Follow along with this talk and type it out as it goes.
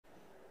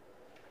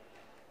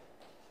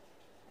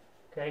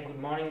Okay,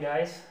 good morning,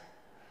 guys.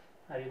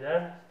 Are you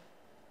there?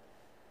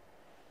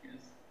 Yes.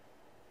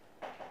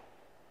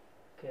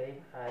 Okay,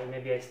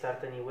 maybe I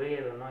start anyway.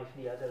 I don't know if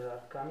the others are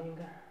coming.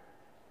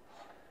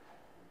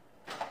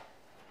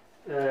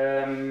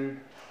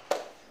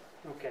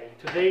 Okay,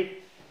 today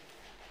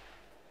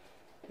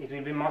it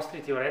will be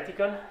mostly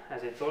theoretical,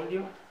 as I told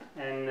you,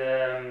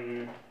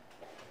 and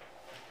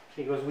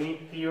because we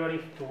need theory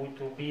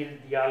to build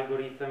the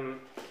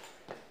algorithm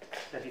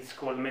that is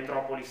called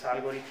Metropolis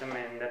algorithm,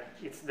 and that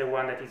it's the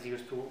one that is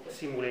used to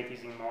simulate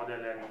Ising model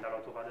and a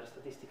lot of other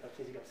statistical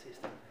physical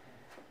systems.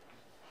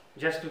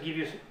 Just to give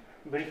you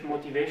brief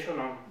motivation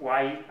on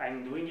why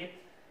I'm doing it.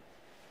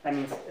 I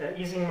mean,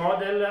 Ising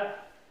model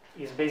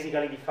is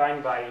basically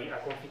defined by a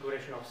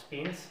configuration of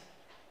spins.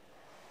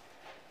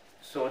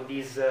 So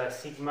these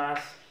sigmas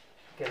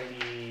can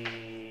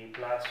be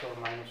plus or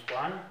minus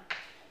 1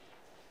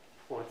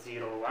 or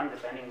 0 or 1,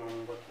 depending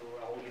on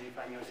how you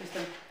define your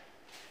system.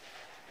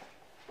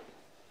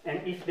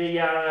 And if they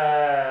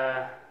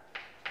are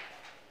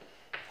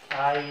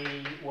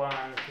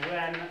I1 to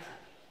n,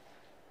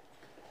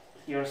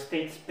 your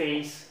state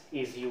space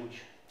is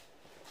huge.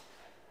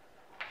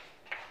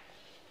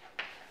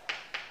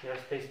 Your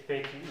state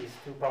space is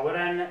 2 power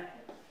n.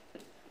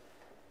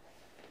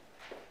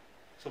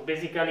 So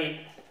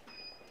basically,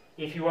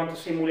 if you want to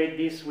simulate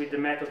this with the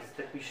methods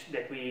that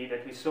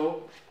we saw,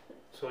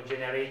 so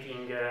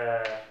generating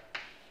a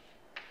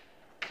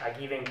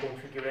given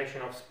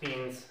configuration of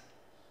spins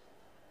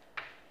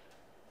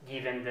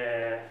given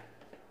the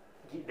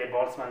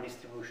Boltzmann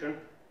distribution.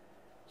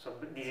 So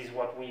this is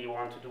what we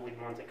want to do with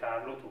Monte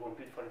Carlo to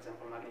compute, for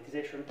example,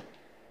 magnetization.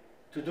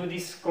 To do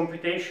this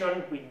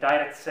computation with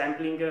direct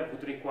sampling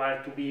would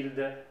require to build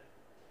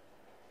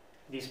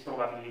this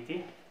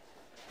probability.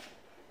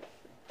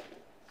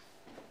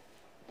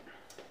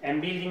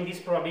 And building this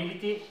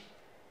probability,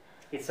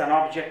 it's an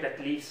object that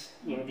lives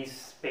in this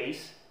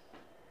space,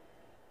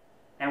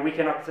 and we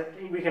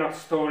cannot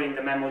store in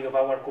the memory of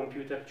our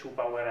computer 2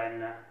 power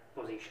n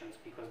positions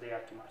because they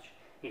are too much.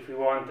 If we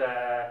want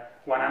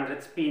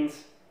 100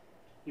 spins,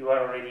 you are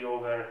already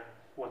over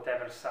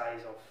whatever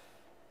size of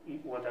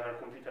whatever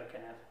computer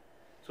can have.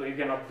 So you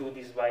cannot do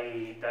this by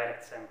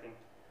direct sampling.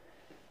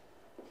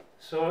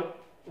 So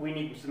we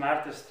need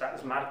smarter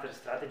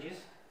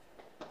strategies,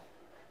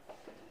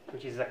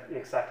 which is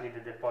exactly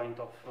the point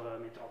of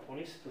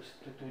Metropolis,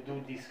 to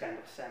do this kind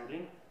of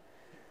sampling.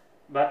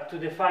 But to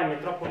define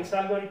Metropolis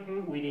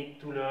algorithm, we need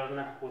to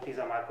learn what is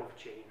a Markov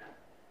chain.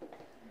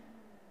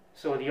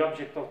 So the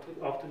object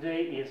of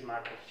today is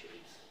Markov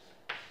chains.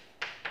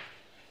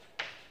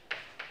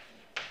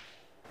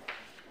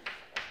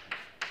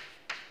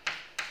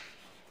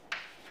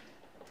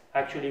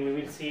 Actually, we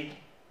will see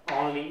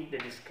only the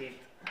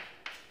discrete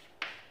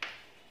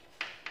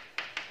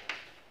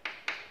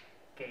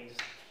case.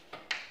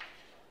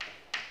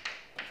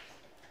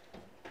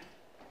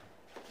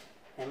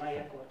 Am I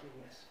recording?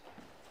 Yes.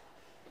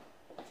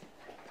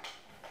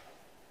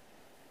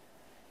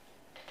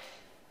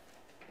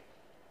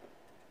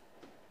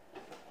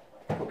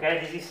 Okay,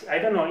 this is, I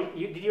don't know,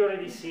 did you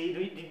already see,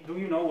 do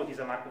you know what is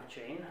a Markov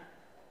chain?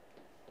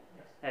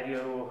 Yes. Have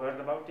you heard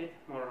about it,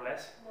 more or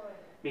less?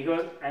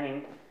 Because, I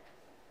mean,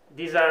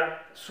 these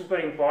are super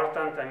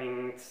important. I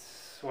mean,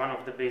 it's one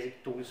of the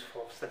basic tools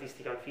for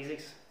statistical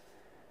physics.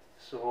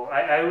 So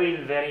I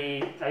will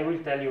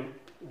tell you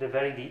the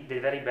very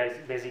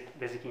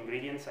basic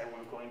ingredients. I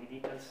won't go into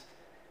details.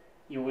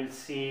 You will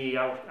see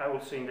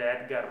also in the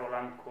Edgar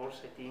Roland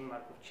course, I think,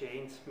 Markov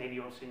chains, maybe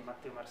also in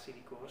Matteo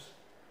Marsili course.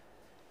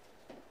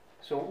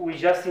 So we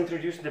just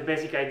introduced the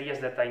basic ideas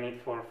that I need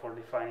for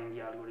defining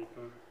the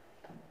algorithm.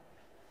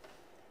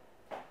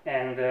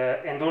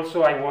 And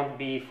also I won't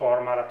be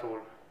formal at all.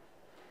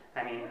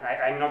 I mean,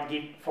 I'm not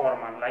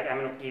formal, like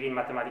I'm not giving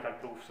mathematical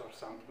proofs or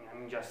something.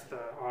 I'm just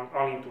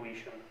on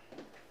intuition,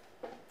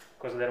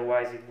 because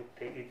otherwise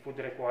it would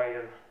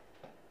require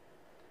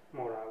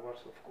more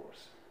hours, of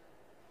course.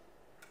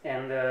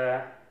 And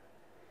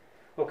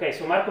okay,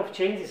 so Markov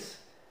chains is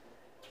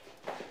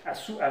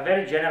a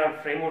very general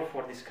framework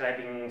for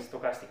describing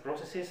stochastic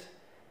processes.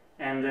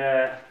 And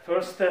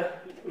first,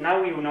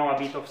 now you know a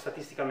bit of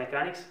statistical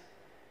mechanics,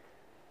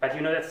 but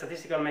you know that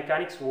statistical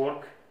mechanics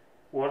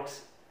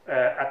works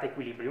at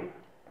equilibrium,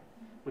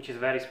 which is a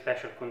very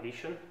special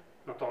condition,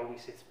 not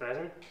always it's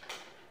present,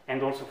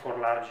 and also for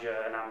large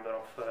number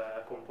of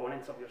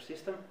components of your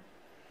system.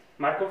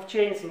 Markov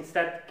chains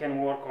instead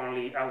can work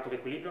only out of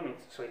equilibrium,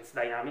 so it's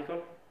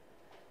dynamical.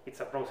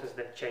 It's a process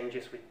that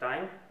changes with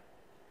time,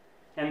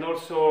 and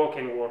also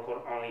can work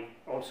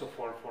also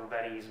for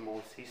very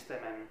small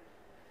system, and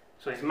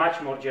so it's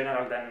much more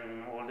general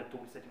than all the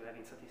tools that you have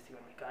in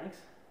statistical mechanics.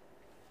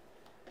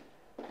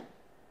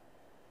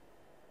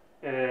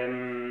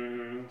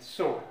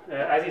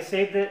 As I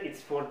said,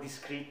 it's for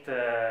discrete.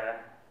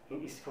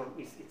 It's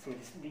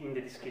in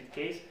the discrete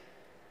case.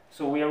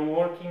 So we are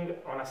working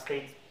on a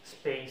state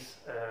space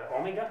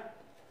omega,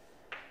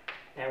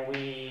 and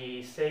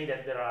we say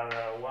that there are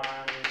 1,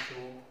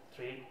 2,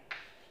 3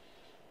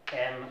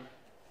 m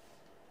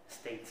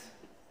states.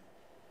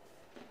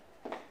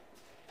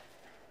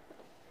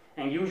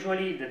 And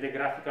usually the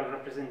graphical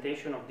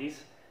representation of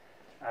this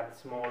are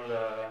small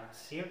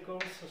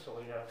circles. So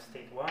we have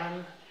state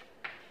 1,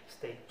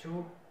 state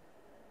 2,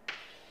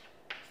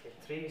 state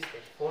 3,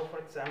 state 4, for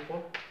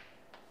example.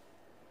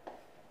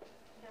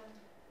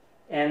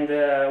 And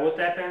what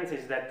happens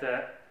is that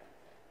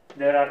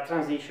there are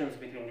transitions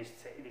between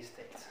these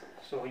states.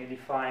 So you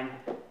define,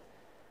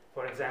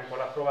 for example,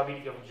 a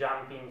probability of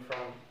jumping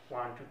from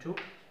 1 to 2,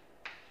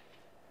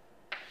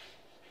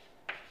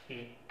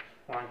 P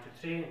 1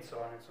 to 3, and so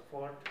on and so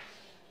forth.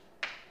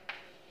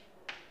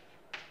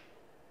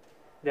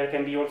 There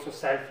can be also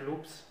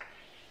self-loops.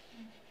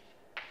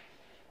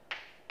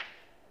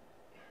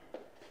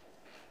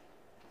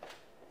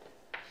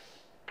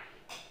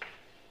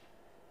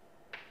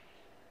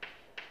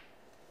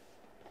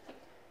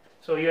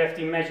 So you have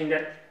to imagine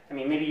that, I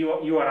mean, maybe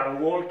you are a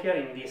walker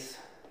in this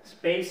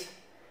space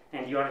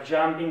and you are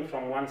jumping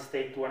from one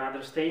state to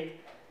another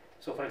state.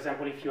 So for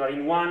example, if you are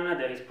in 1,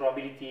 there is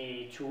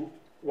probability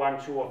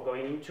 1, 2 of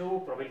going in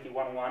 2, probability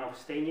 1, 1 of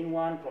staying in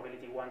 1,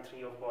 probability 1,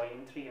 3 of going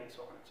in 3, and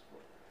so on and so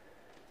forth.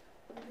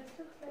 This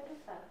looks like a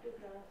factor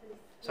graph.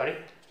 Sorry?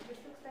 This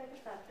looks like a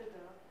factor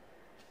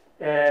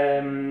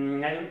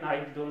graph. I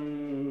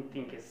don't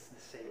think it's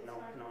the same. No.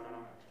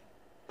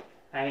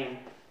 I mean,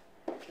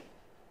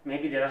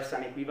 maybe there are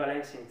some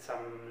equivalents in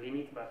some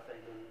limit, but I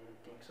don't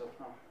think so.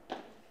 No.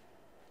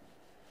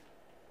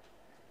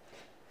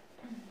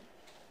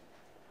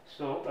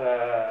 So,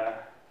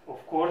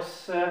 of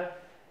course,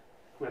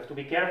 we have to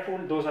be careful.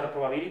 Those are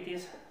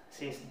probabilities.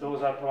 Since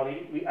those are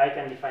probabilities, I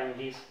can define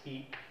this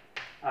P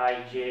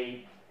I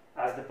j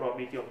as the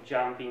probability of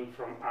jumping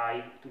from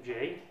I to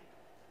j.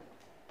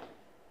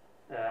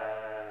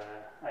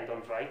 I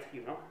don't write,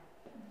 you know.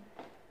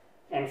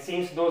 And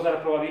since those are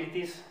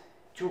probabilities,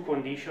 two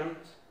conditions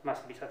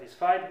must be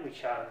satisfied,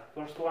 which are,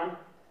 first one,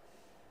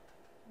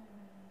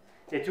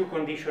 the two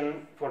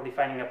conditions for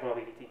defining a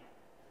probability.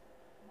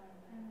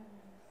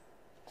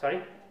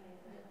 Sorry?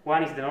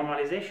 One is the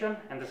normalization,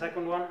 and the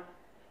second one?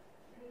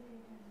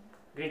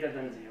 Greater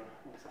than 0.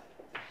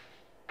 Exactly.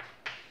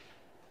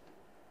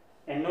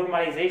 And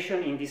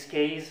normalization in this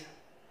case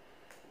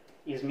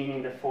is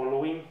meaning the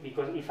following,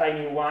 because if I'm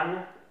in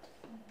 1,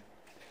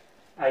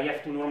 I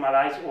have to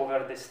normalize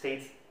over the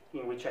states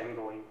in which I'm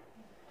going.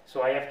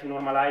 So I have to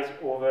normalize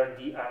over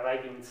the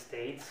arriving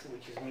states,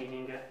 which is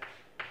meaning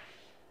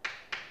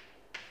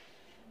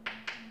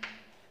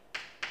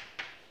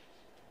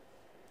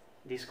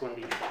this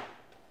condition.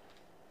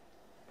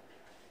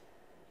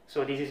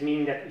 So this is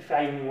meaning that if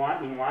I'm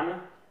in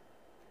one,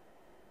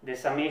 the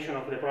summation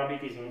of the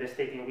probabilities in the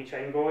state in which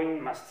I'm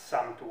going must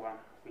sum to 1,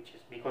 which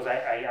is because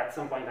I at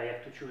some point I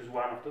have to choose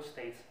one of those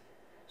states.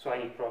 So I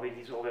need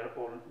probabilities over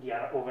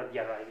the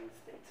arriving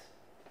states.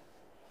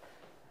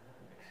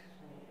 Excuse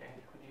me,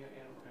 could you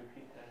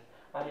repeat that?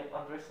 I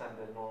understand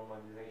the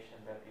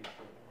normalization, that is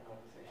the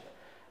normalization,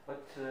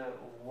 but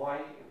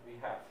why we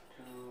have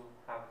to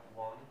have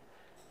 1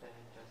 and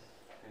just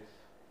this?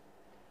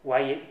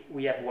 Why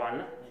we have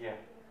 1? Yeah.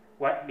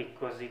 What?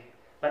 Because it.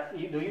 But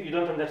you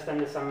don't understand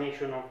the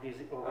summation of this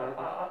over.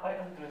 I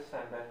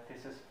understand that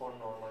this is for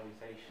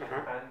normalization,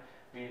 and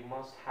we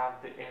must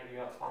have the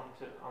area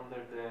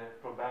under the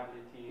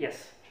probability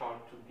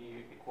chart to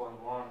be equal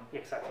 1.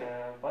 Exactly.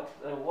 But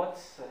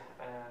what's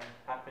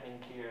happening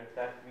here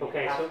that we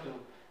have to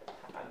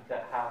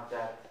have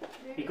that?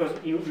 Because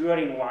you are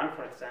in 1,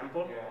 for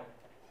example. Yeah.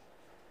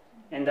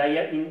 And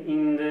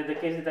in the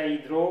case that I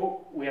draw,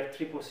 we have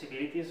 3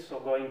 possibilities.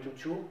 So going to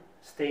 2,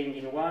 staying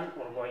in 1,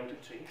 or going to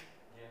 3.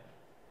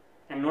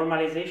 And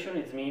normalization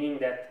is meaning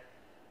that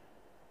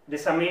the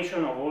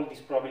summation of all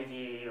these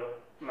probability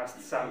must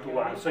sum to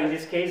 1. So in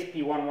this case,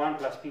 P11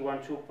 plus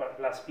P12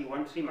 plus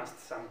P13 must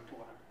sum to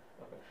 1.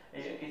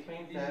 Okay. It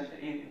means that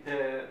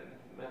the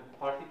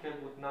particle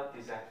would not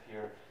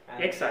disappear.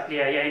 And exactly.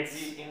 Yeah.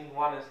 It's in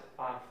 1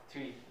 of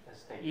 3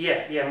 states.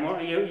 Yeah. More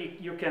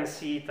you can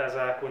see it as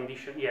a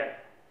condition. Yeah.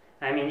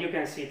 I mean, you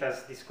can see it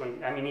as this.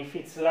 I mean, if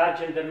it's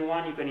larger than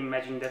 1, you can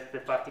imagine that the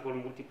particle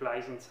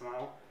multiplies in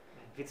somehow.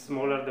 If it's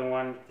smaller than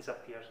 1, it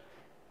disappears.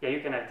 Yeah, you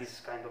can have this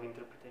kind of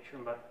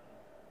interpretation, but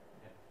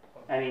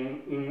I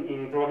mean,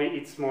 in probably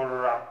it's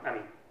more. I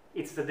mean,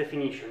 it's the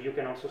definition. You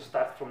can also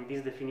start from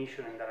this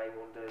definition and derive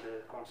all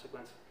the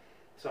consequence,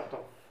 sort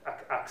of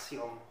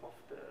axiom of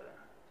the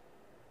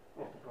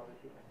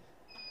probability.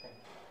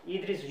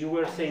 Idris, you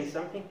were saying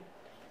something?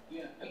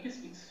 Yeah, I guess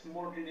it's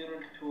more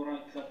general to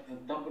write that the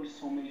double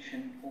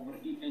summation over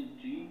E and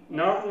G.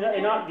 No.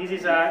 This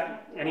is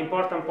an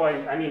important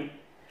point. I mean,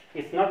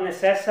 it's not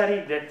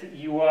necessary that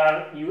you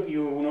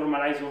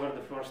normalize over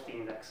the first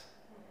index.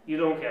 You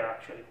don't care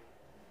actually.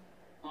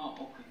 Ah,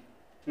 okay.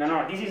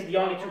 No. This is the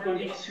only two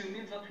conditions.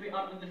 Assuming that we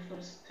are in the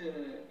first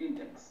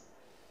index.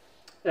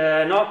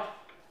 No,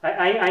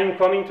 I'm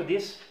coming to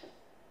this.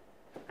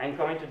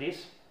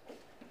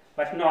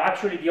 But no,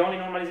 actually, the only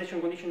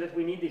normalization condition that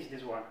we need is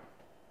this one.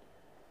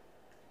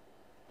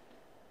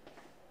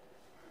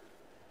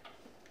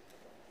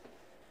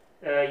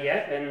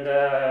 And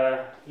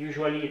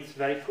usually it's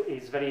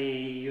very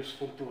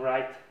useful to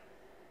write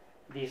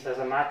this as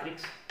a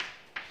matrix.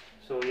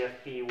 So we have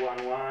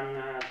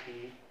P11,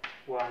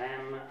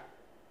 P1M,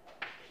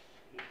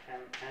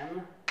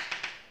 P-M-M.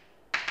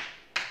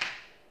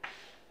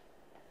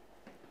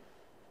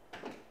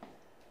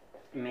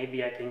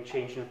 Maybe I can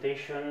change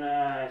notation,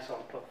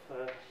 sort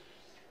of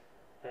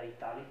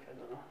italic, I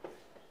don't know.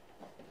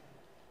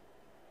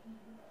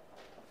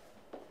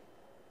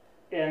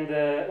 And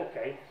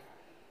okay.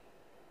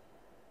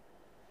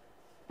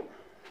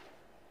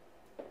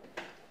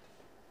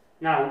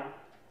 Now,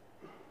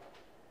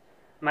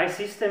 my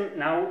system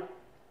now,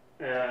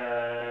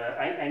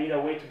 I need a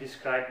way to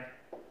describe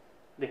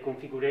the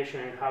configuration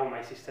and how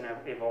my system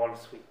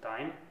evolves with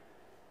time.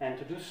 And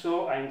to do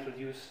so, I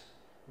introduce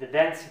the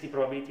density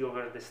probability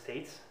over the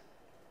states,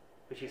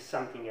 which is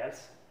something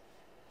else,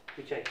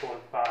 which I call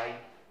pi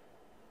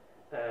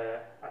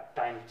at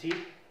time t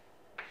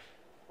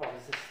of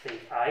the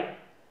state I.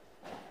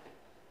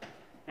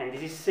 And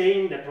this is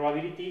saying the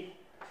probability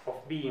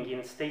of being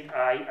in state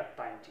I at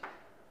time t.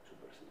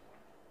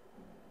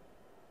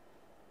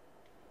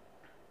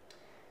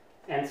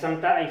 And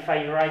sometimes if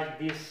I write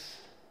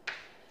this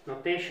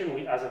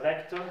notation as a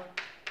vector,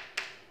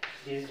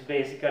 this is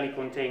basically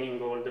containing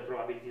all the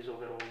probabilities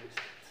over all the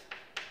states.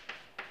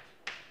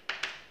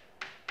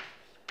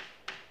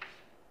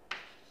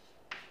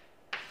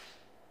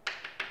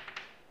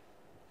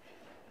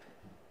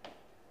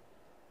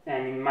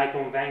 And in my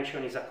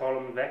convention is a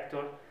column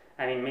vector.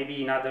 I mean,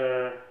 maybe in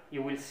other,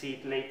 you will see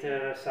it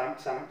later,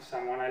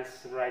 someone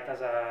else write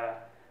as a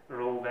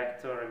row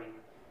vector. I mean,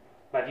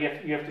 but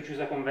you have to choose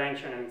a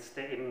convention and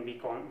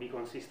be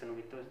consistent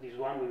with this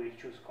one. We will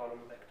choose column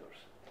vectors.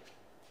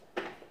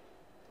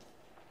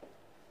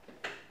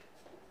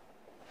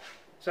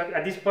 So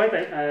at this point,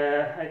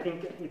 I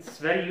think it's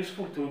very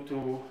useful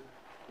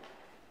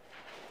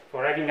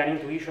for having an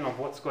intuition of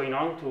what's going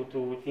on,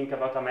 to think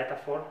about a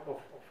metaphor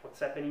of what's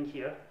happening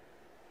here.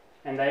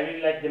 And I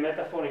really like the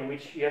metaphor in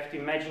which you have to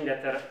imagine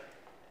that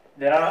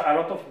there are a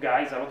lot of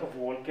guys, a lot of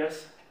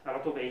walkers, a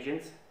lot of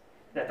agents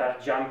that are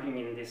jumping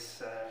in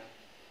this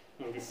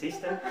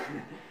system.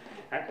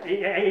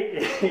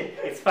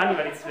 It's funny,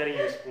 but it's very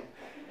useful.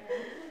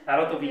 A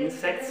lot of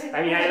insects.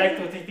 I mean, I like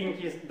to think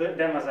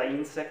them as an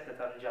insect that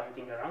are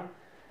jumping around.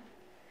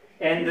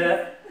 And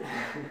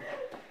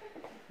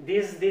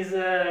this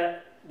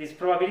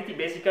probability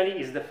basically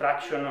is the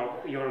fraction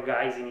of your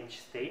guys in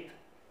each state.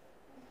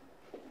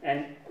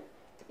 And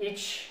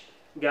each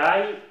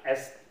guy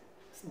has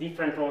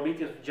different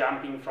probabilities of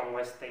jumping from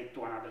one state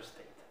to another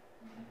state.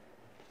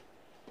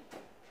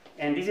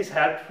 And this is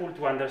helpful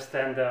to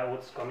understand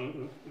what's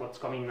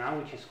coming now,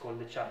 which is called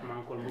the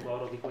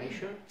Chapman-Kolmogorov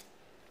equation.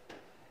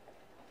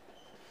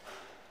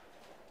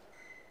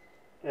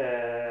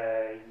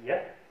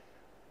 Yeah.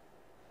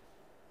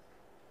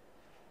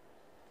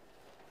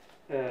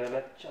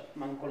 That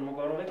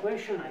Chapman-Kolmogorov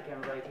equation, I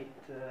can write it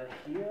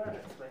here.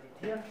 Let's write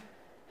it here.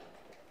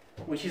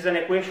 Which is an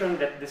equation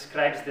that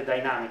describes the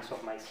dynamics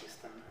of my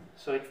system.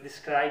 So it's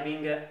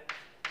describing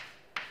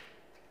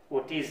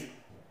what is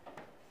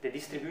the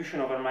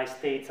distribution over my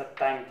states at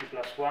time t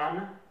plus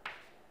 1,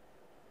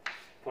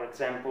 for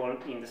example,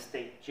 in the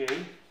state j,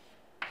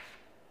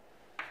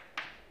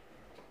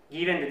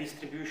 given the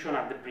distribution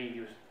at the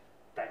previous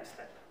time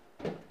step.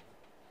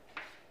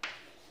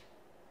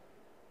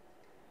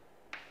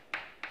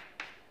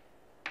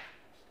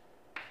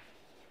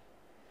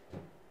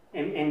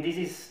 And this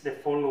is the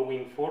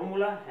following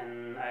formula,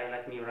 and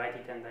let me write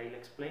it and I'll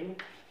explain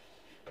it.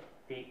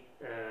 The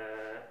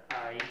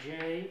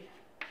ij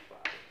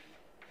by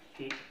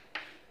t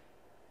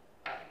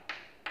I.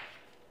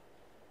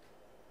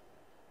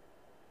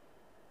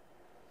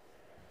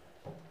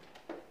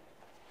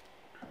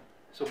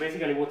 So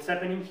basically what's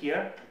happening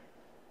here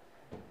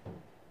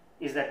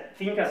is that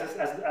think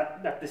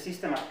at the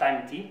system at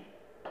time t.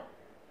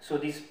 So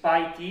this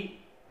pi t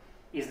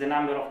is the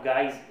number of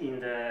guys in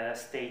the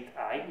state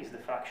I, is the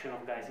fraction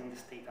of guys in the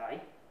state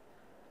I.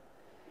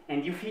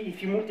 And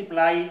if you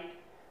multiply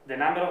the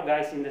number of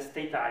guys in the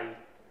state I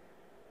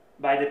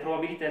by the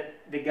probability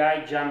that the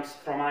guy jumps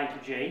from I to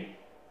j,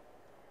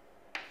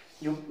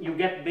 you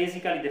get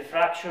basically the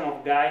fraction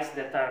of guys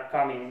that are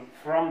coming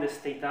from the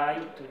state I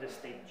to the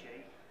state j.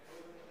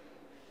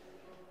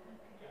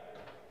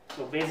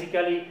 So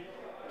basically,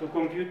 to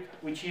compute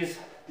which is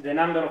the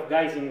number of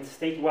guys in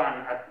state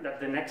 1 at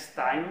the next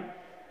time,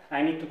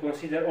 I need to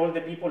consider all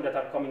the people that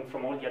are coming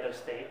from all the other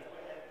states.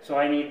 So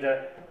I need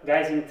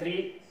guys in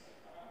 3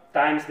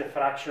 times the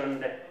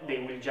fraction that they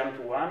will jump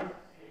to 1,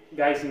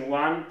 guys in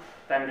 1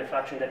 times the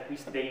fraction that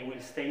they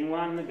will stay in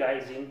 1,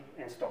 guys in,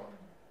 and stop.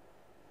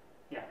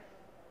 Yeah.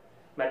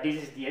 But this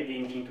is the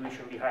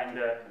intuition behind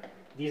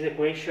this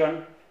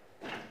equation,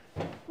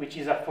 which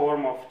is a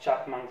form of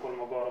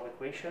Chapman-Kolmogorov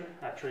equation.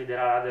 Actually, there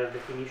are other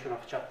definitions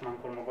of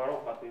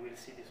Chapman-Kolmogorov, but we will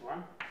see this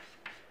one.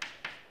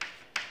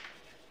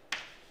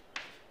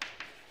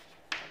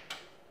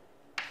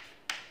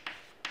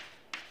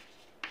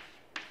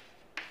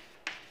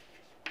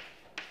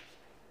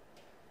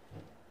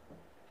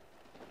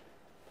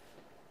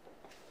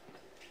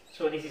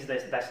 So this is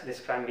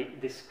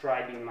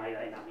describing my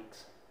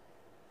dynamics.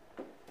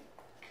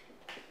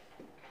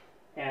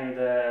 And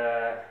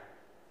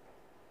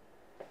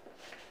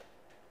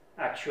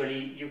actually,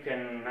 you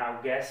can now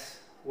guess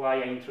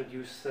why I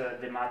introduced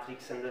the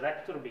matrix and the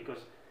vector, because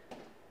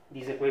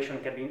this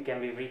equation can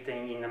be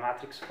written in a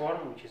matrix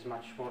form, which is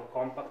much more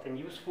compact and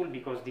useful,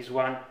 because this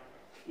one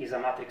is a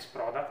matrix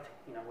product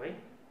in a way.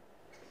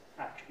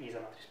 Actually, is a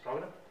matrix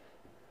product.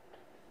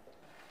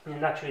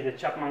 And actually, the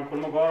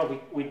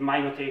Chapman-Kolmogorov with my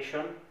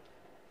notation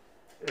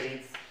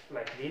reads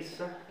like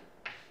this.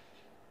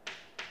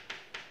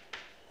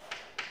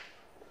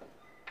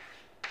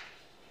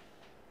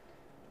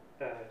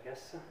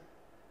 Yes.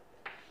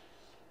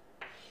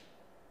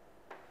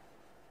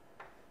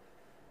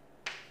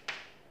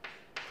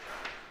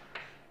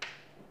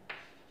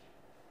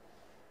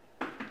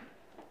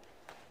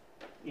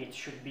 It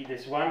should be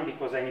this one,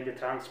 because I need the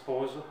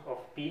transpose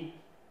of P,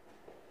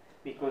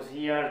 because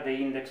here the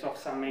index of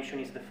summation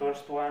is the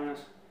first one,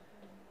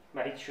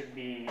 but it should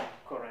be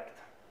correct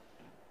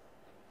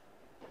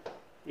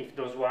if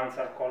those ones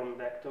are column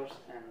vectors.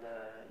 And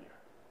yeah.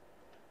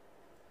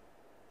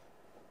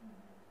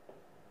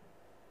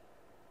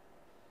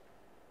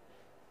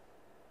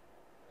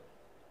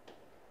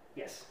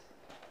 Yes.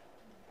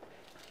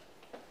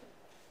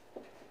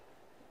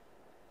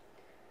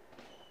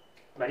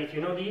 But if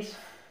you know this,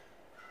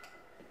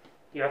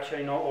 you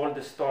actually know all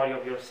the story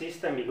of your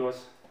system,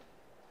 because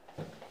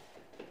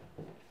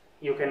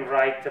you can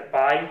write a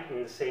pi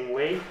in the same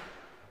way.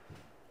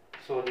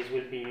 So this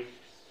will be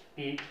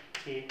p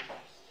t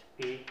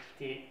p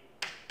t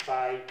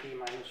pi t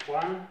minus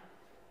 1.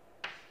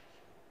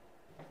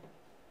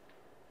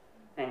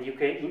 And you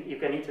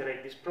can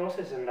iterate this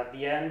process, and at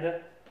the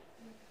end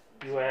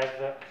you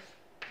have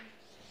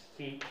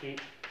p t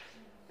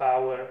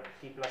power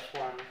t plus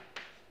 1.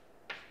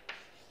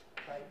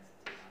 Right.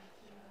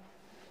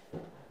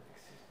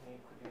 Excuse me,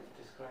 could you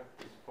describe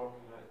this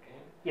formula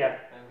again? Yeah.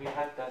 And we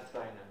had that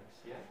dynamics,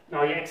 yeah?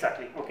 No, yeah,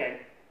 exactly.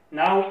 Okay.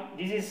 Now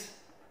this is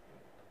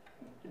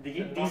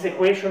this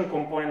equation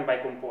component by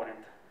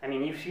component. I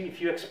mean, if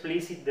you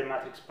explicit the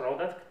matrix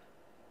product,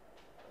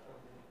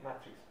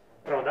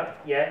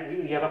 yeah,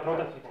 you have a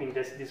product between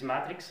this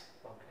matrix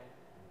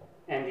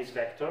and this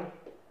vector.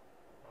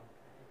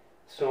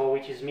 So,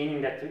 which is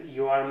meaning that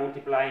you are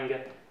multiplying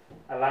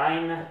a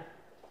line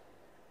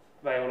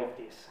by all of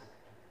this.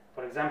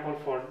 For example,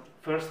 for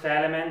first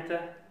element,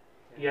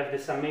 you have the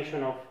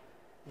summation of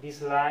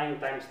this line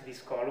times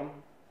this column,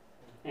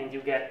 and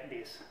you get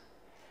this.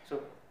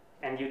 So,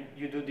 and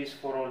you do this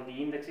for all the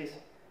indexes.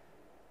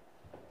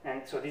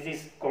 And so this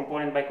is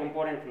component by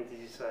component, and this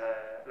is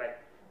like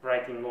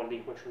writing all the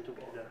equation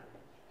together.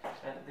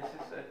 And this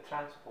is a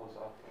transpose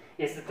of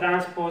it. It's the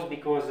transpose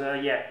because,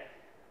 yeah,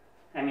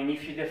 I mean,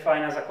 if you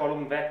define as a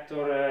column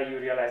vector, you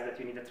realize that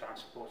you need a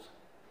transpose,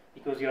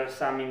 because you are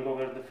summing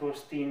over the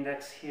first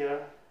index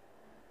here.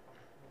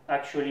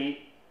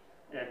 Actually,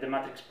 the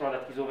matrix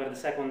product is over the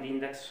second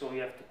index, so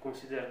you have to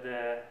consider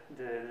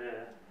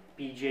the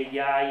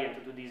PJI, and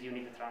to do this you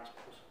need a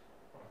transpose.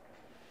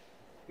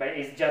 But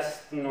it's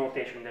just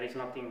notation, there is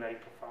nothing very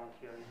profound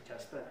here, it's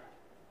just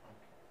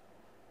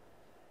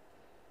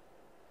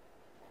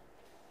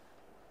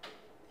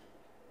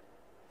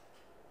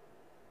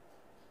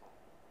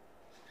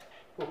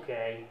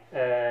okay.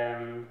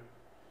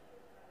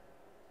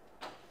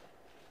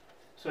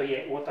 So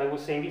yeah, what I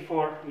was saying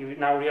before, you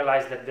now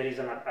realize that there is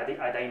a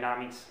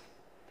dynamics.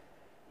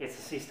 It's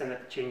a system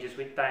that changes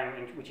with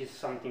time, which is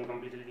something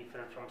completely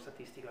different from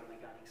statistical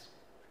mechanics.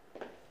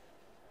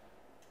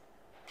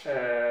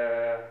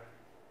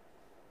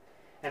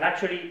 And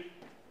actually,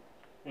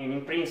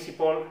 in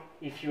principle,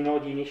 if you know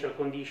the initial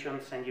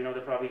conditions and you know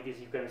the probabilities,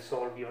 you can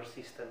solve your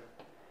system.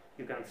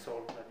 You can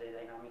solve the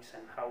dynamics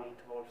and how it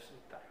evolves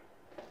with time.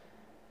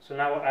 So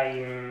now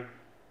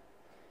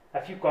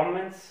a few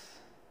comments.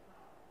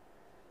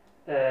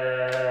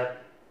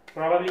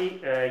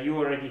 Probably you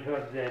already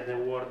heard the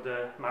word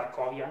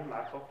Markov,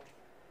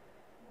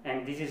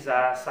 and this is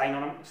a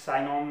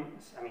synonym.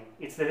 I mean,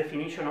 it's the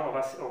definition of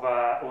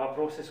a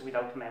process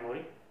without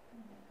memory.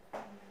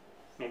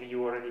 Maybe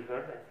you already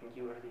heard. I think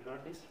you already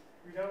heard this.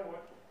 Without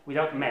what?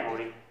 Without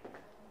memory.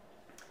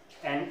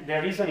 And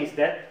the reason is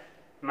that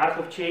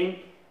Markov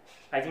chain,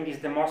 I think, is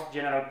the most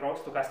general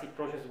stochastic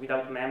process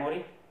without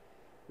memory,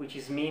 which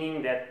is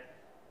meaning that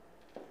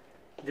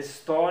the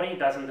story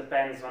doesn't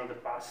depend on the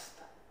past.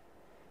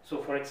 So,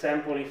 for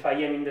example, if I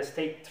am in the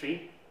state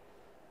 3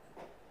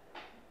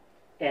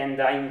 and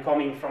I'm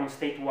coming from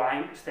state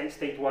 1,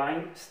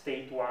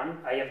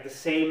 I have the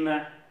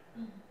same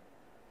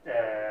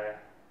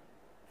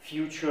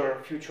future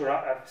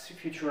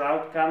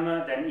outcome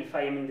than if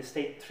I am in the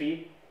state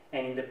 3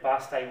 and in the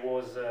past I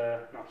was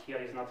no, here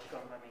is not.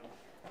 I mean,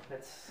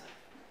 let's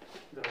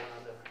draw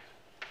another.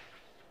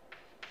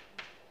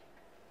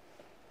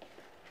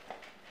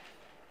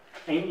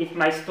 And if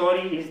my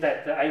story is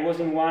that I was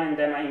in 1 and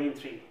then I'm in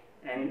 3,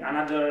 and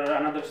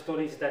another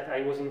story is that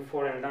I was in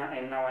 4 and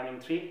now I'm in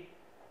 3.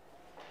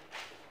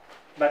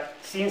 But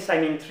since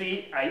I'm in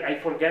 3, I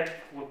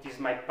forget what is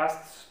my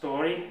past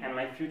story, and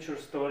my future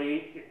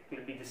story, it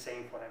will be the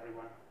same for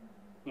everyone.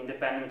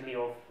 independently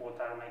of what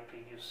are my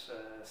previous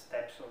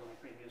steps or my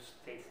previous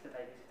states that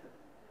I visited.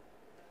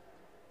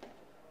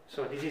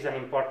 So this is an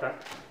important,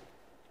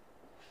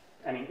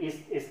 I mean,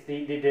 is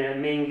the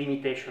main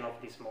limitation of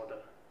this model,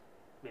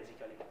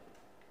 basically.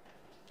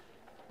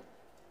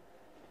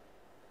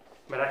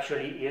 But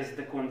actually is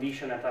the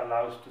condition that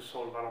allows to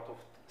solve a lot of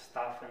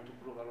stuff and to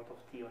prove a lot of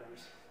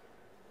theorems.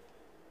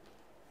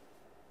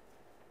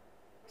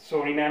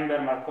 So remember,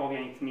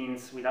 Markovian, it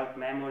means without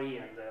memory,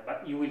 and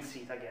but you will see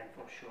it again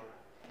for sure,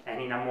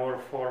 and in a more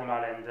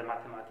formal and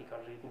mathematical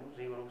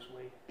rigorous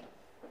way.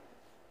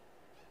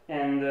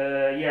 And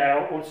yeah,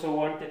 I also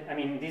wanted, I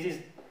mean,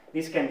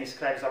 this can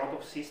describe a lot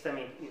of system.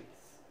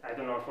 I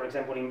don't know, for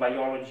example, in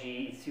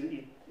biology,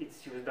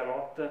 it's used a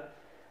lot.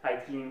 I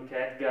think,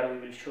 Edgar,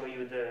 we will show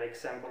you the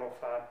example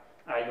of an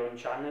ion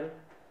channel,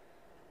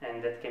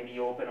 and that can be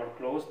open or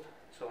closed.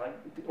 So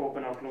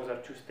open or closed are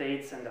two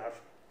states, and are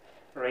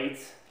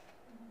rates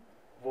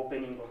of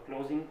opening or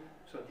closing.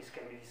 So this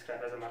can be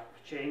described as a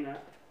Markov chain.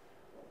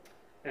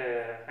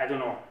 I don't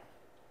know,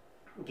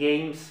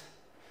 games,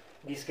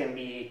 this can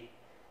be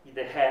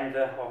the hand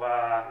of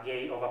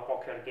a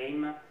poker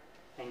game,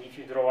 and if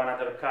you draw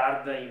another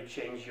card, you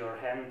change your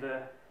hand.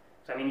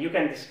 So I mean, you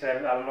can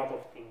describe a lot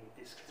of things with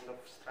this kind of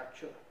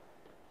structure.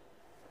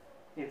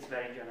 It's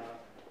very general.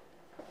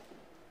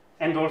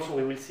 And also,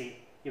 we will see,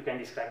 you can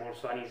describe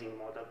also an Ising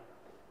model.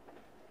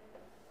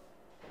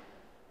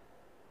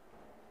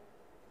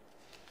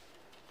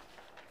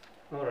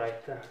 All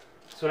right,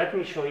 so let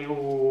me show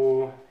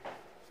you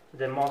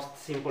the most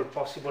simple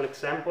possible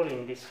example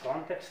in this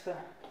context,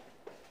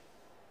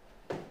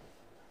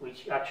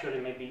 which actually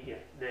may be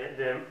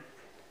the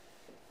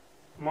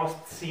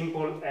most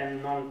simple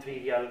and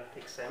non-trivial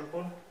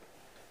example,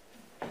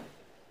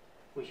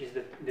 which is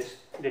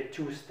the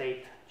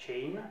two-state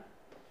chain.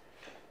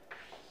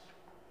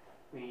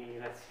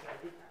 Let's get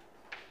it.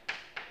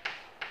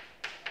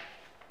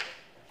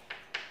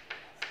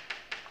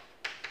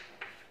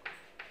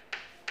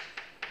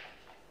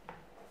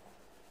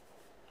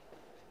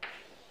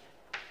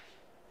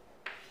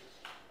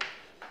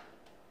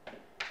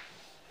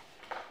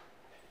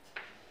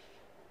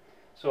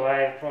 So I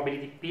have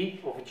probability P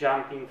of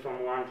jumping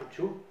from 1 to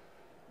 2,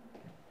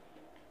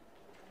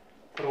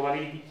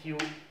 probability Q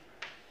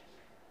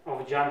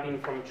of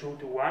jumping from 2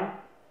 to 1.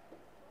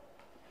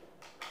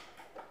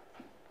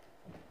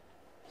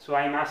 So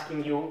I'm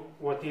asking you,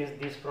 what is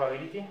this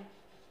probability?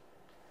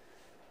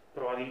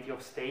 Probability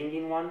of staying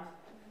in 1?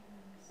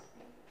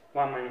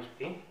 1 minus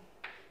P.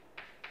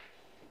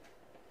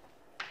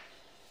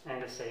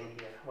 And the same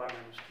here, 1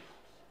 minus P.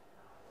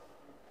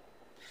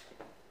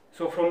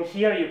 So from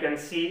here you can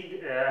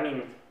see, I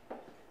mean,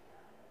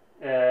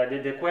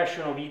 the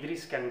question of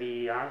Idris can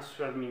be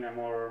answered in a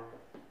more,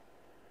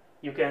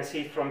 you can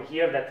see from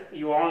here that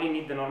you only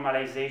need the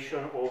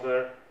normalization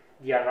over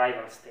the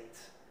arrival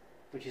states,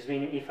 which is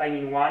meaning if I'm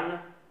in 1,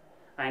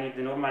 I need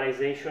the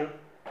normalization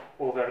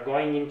over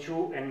going in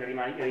 2 and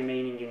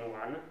remaining in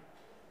 1.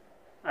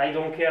 I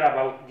don't care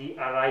about the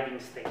arriving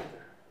state.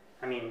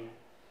 I mean,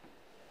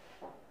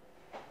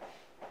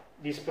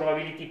 this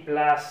probability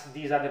plus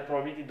these other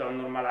probability don't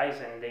normalize,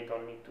 and they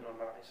don't need to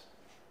normalize.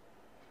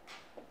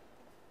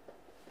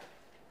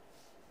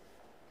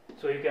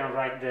 So you can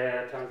write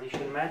the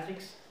transition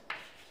matrix,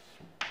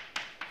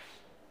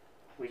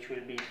 which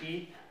will be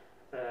P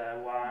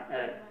 1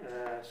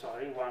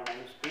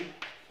 minus P,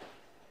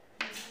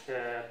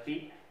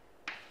 P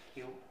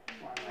Q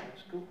 1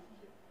 minus Q.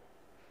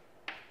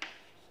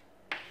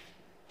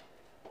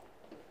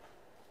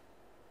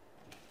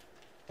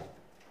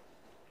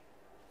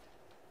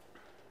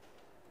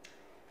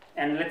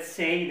 And let's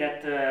say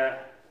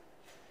that,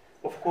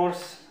 of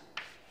course,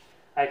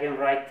 I can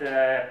write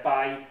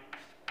pi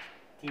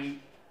t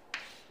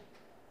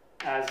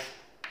as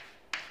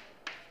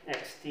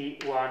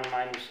xt1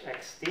 minus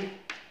xt,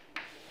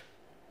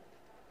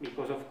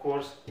 because of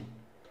course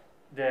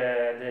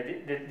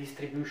the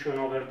distribution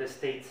over the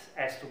states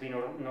has to be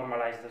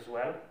normalized as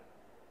well.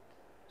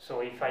 So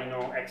if I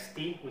know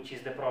xt, which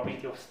is the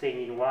probability of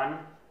staying in 1,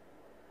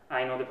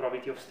 I know the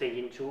probability of staying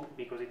in 2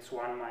 because it's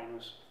 1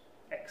 minus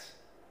x.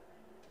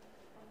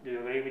 Do you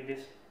agree with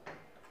this?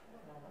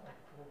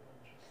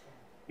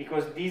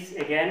 Because this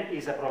again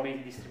is a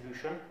probability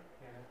distribution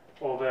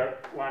over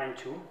 1 and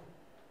 2,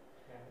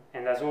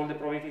 and as all the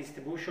probability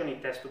distribution,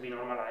 it has to be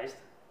normalized.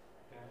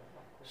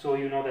 So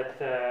you know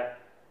that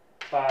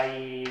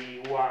pi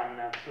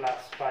 1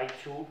 plus pi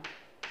 2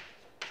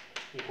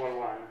 equal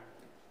 1.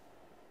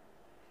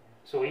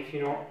 So if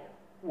you know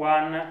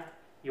 1,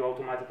 you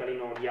automatically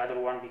know the other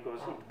one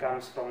because it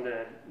comes from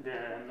the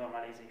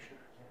normalization.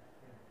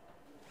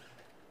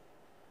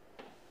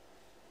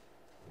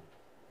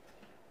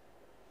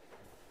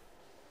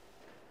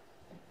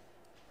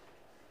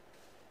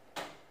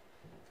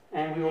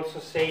 And we also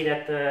say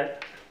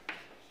that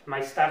my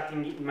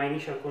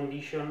initial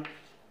condition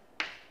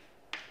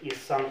is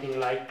something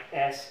like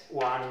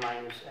S1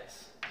 minus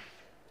S.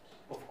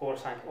 Of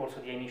course, also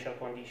the initial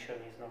condition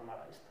is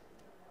normalized.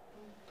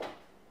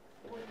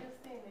 What is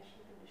the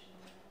initial condition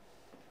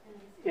in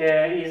this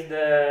is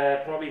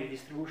the probability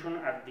distribution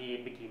at the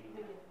beginning.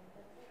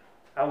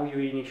 How you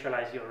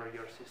initialize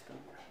your system.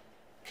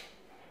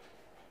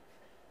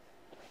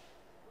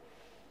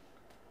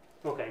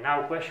 Okay,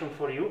 now question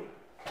for you.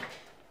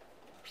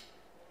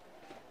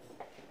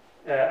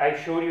 I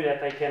show you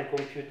that I can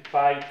compute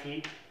pi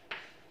t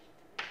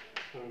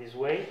in this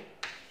way.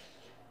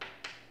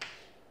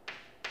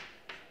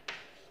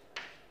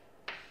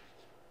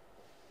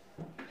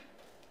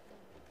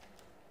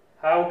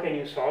 How can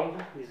you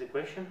solve this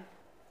equation?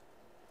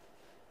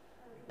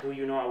 Do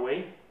you know a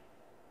way?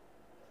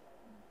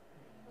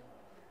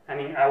 I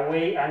mean,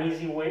 an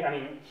easy way. I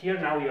mean, here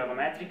now you have a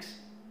matrix.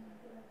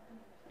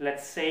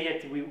 Let's say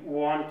that we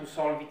want to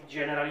solve it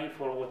generally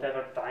for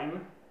whatever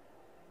time.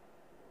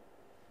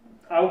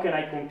 How can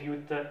I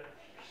compute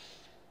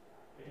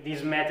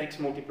this matrix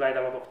multiplied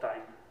a lot of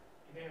time?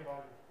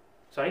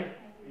 Sorry?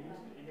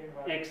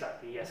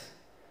 Exactly, yes.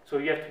 So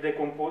you have to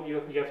decompose, you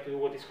have to do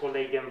what is called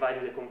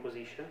eigenvalue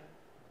decomposition.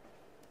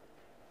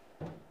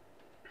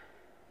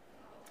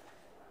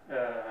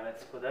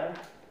 Let's go there.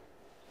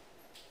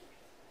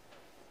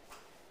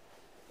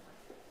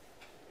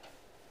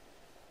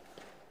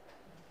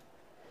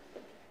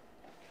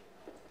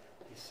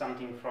 It's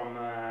something from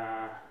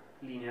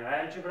linear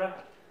algebra.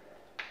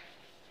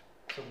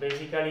 So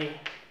basically,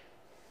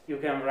 you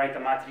can write a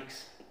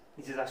matrix.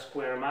 This is a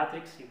square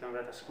matrix. You can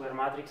write a square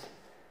matrix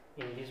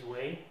in this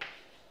way,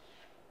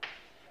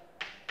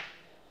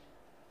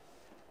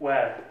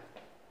 where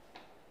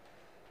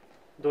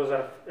those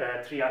are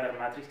three other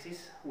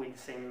matrices with the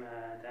same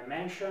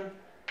dimension,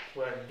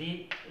 where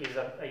D is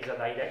a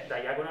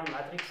diagonal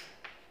matrix,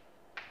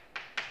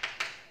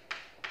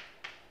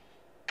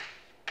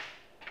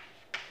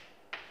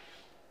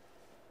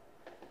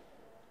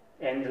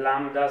 and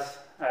lambdas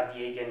are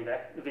the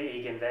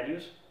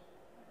eigenvalues,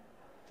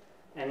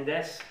 and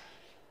S,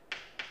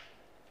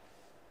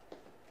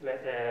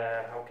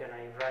 how can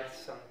I write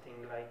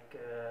something like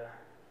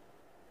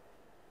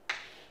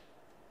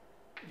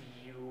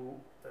U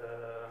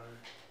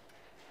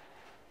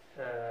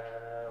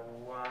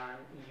 1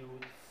 U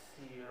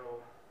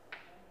 0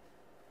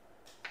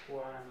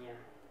 1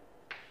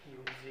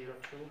 U 0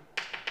 2.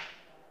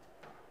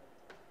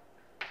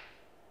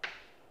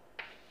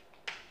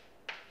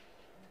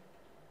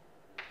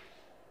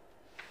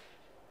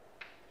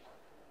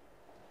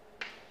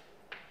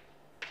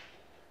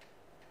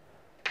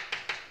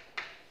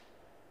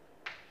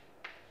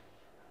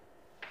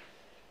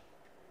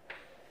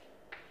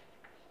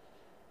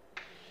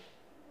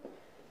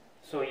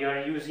 So you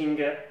are using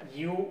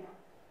U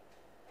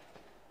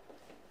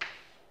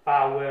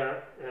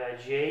power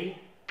j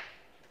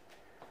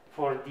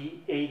for the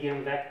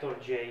eigenvector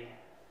j.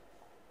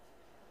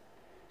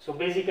 So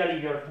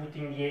basically you are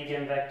putting the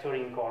eigenvector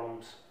in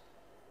columns.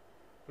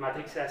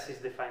 Matrix S is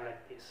defined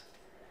like this.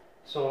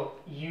 So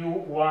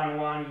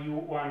U11,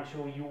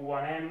 U12,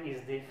 U1m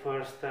is the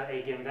first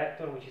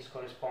eigenvector, which is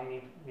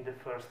corresponding with the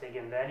first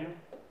eigenvalue.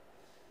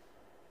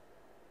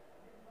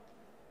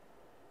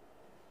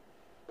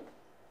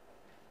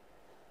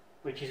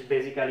 Which is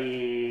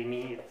basically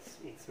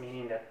it's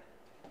meaning that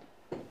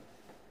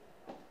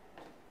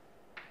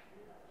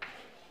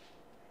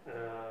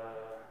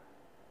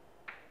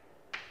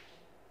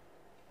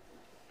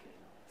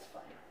it's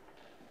fine.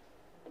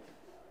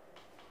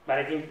 But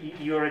I think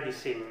you already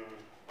seen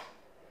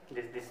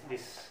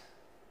this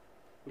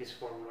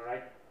formula,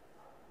 right?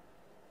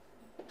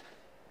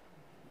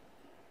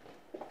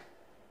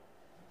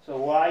 So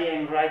why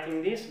I'm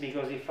writing this?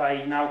 Because if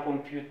I now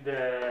compute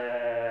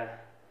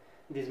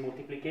this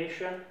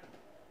multiplication,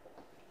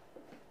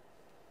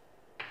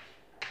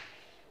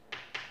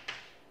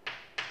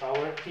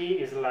 power t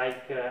is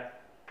like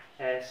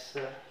s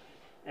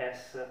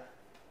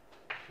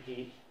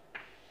d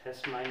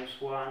s minus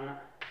 1.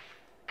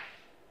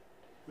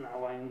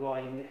 Now I'm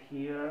going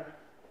here.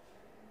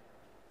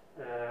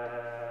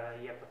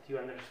 Yeah, but you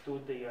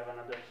understood that you have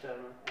another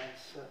term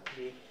s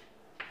d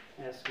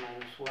s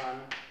minus 1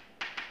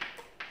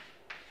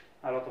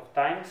 a lot of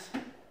times.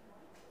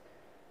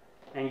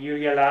 And you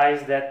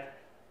realize that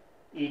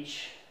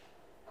each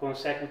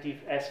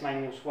consecutive s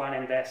minus 1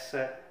 and s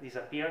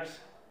disappears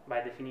by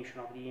definition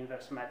of the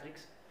inverse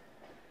matrix.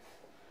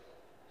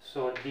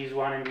 So this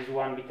one and this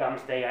one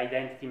becomes the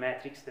identity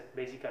matrix that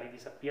basically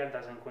disappear,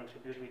 doesn't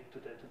contribute to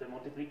the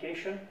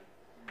multiplication.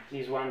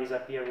 This one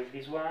disappears with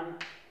this one.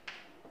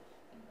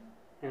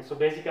 And so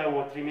basically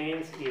what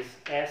remains is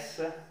s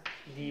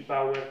d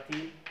power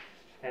t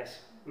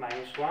s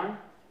minus 1.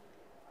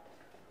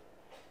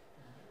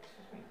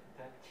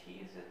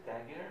 Is a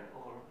dagger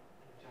or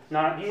just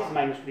no, this is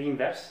minus the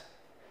inverse,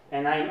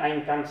 and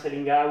I'm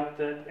cancelling out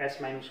s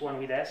minus 1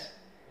 with s,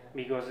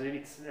 because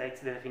it's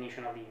the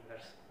definition of the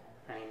inverse.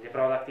 I mean, the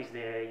product is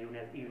the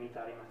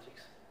unitary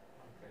matrix.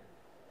 Okay.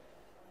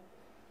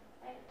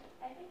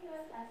 I think he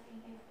was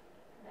asking if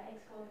the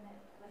exponent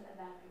was a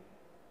dagger.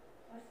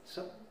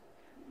 So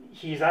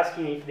he's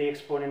asking if the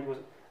exponent was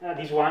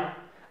this one.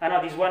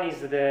 No, this one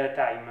is the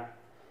time.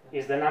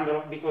 Is the number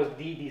of, because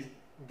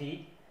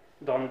d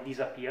don't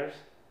disappears.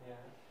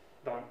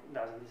 Yeah.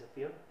 Doesn't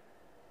disappear.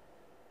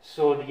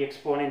 So the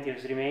exponent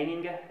is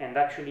remaining, and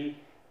actually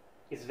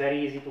it's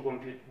very easy to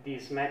compute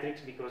this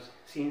matrix because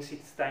since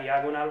it's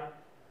diagonal,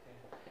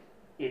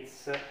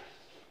 it's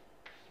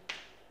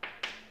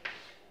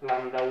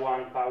lambda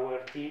 1 power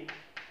t,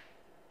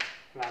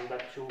 lambda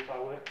 2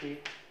 power t,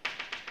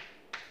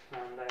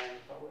 lambda n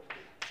power t.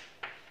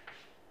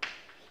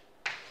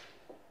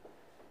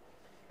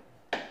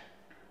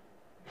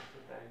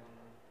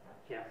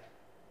 Yeah.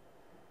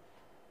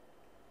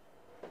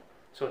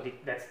 So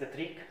that's the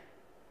trick.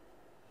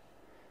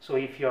 So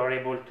if you are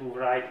able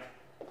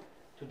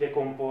to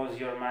decompose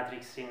your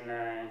matrix in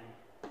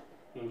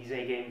this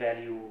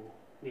eigenvalue,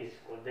 this is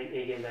called the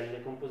eigenvalue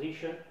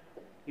decomposition,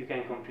 you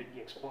can compute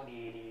the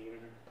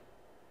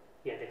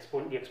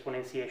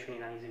exponentiation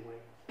in an easy way.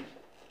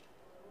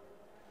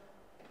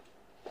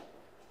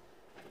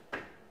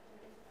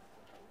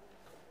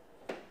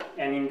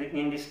 And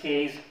in this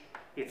case,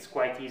 it's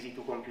quite easy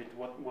to compute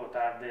what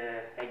are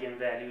the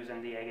eigenvalues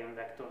and the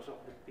eigenvectors of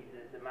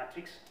the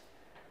matrix.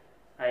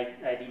 I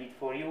did it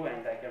for you,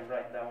 and I can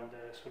write down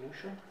the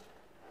solution.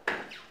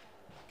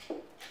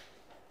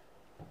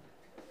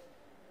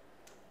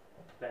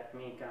 Let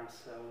me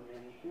cancel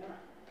maybe here.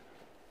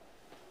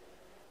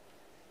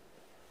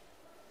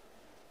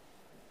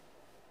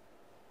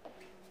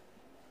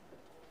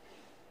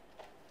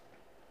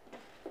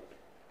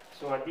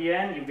 So at the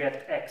end you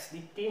get x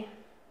dt,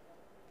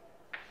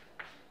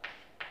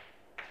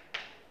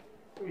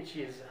 which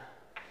is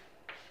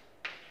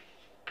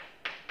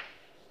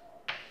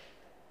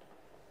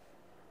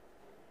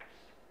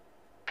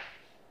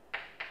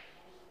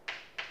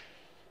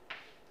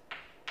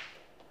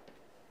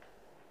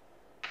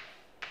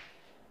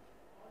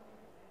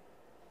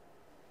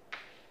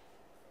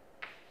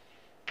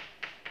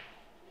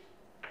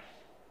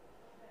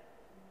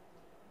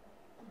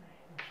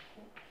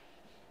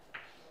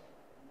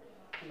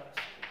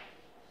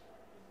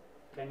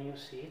can you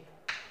see it?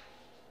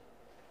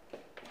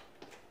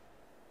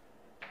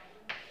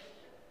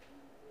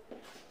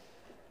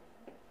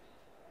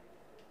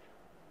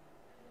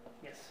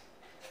 Yes.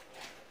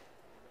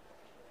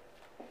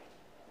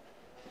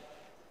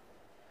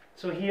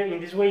 So here, in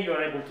this way, you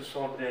are able to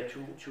solve the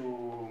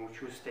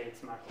two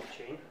states Markov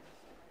chain.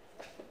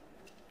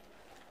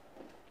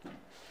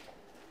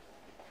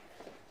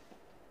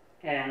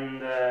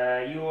 And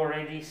you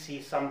already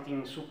see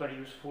something super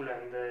useful,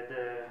 and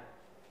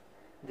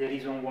the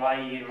reason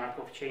why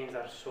Markov chains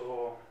are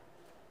so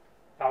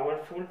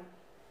powerful.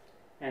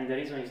 And the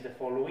reason is the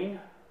following.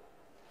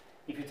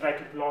 If you try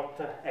to plot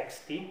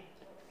xt,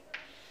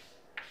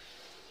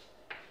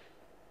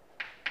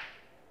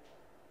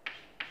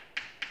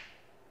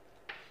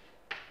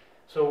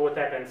 so what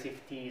happens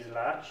if t is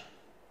large?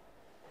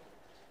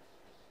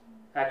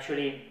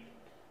 Actually,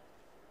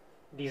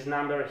 this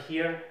number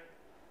here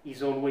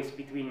is always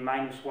between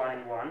 -1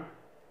 and 1,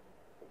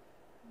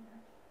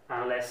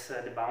 unless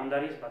the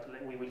boundaries, but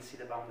we will see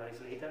the boundaries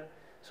later.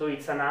 So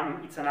it's a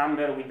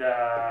number with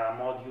a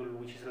module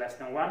which is less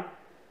than 1.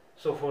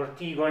 So for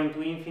t going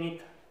to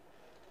infinite,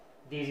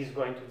 this is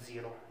going to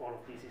 0. All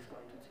of this is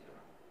going to 0.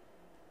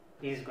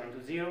 This is going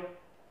to 0.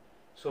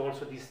 So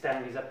also this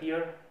term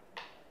disappears.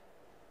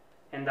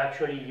 And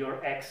actually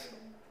your x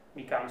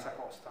becomes a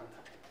constant.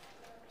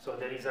 So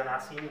there is an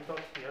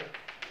asymptote here,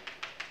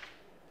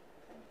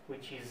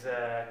 which is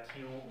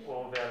q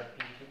over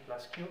pq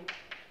plus q.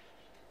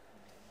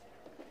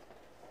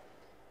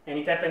 And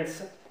it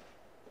happens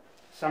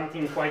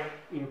something quite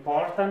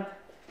important.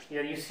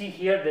 Here you see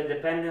here the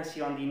dependency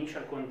on the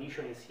initial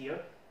condition is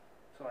here,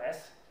 so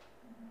S.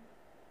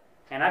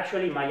 And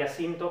actually my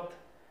asymptote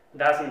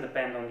doesn't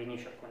depend on the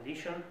initial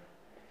condition,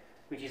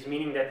 which is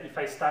meaning that if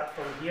I start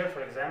from here,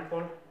 for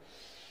example,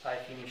 I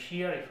finish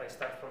here. If I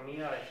start from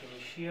here, I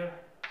finish here.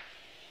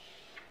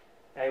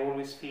 I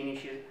always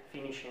finish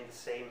in the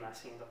same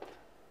asymptote.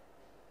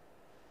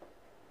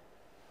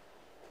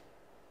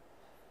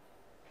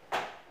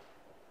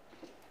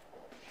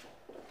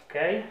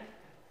 Okay.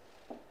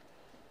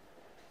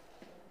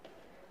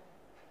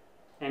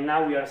 And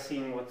now we are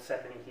seeing what's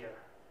happening here.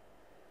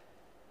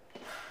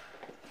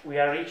 We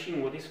are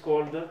reaching what is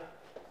called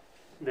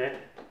the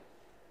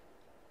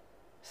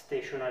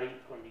stationary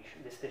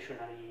condition, the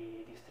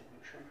stationary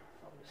distribution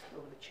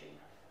of the chain.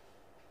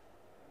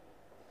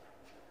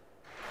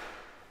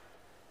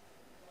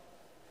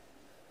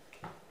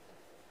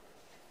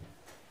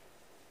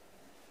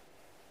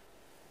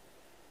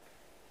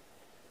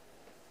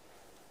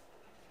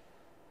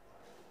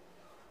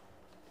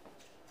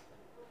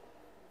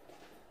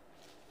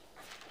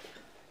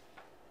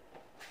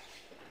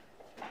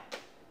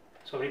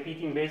 So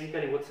repeating,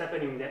 basically what's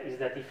happening is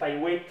that if I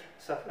wait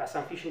a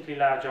sufficiently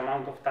large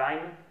amount of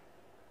time,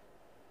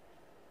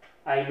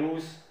 I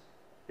lose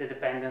the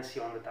dependency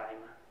on the time.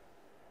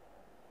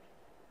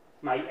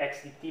 My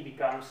x dt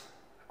becomes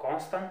a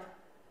constant,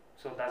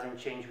 so it doesn't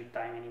change with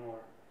time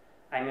anymore.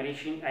 I'm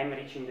reaching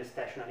the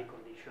stationary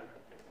condition.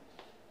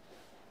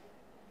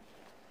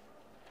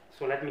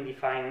 So let me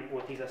define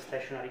what is a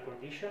stationary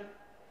condition.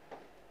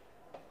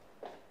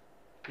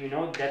 You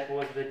know that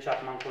was the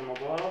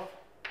Chapman-Kolmogorov.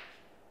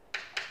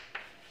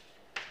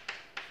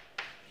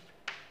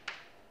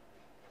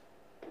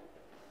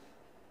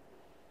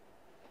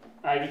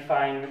 I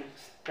define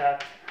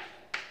stat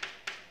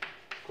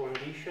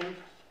condition,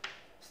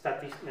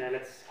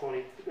 let's call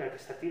it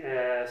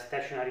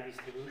stationary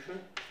distribution.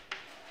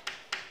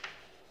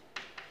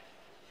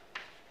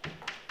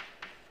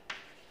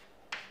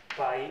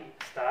 Pi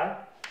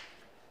star.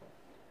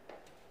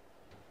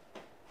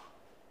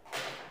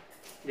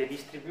 The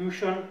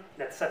distribution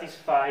that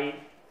satisfies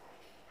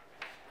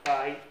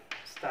pi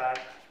star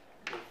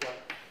equal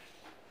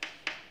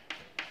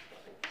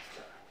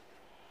star.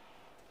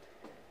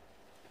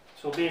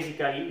 So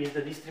basically is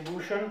the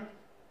distribution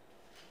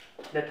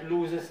that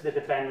loses the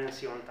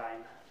dependency on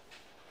time.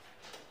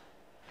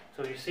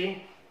 So you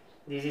see,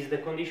 this is the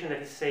condition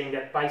that is saying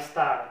that pi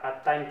star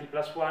at time t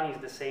plus 1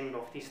 is the same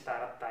of t star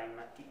at time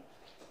t.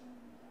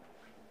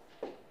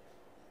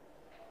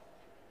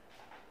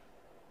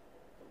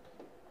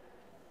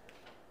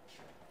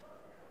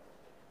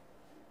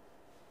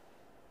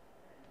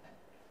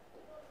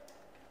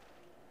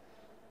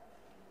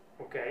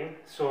 Okay,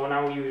 so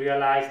now you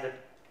realize that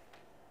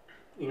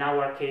in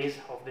our case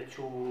of the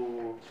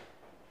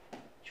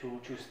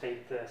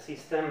two-state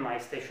system, my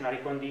stationary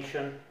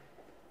condition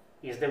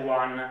is the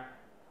one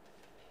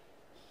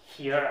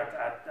here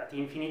at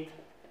infinite,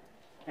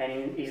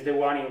 and is the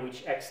one in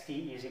which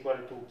xt is equal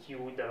to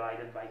q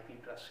divided by p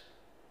plus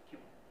q.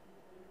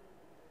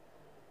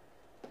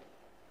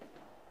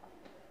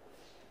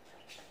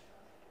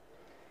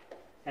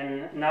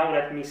 And now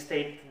let me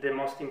state the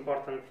most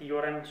important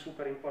theorem,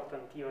 super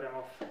important theorem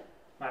of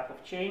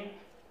Markov chain.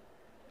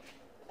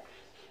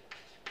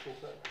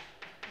 Super.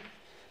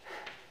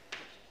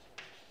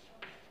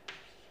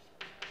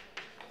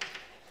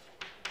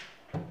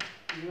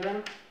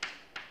 Theorem,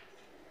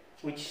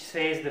 which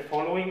says the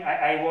following.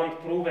 I won't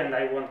prove and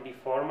I won't be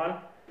formal,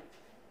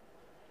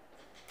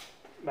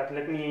 but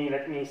let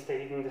me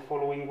state it in the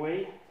following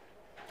way.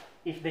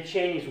 If the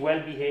chain is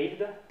well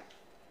behaved,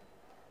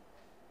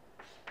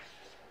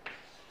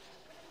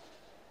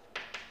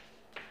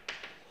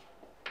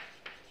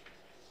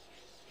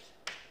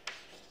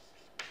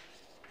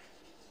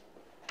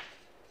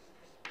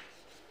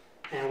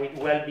 and with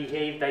well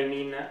behaved I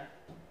mean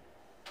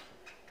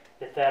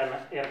the term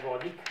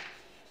ergodic.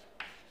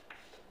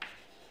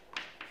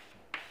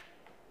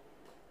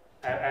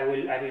 I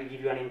will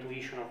give you an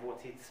intuition of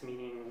what its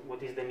meaning,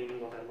 what is the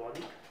meaning of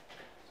ergodic.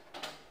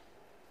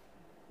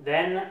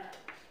 Then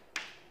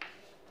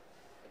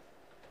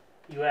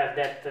you have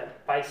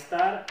that pi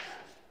star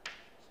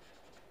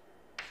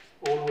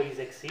always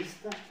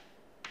exists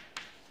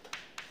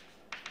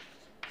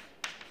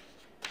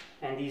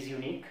and is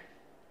unique.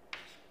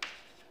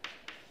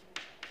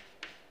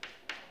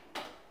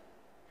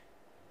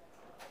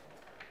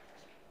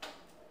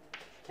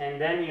 And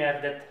then you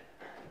have that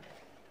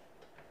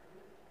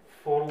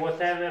for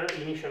whatever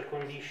initial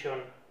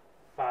condition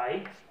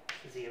phi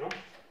 0,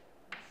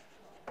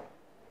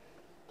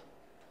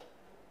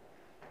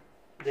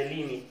 the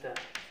limit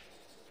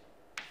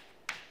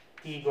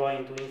t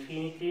going to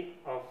infinity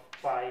of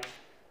pi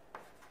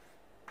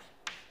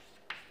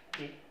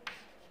t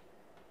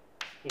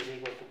is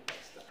equal to pi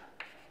star.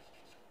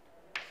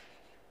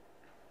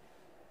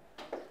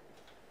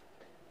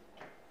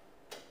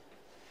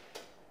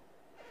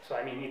 So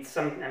I mean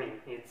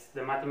it's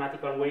the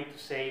mathematical way to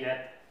say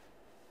that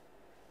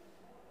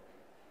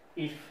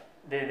if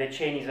the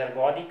chain is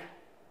ergodic,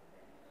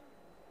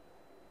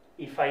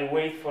 if I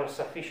wait for a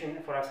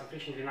sufficient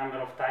number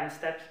of time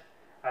steps,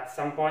 at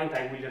some point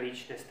I will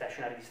reach the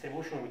stationary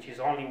distribution, which is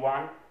only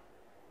one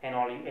and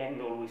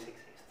always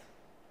exists.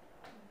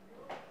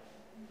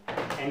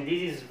 And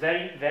this is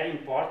very, very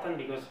important,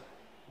 because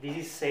this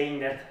is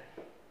saying that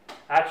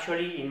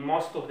actually in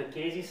most of the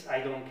cases I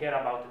don't care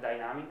about the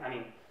dynamic. I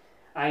mean,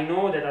 I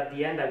know that at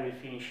the end I will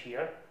finish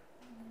here.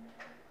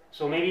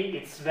 So maybe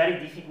it's very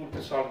difficult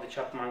to solve the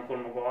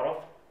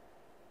Chapman-Kolmogorov,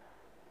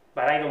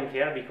 but I don't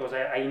care, because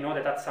I know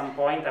that at some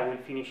point I will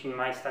finish in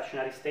my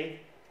stationary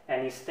state,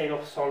 and instead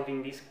of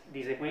solving this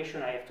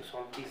equation, I have to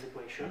solve this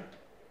equation,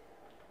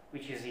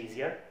 which is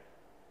easier,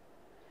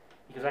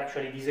 because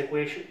actually this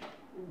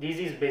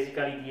is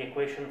basically the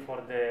equation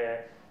for the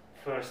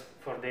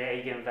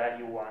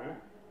eigenvalue 1.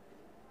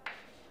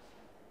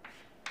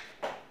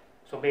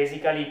 So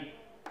basically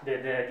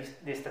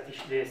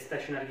the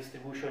stationary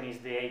distribution is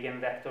the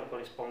eigenvector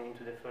corresponding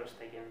to the first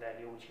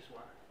eigenvalue, which is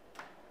 1.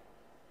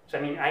 So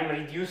I mean, I'm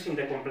reducing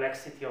the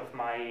complexity of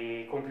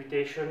my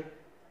computation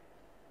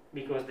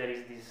because there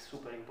is this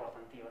super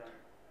important theorem.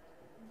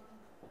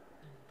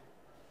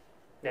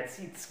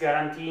 It's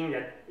guaranteeing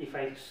that if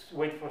I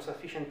wait for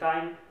sufficient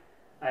time,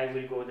 I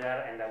will go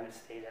there and I will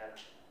stay there,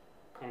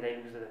 and I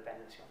lose the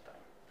dependency on time.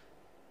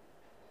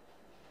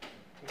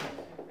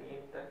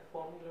 In that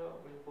formula,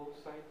 with both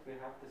sides, we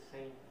have the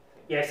same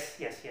thing. Yes.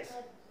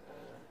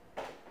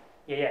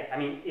 Yeah. I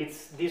mean,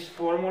 it's this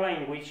formula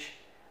in which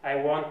I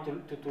want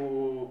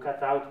to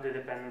cut out the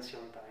dependency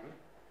on time,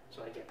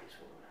 so I get this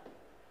formula.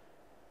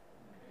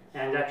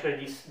 Okay. And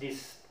actually,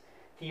 this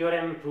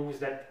theorem proves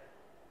that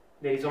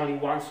there is only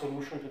one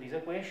solution to this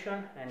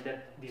equation, and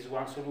that this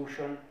one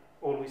solution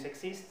always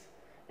exists,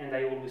 and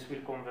I always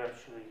will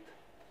converge to it.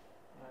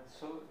 And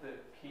so the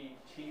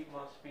PT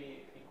must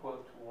be equal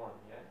to 1,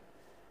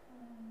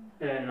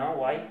 yeah? No,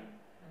 why?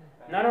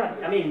 No,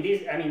 I mean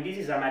this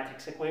is a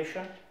matrix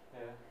equation.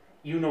 Yeah.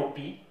 You know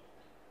P.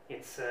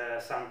 It's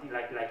something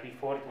like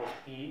before. It was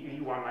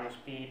P1 minus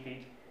P.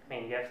 I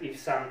mean, yes, if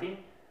something,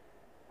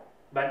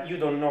 but you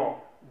don't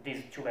know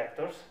these two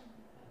vectors.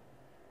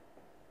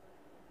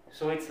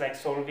 So it's like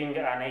solving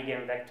an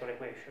eigenvector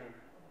equation.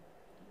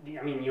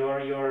 I mean, you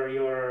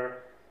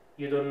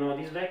don't know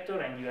this vector,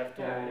 and you have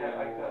to. Yeah,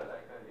 I got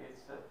it.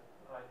 It's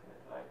like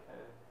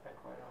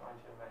acquire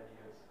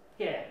eigenvalues.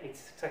 Yeah,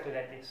 it's exactly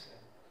like this.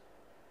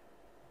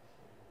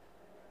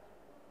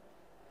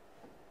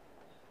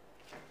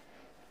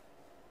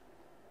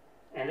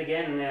 And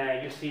again,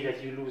 you see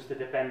that you lose the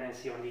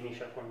dependency on the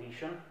initial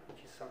condition,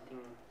 which is something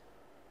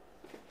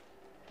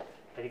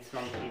that it's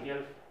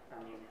non-trivial. I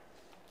mean,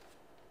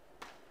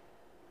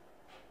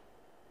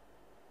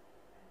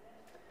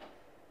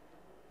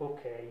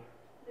 okay.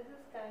 This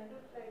is kind of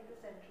like the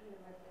central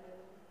limit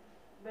theorem,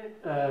 but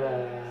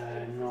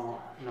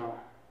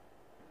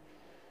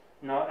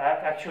No,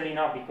 actually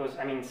no, because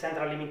I mean,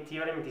 central limit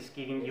theorem is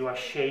giving you a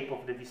shape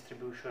of the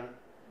distribution.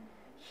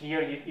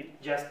 Here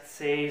it just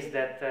says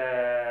that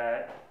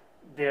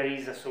there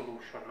is a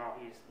solution. No,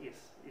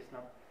 it's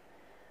not.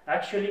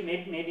 Actually,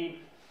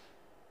 maybe.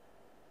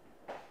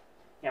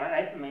 Yeah,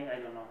 I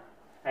don't know.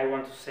 I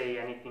want to say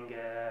anything.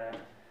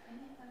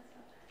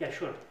 Yeah,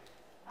 sure.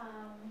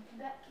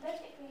 That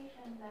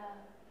equation, the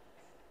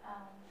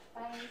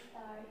pi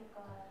star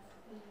equals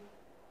P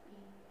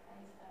pi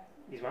star.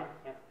 This one,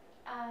 yeah.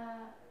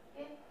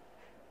 If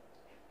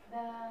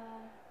the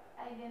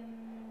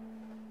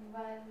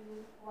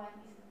eigenvalue 1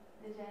 is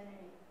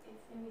degenerate,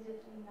 it's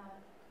immediately not.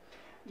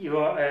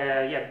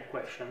 Yeah, good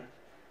question.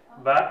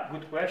 But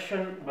good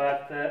question.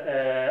 But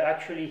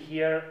actually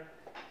here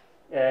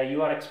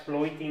you are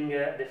exploiting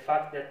the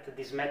fact that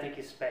this metric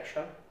is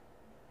special.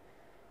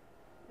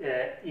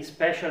 Is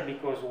special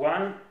because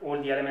 1, all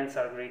the elements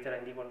are greater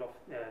and equal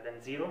than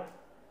 0,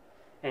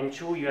 and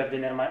 2, you have the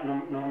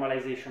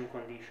normalization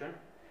condition.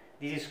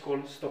 This is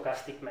called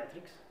stochastic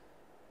matrix.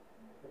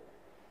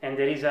 And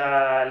there is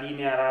a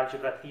linear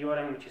algebra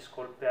theorem which is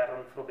called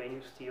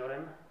Perron-Frobenius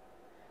theorem.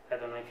 I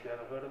don't know if you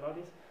ever heard about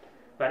this.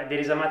 But there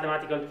is a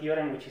mathematical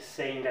theorem which is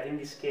saying that in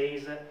this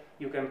case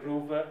you can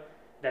prove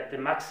that the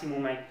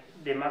maximum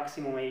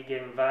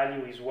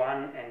eigenvalue is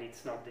 1 and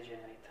it's not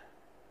degenerate.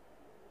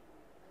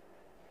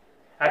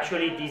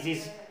 Actually, this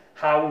is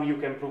how you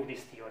can prove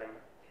this theorem,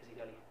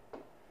 basically.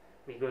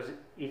 Because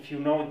if you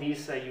know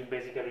this, you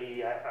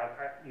basically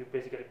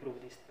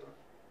prove this theorem.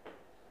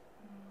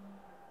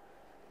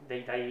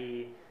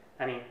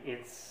 I mean,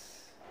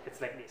 it's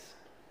like this.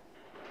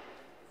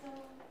 So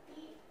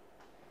P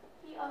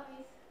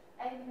always,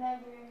 I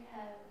never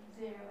have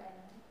 0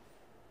 elements.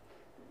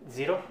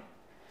 0?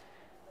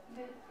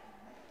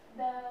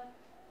 The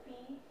P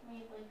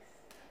matrix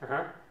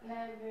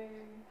never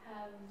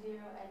have 0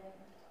 elements.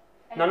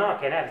 No,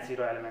 can have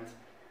 0 elements.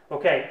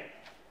 Okay.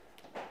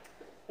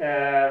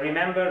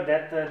 Remember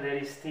that there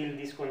is still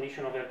this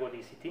condition of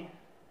ergodicity.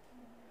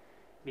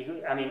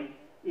 Because I mean,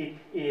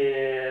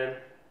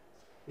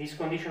 this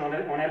condition on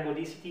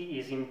ergodicity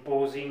is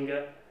imposing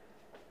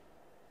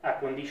a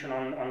condition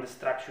on the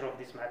structure of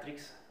this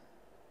matrix.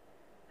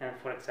 And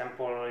for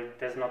example, it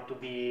has not to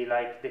be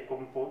like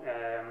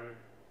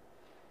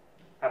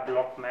a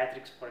block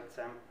matrix, for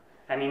example.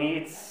 I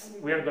mean,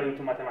 we are going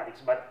to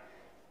mathematics, but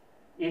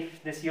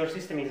if your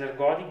system is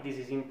ergodic, this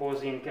is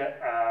imposing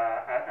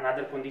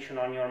another condition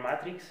on your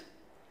matrix,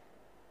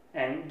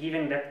 and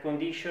given that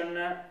condition,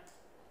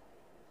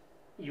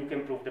 you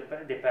can prove the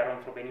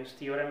Perron-Frobenius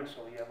theorem.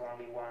 So you have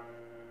only one,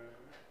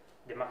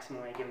 the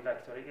maximum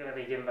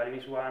eigenvalue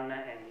is 1,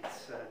 and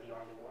it's the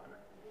only one.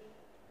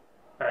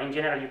 But in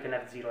general, you can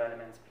have 0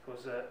 elements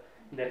because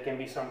there can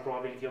be some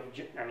probability of,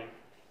 I mean,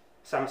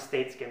 some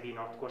states can be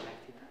not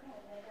connected.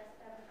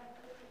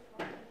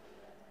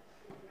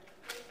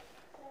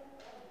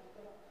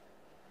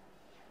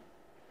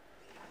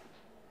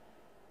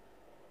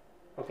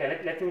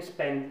 Okay, let me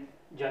spend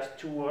just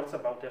 2 words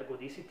about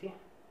ergodicity.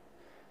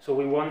 So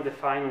we won't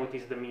define what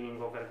is the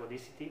meaning of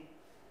ergodicity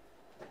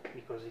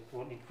because it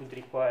would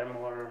require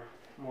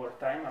more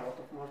time, a lot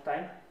of more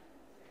time.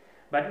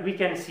 But we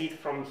can see it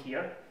from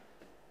here,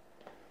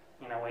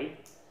 in a way,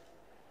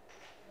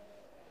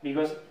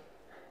 because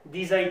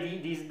this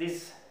idea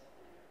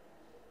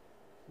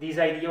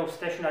of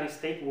stationary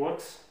state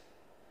works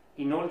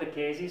in all the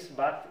cases,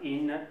 but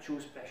in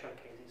 2 special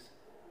cases.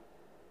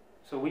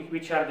 So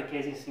which are the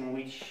cases in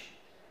which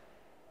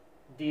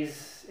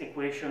this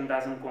equation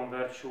doesn't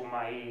converge to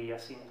my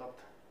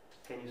asymptote?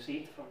 Can you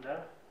see it from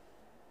there?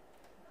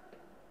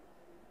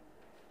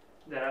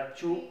 There are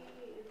 2.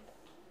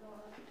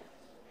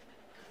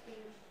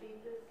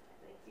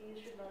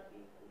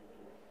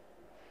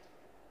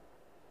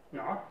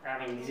 No,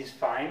 I mean, this is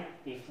fine.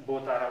 If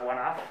both are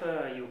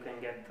 1/2, you can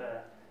get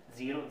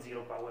 0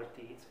 power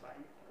t, it's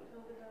fine.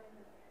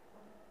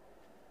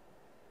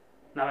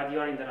 Now you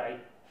are in the right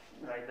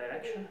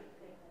direction.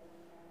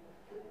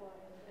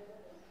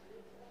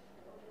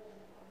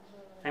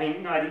 I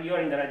mean, no, you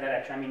are in the right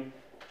direction. I mean,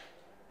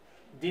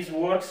 this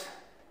works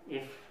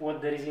if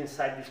what there is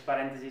inside this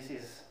parenthesis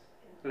is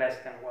less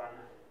than 1,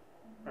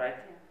 right?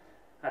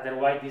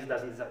 Otherwise, this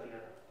doesn't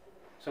disappear.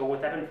 So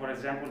what happens, for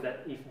example,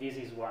 that if this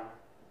is 1,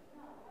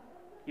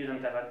 you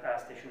don't have a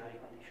stationary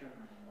condition.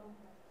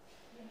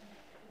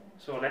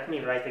 So let me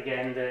write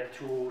again the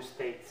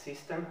two-state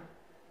system.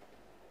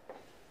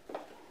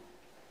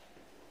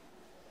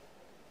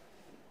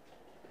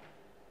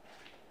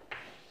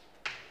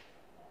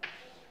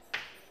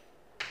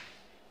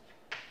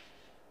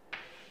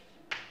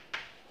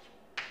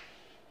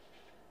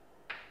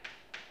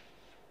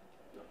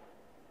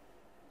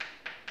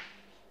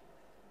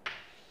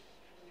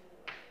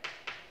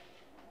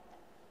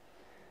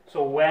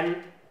 So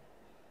when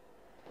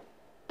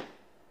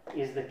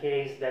is the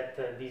case that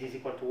this is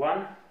equal to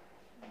 1?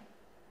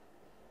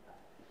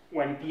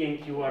 When P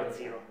and Q are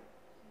 0.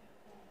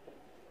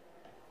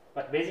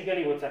 But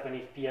basically what's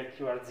happening if P and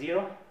Q are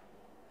 0?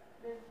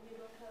 Then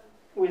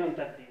We don't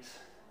have this.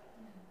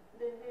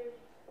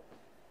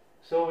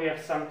 So we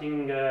have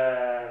something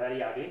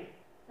very ugly.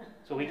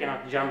 So we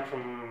cannot jump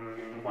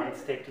from one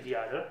state to the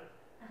other.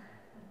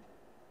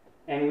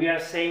 And we are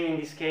saying in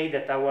this case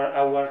that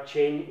our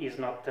chain is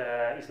not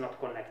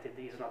connected,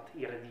 is not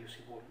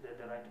irreducible.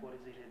 The right word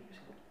is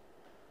irreducible.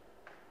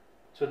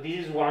 So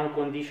this is one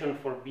condition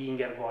for being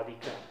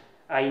ergodic.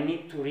 I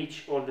need to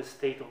reach all the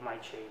state of my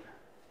chain.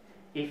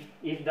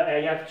 If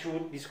I have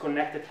two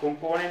disconnected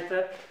components,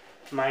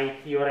 my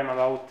theorem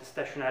about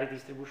stationary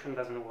distribution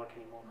doesn't work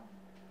anymore.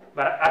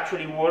 But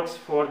actually works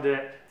for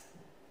the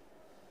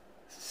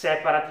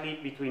separately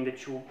between the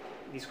two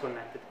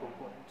disconnected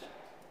components.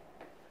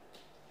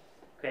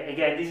 Okay,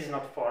 again, this is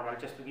not formal,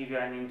 just to give you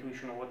an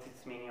intuition of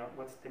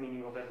what's the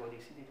meaning of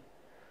ergodicity.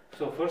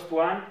 So first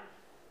one,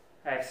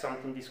 I have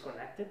something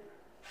disconnected.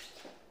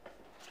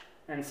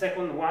 And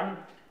second one,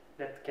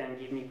 that can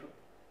give me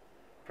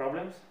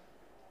problems.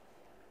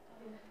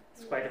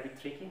 It's quite a bit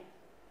tricky.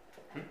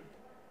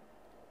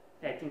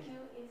 I think. Q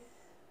is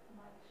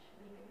much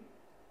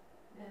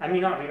bigger. I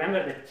mean, no,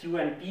 remember that Q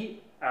and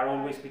P are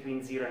always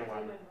between 0 and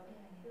 1.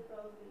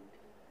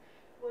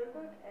 What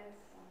about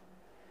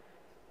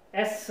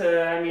S? S,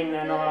 I mean,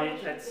 no,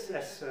 that's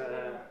S.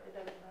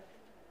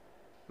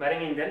 But I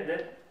mean,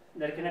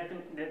 there can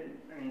happen.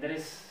 I mean, there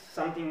is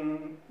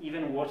something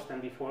even worse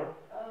than before.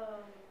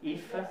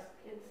 If it's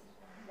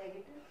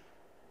negative.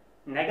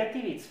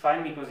 Negative, it's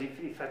fine because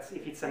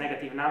if it's a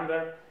negative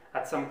number,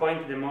 at some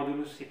point the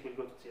modulus it will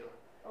go to 0.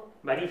 Okay.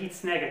 But if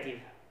it's negative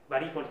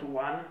but equal to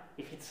 1,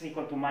 if it's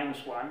equal to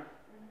minus 1,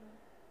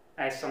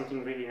 I have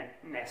something really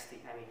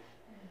nasty. I mean,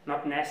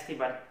 not nasty,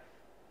 but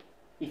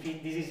if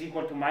this is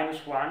equal to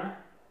minus 1,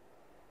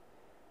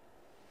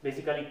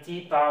 basically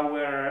t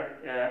power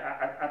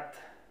at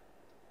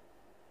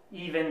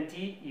even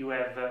t, you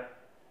have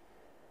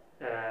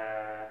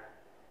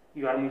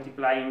you are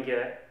multiplying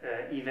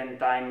even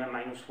time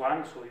minus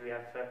 1, so you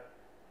have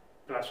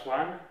plus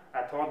 1.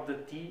 At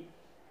odd t,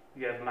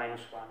 you have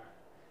minus 1.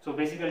 So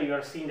basically you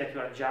are seeing that you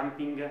are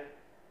jumping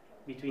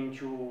between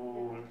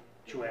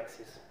two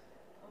axes.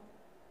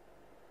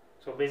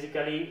 So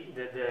basically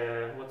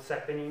what's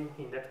happening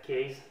in that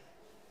case,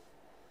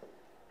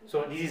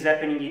 so this is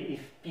happening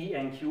if P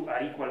and Q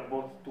are equal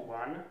both to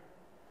 1,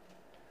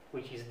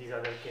 which is this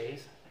other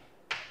case.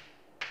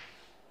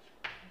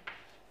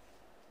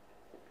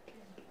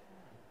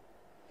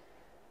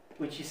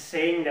 Which is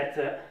saying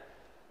that,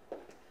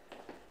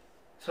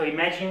 so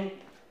imagine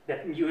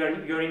that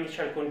your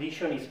initial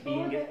condition is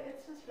being...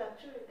 It's just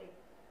fluctuating.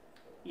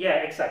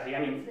 Yeah, exactly. I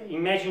mean,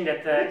 imagine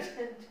that,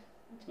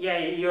 yeah,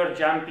 you're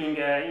jumping,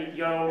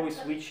 you're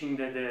always switching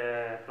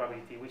the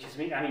probability, which is,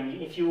 I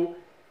mean,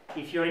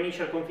 if your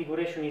initial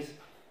configuration is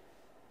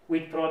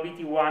with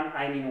probability 1,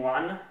 I'm in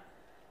 1,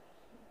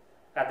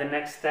 at the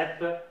next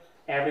step,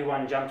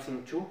 everyone jumps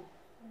in 2,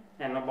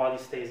 and nobody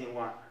stays in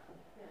 1.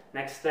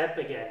 Next step,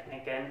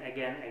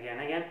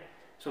 again.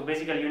 So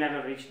basically you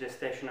never reach the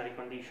stationary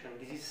condition.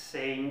 This is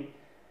saying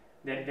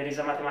that there is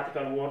a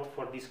mathematical word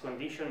for this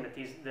condition, that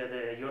is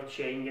your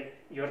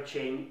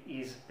chain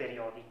is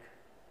periodic.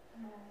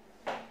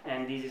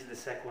 And this is the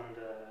second.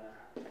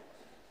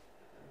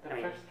 The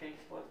first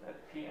case was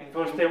that P and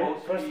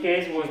first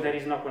case was there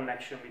is no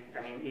connection.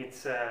 I mean,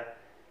 it's.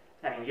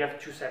 I mean, you have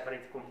two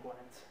separate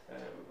components.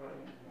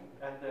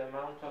 And the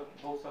amount of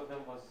both of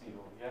them was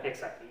 0. Yeah.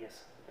 Exactly.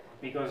 Yes.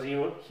 Because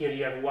here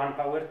you have 1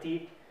 power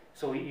t,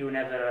 so you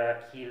never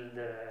kill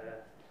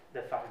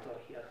the factor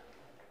here.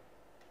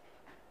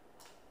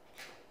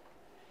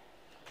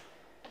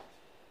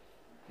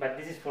 But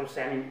this is for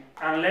saying,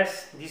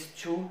 unless these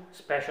two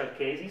special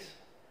cases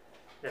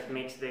that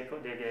makes the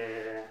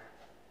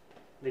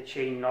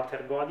chain not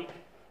ergodic,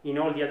 in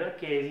all the other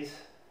cases,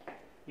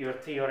 your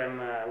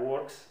theorem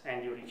works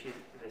and you reach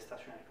the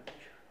stationary condition.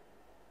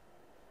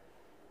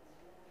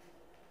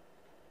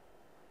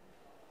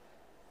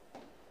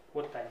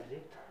 What time is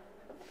it?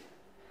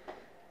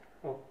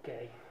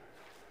 Okay.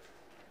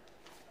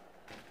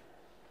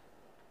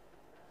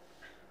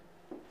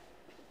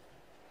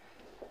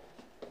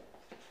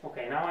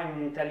 Okay, now I'm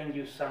I'm telling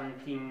you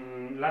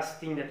something, last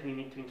thing that we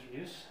need to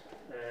introduce.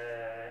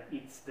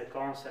 It's the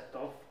concept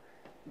of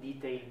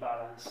detail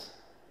balance.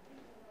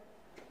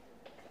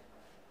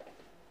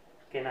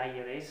 Can I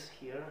erase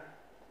here?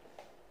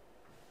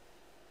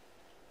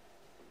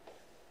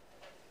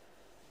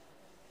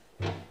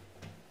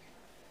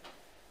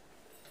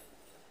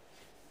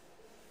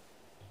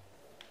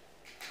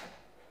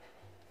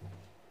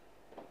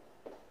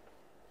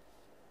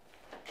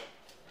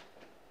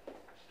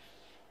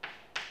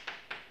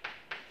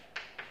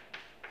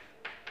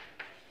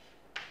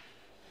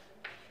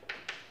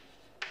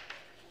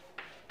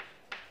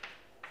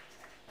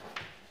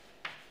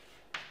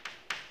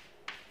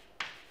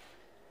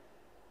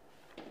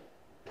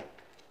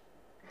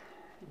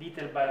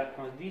 Detail balance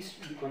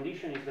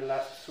condition is the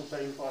last super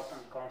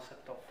important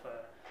concept of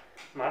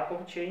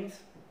Markov chains,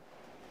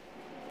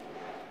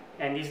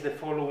 and is the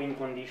following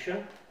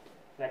condition.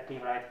 Let me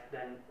write,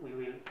 then we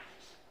will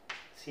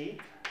see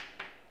it.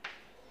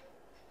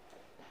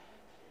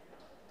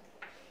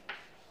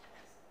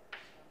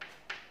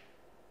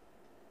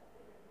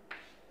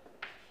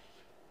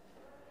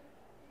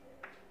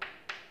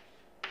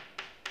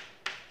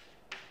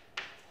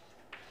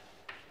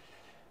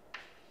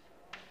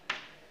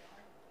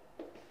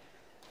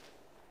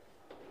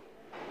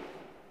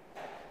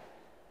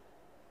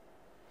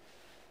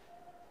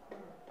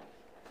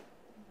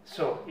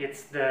 So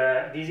it's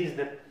this is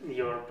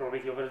your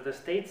probability over the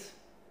states.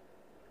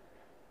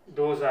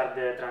 Those are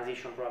the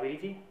transition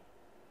probability.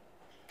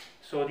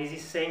 So this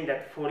is saying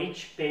that for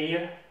each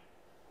pair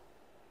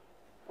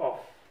of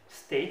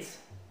states.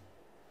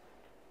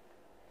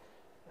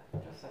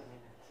 Just a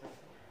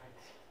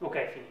minute.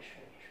 Okay, finish.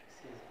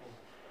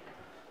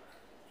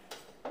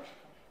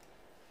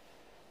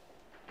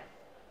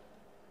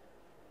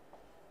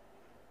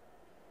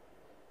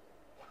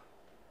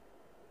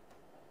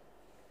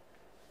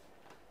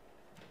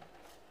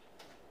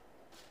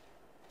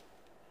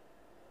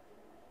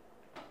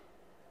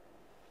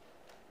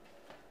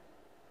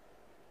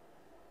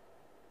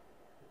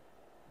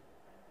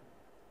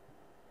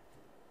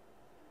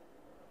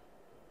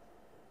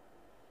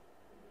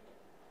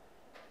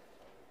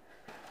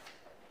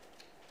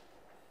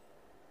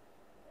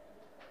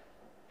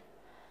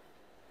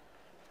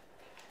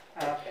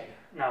 Okay,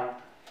 now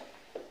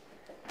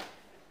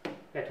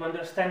to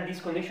understand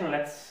this condition,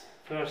 let's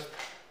first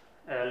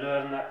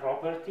learn a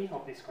property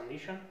of this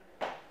condition,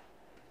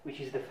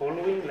 which is the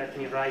following. Let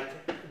me write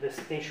the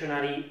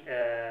stationary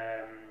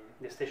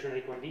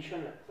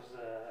condition. That was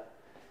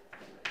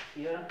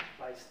here,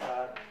 pi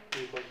star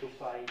equal to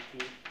pi t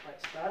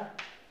pi star.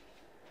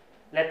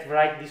 Let's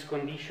write this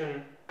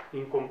condition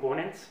in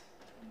components,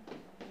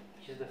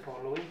 which is the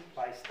following: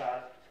 pi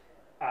star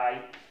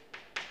I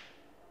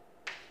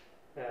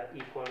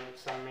equal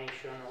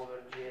summation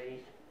over j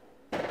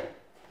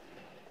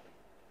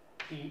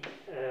p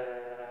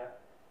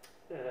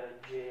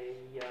j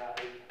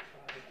I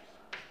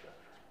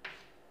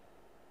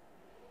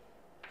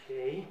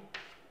j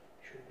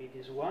should be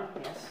this one,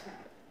 yes.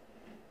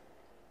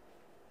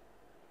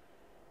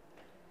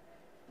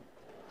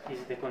 This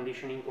is the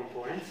condition in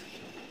components.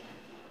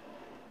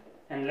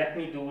 And let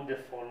me do the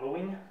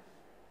following.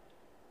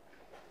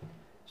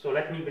 So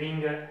let me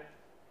bring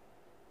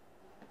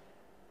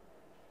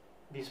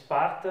this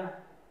part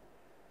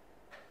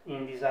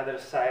in this other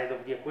side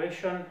of the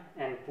equation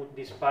and put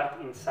this part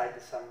inside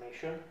the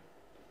summation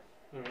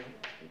in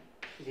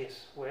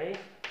this way.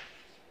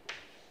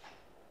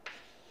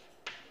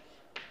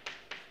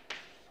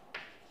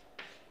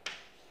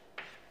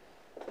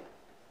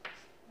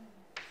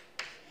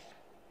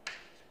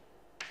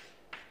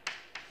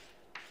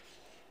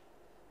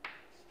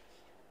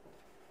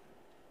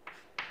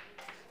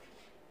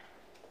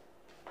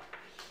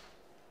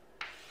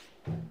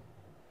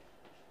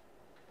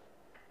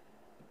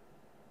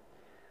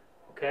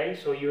 Okay,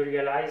 so you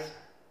realize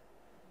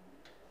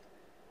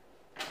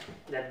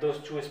that those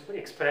two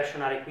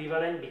expressions are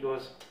equivalent,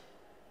 because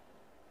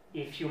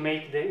if you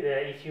make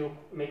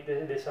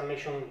the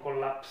summation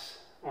collapse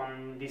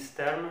on this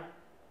term,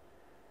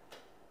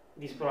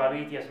 these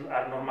probabilities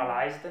are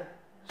normalized,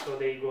 so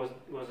they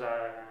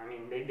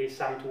they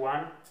sum to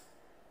 1,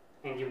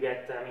 and you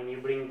get you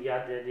bring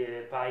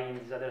the pi in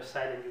this other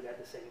side and you get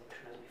the same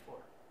equation as before.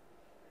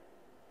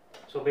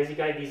 So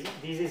basically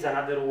this is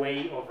another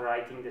way of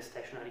writing the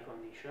stationary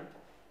condition.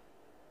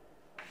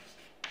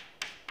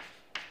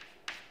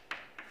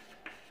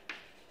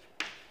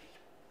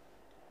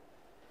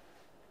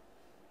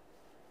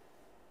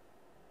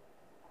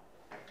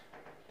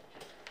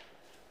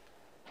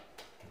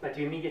 But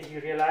you immediately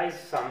realize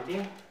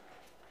something,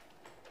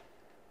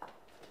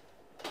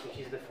 which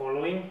is the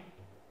following.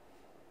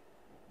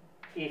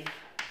 If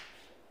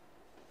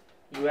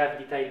you have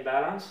detailed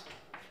balance,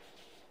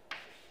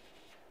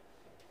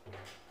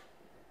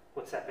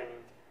 what's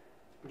happening?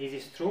 This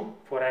is true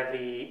for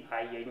every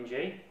I in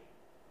j.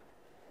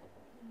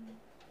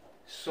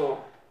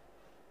 So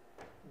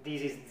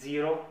this is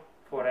 0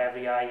 for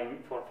every I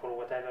and for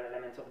whatever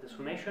elements of the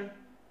summation.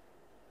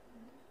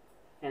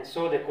 And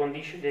so the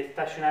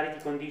stationarity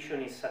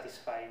condition is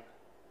satisfied.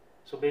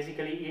 So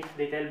basically, if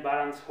the detail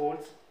balance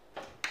holds,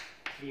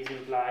 these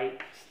imply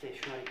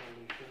stationary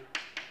condition.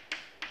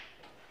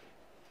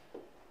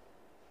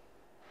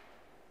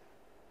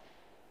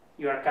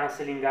 You are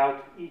cancelling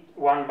out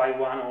one by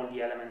one all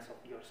the elements of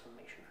your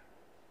summation.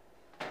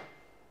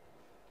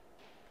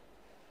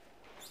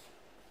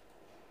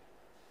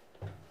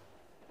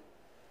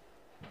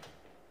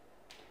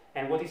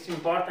 And what is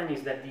important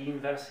is that the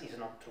inverse is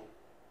not true.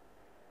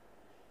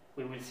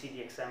 We will see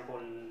the example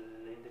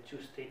in the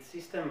two-state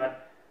system,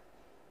 but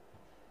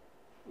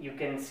you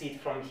can see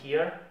it from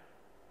here.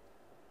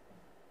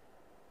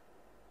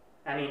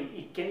 I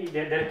mean,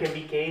 there can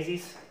be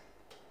cases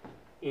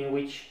in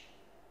which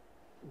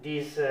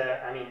this,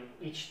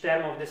 each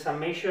term of the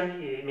summation,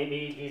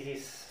 maybe this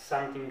is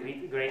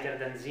something greater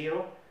than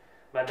 0,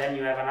 but then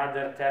you have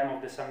another term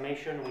of the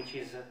summation which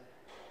is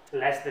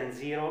less than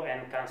 0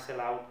 and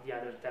cancel out the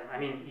other term. I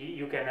mean,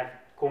 you can have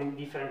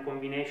different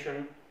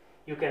combination.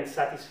 You can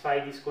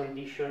satisfy this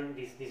condition,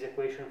 this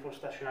equation for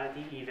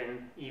stationarity,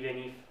 even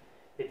if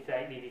the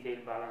detail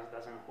balance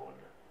doesn't hold.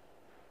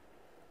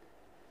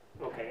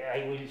 Okay,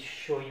 I will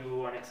show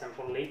you an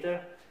example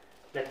later.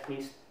 Let me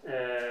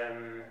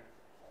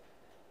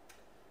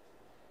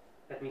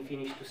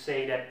finish to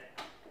say that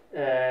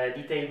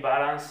detail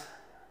balance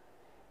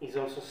is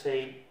also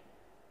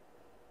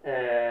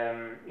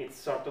it's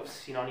sort of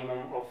synonym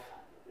of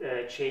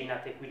chain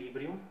at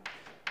equilibrium.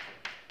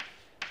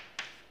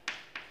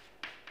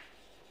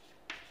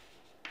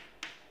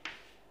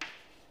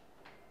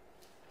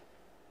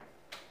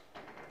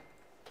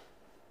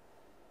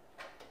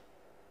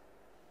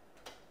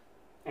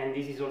 And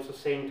this is also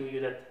saying to you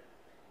that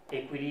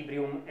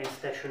equilibrium and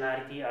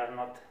stationarity are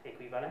not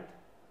equivalent.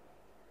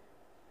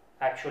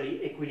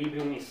 Actually,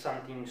 equilibrium is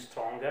something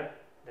stronger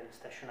than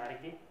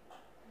stationarity.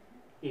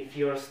 If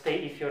your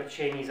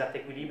chain is at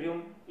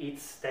equilibrium,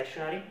 it's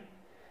stationary.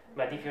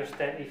 But if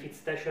it's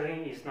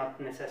stationary, it's not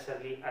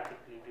necessarily at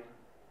equilibrium.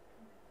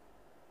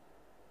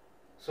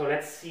 So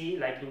let's see,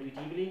 like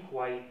intuitively,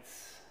 why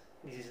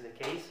this is the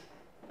case.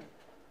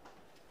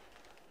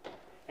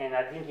 And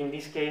I think in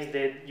this case,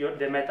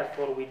 the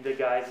metaphor with the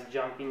guys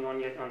jumping on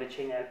the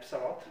chain helps a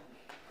lot,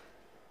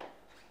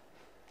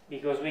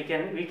 because we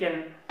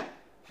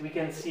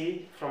can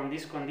see from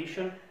this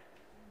condition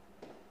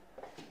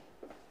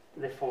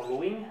the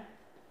following.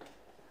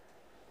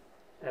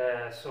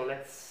 So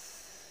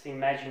let's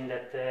imagine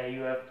that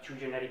you have two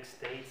generic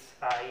states,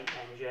 I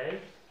and J.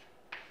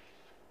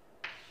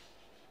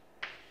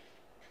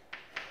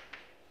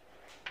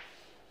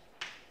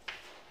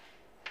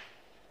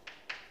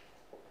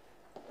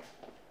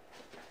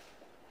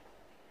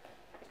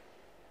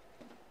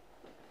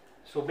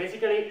 So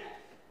basically,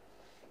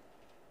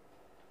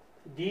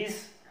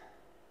 this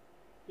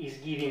is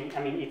giving,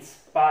 it's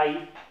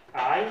pi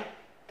I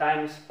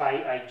times pi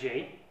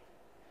ij.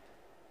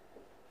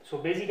 So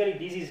basically,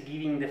 this is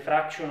giving the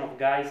fraction of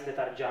guys that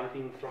are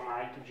jumping from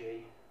I to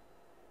j,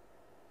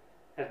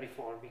 as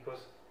before,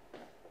 because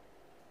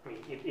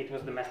it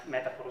was the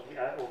metaphors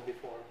of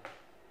before.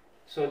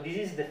 So this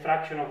is the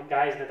fraction of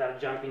guys that are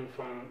jumping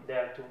from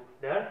there to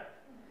there,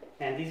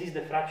 and this is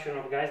the fraction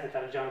of guys that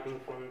are jumping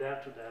from there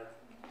to there.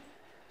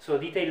 So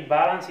detail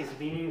balance is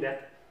meaning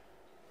that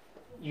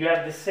you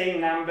have the same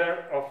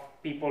number of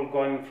people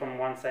going from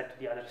one side to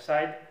the other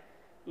side.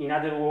 In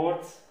other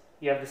words,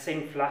 you have the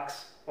same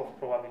flux of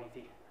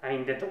probability.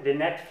 The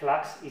net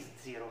flux is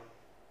 0.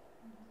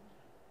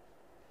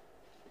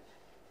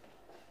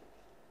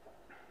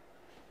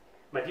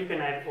 But you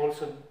can have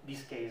also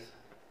this case.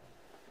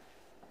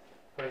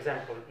 For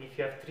example, if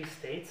you have 3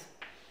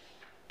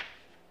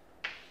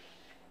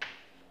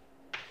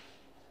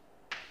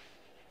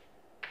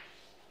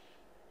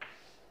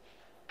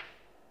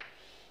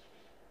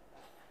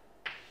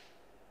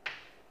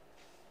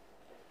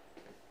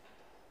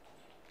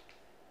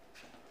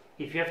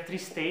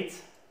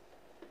 states,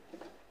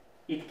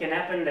 it can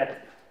happen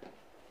that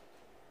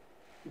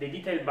the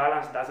detail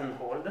balance doesn't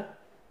hold.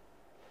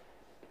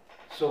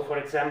 So for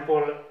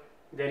example,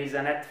 there is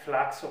a net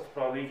flux of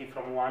probability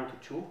from 1 to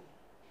 2,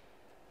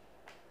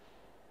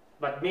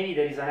 but maybe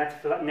there is a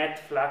net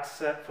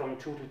flux from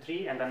 2 to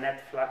 3 and a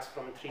net flux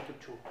from 3 to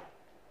 2.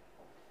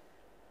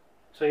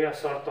 So you have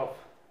sort of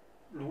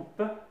loop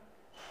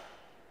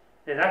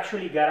that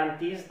actually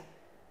guarantees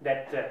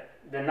that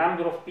the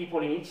number of people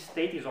in each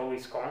state is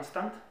always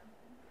constant,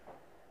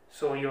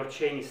 so your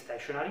chain is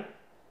stationary,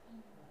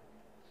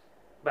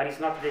 but it's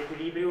not the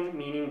equilibrium,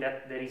 meaning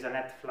that there is a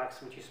net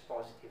flux which is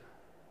positive.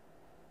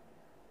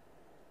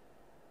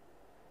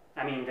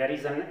 There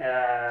is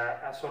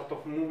a sort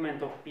of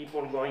movement of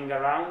people going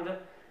around,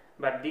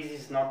 but this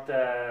is not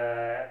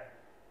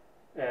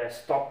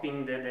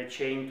stopping the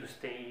chain to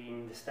stay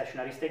in the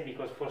stationary state,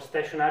 because for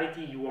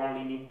stationarity you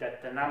only need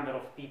that the number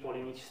of people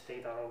in each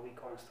state are always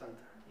constant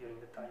during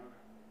the time.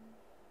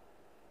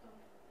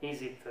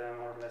 Is it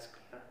more or less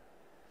clear?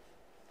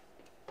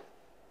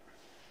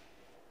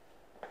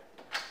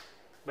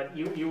 But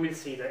you will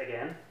see that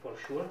again, for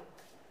sure.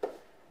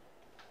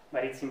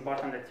 But it's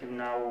important that you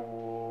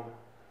now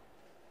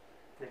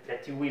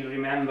that you will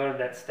remember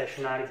that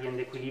stationarity and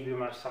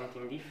equilibrium are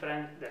something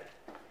different, that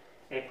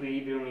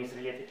equilibrium is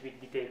related with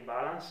detailed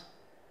balance,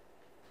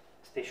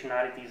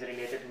 stationarity is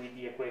related with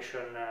the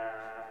equation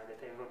that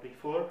I wrote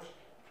before.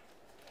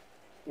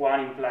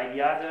 One implies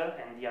the other,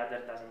 and the other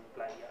doesn't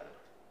imply the other.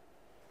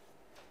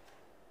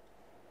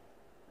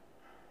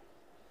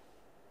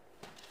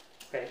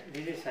 Okay,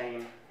 this is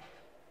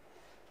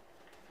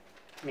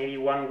maybe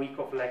 1 week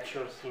of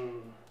lectures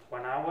in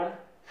 1 hour,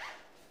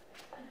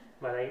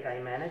 but I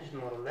managed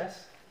more or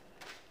less.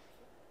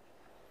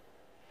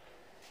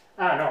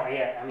 No,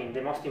 yeah, I mean,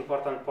 the most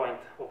important point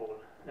of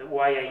all,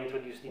 why I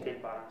introduced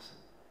detailed balance.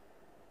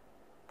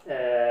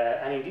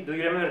 I mean, do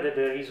you remember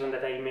the reason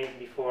that I made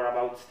before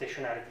about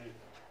stationarity?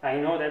 I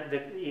know that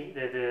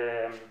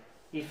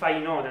if I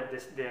know that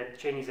the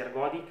chain is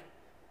ergodic,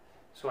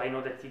 so I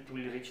know that it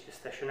will reach the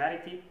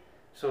stationarity,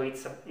 so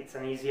it's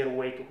an easier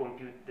way to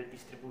compute the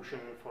distribution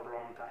for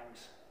long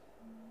times.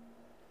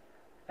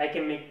 I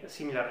can make a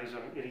similar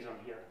reason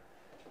here.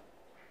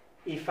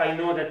 If I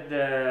know that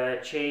the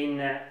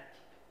chain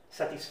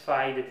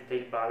satisfies the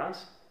detailed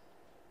balance,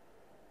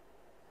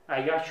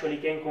 I actually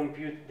can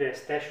compute the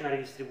stationary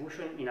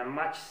distribution in a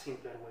much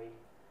simpler way,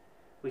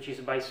 which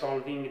is by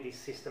solving this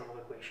system of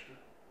equations.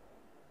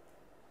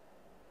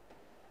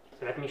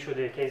 So let me show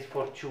the case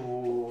for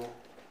two.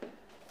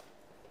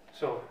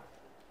 So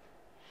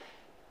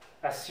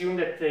assume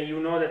that you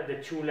know that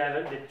let's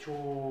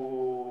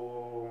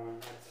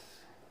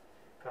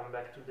come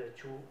back to the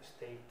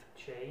two-state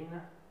chain.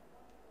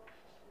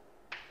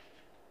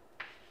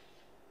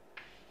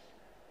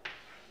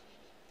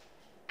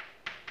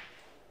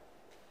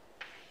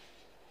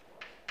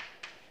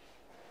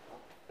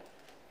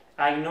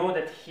 I know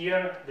that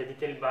here the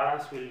detailed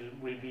balance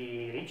will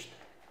be reached.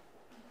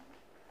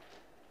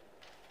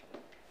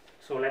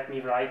 So let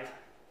me write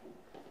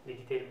the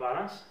detailed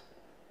balance.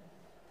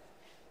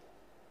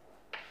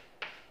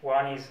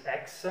 One is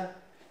x.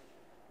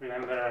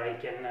 Remember, I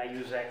can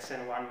use x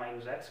and 1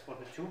 minus x for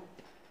the two.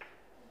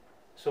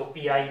 So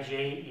Pij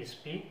is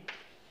P.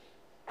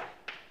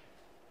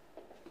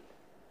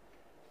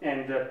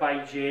 And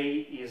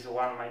Πj is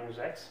 1 minus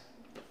x.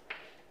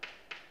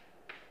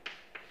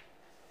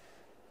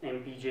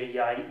 And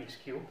Pji is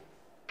Q.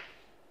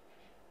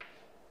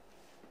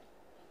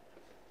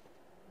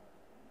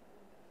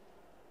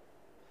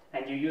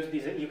 And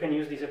you can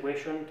use this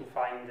equation to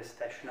find the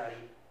stationary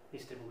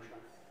distribution.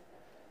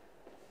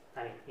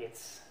 I mean,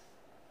 it's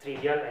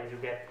trivial, and you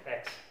get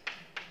x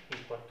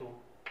equal to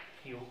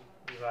Q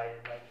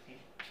divided by P.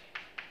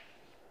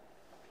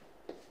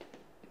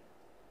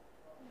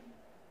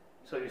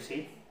 So you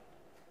see?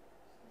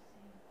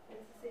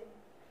 It's the same.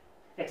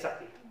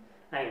 Exactly.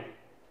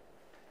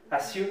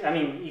 I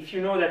mean, if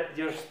you know that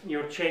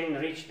your chain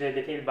reached the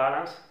detailed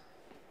balance,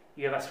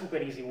 you have a super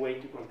easy way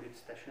to compute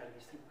stationary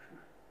distribution.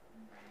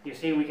 You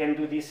see, we can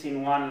do this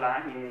in one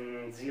line,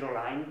 in 0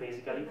 line,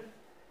 basically.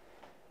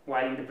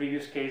 While in the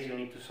previous case, you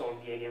need to solve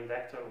the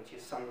eigenvector, which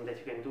is something that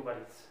you can do, but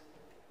it's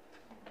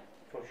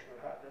for sure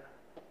harder.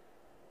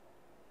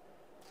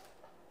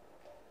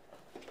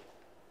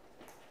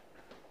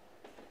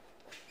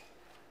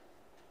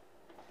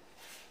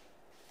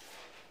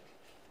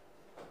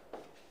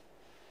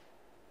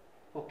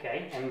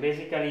 Okay, and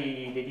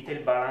basically the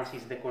detailed balance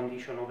is the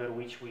condition over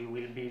which we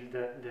will build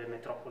the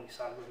Metropolis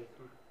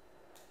algorithm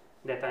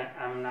that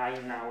I'm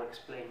now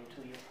explaining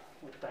to you.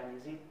 What time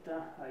is it?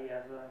 I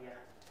have, yeah,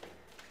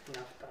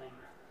 enough time.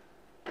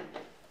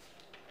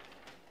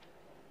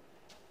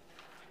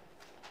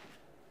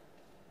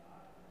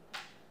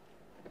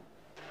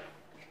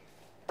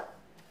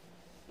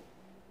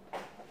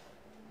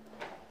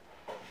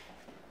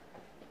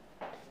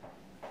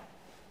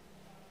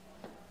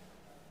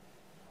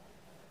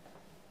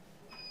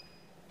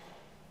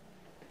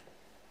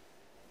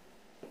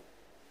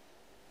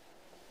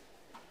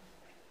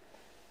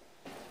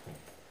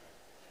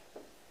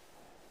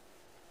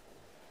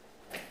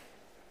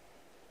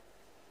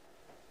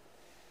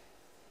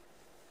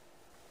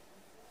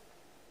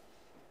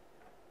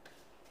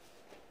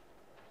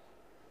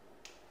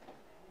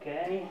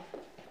 Okay,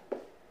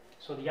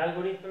 so the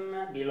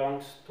algorithm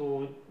belongs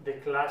to the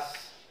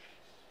class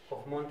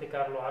of Monte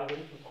Carlo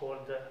algorithm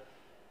called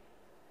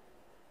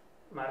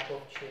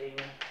Markov chain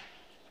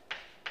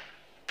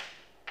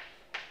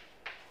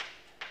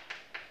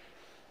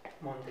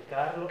Monte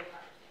Carlo.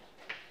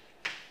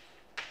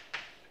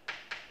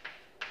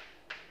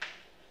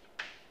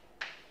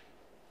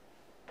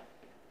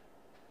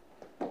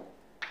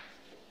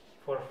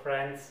 For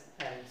friends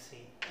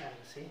MC.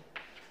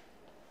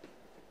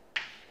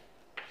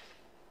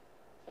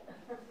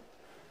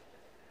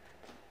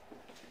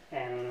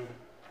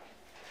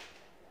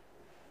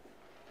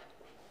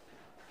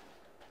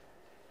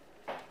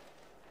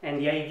 And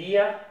the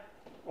idea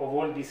of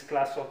all this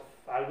class of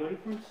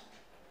algorithms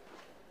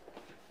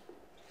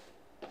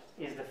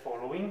is the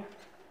following.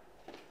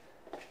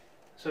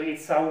 So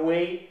it's a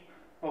way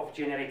of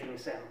generating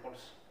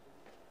samples.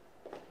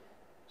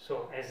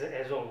 So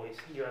as always,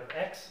 you have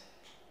x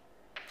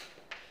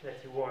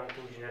that you want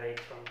to generate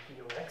from P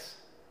of x.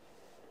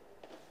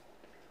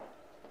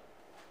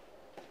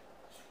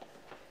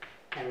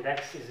 and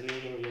x is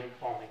leading in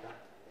omega.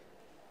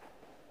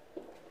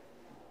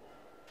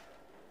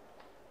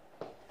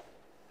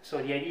 So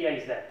the idea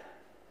is that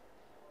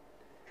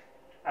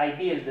I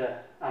build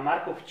a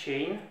Markov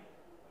chain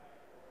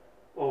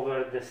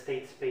over the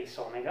state space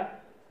omega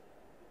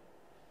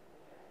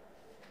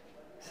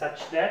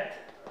such that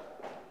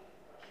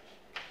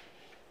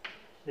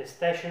the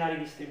stationary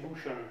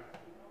distribution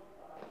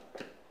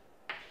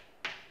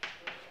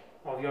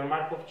of your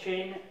Markov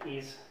chain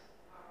is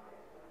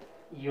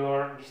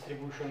your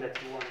distribution that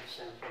you want to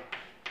sample.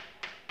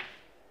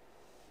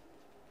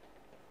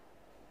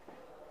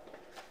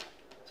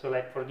 So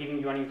like for giving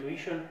you an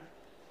intuition,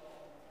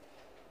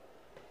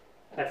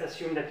 let's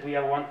assume that we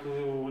want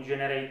to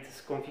generate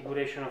this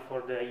configuration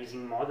for the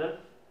Ising model.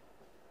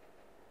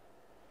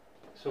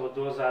 So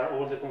those are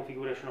all the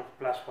configuration of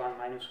 +1,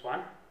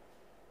 -1.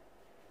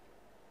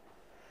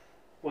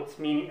 What's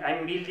meaning,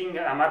 I'm building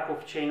a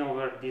Markov chain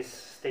over this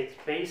state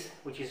space,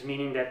 which is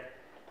meaning that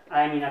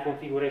I'm in a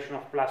configuration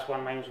of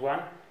 +1,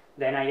 -1.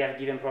 Then I have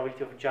given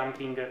probability of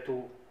jumping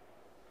to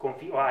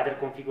or other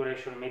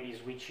configuration, maybe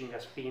switching a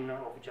spin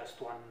of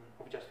just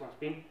one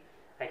spin.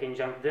 I can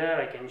jump there,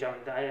 I can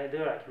jump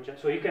there, I can jump.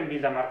 So you can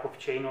build a Markov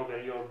chain over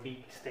your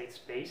big state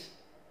space.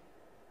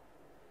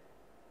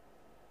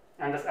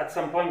 And at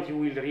some point you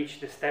will reach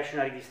the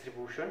stationary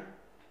distribution,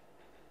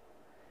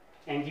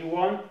 and you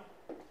want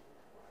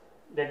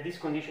that this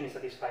condition is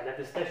satisfied, that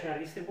the stationary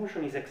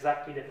distribution is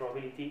exactly the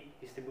probability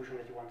distribution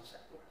that you want to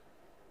sample.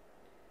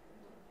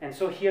 And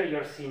so here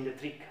you're seeing the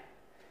trick,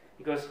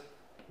 because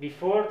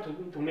before,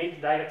 to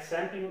make direct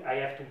sampling, I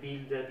have to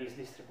build this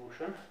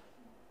distribution.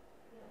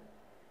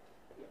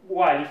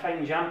 While if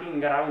I'm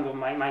jumping around on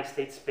my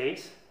state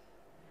space,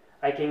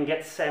 I can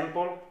get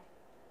sample.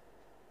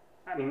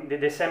 I mean,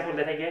 the sample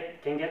that I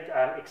can get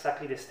are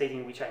exactly the state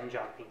in which I'm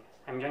jumping.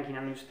 I'm jumping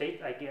in a new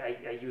state,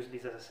 I use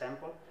this as a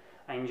sample.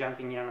 I'm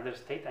jumping in another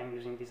state, I'm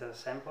using this as a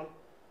sample.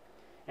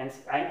 And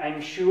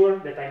I'm sure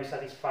that I'm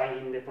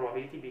satisfying the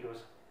probability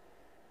because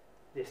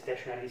the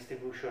stationary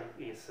distribution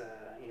is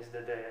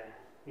the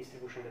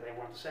distribution that I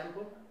want to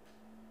sample.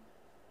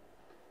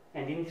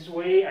 And in this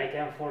way, I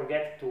can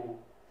forget to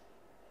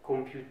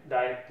compute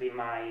directly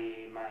my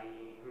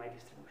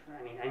distribution.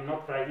 I mean, I'm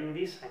not writing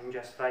this, I'm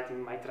just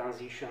writing my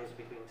transitions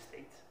between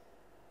states.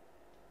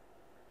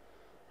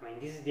 I mean,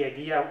 this is the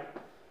idea.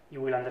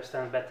 You will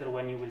understand better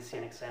when you will see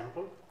an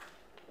example.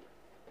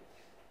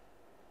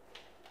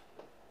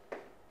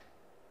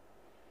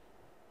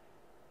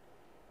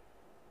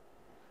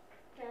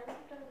 Can the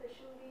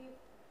transition be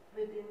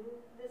within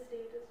the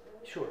state as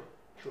well? Sure.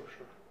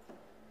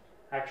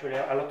 Actually,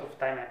 a lot of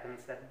time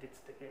happens that it's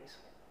the case.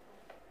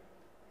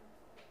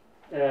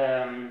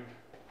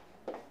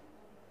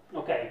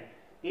 Okay,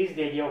 this is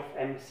the idea of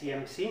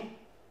MCMC.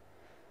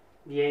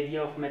 The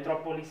idea of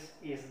metropolis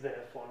is the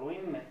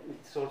following.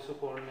 It's also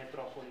called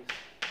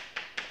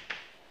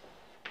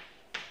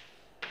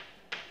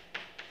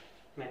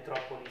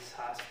metropolis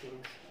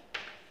Hastings.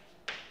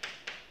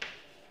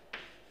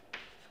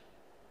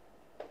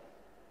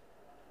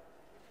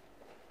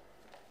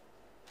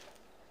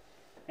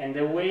 And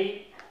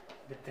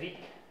the trick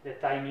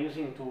that I'm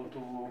using to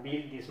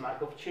build this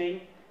Markov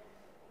chain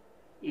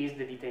is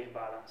the detail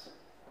balance.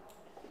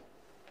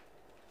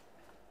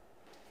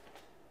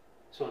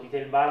 So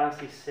detail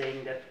balance is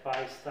saying that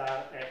pi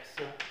star x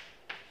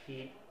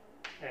p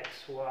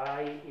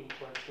xy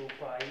equal to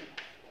pi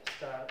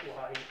star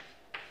y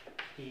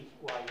p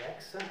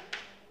yx.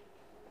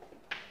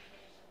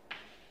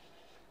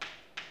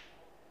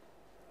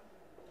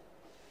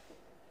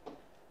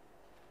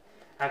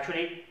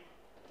 Actually,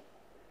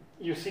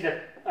 you see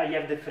that I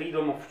have the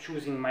freedom of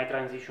choosing my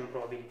transition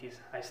probabilities.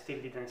 I still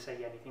didn't say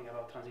anything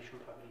about transition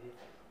probability.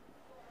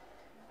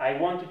 I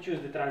want to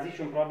choose the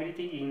transition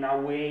probability in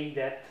a way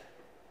that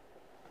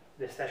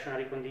the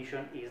stationary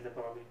condition is the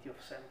probability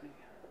of sampling.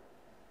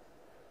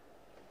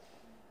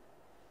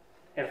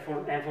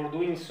 And for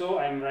doing so,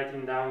 I'm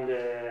writing down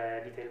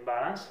the detail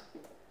balance.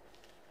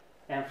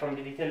 And from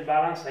the detail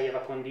balance, I have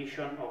a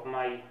condition of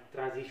my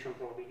transition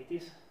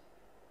probabilities.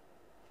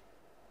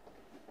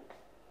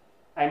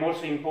 I'm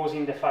also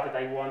imposing the fact that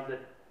I want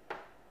that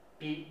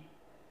P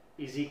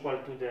is equal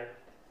to the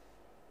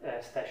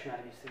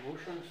stationary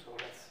distribution. So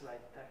let's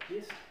write like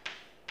this.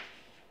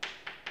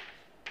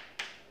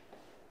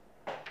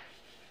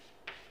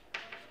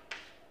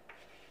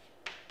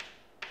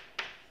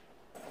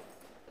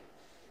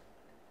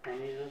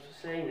 And it is also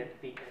saying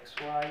that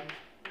Pxy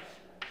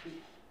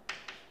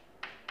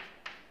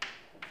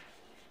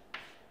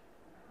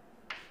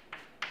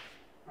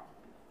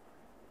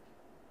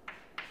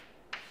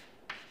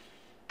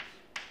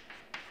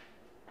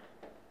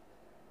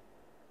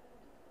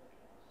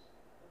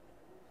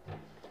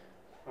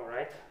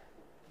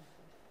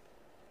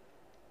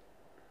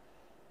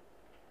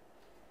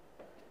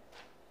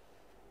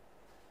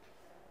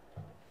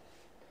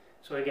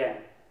So again,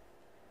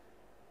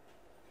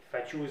 if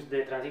I choose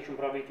the transition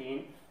probability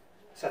in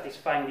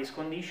satisfying this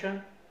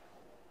condition,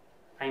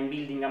 I'm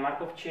building a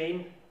Markov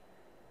chain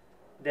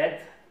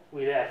that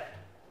will have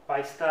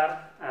pi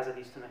star as a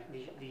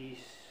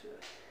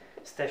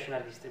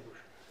stationary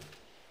distribution.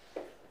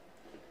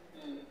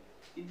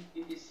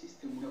 In this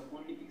system, we have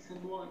only x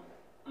and y.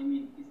 I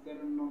mean, is there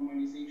a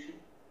normalization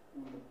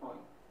on the pi?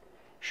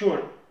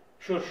 Sure.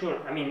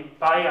 I mean,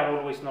 pi are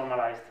always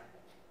normalized.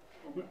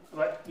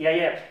 But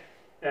yeah.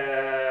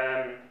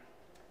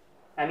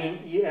 I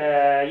mean,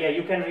 yeah,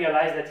 you can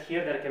realize that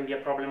here there can be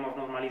a problem of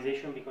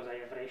normalization because I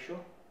have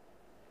ratio.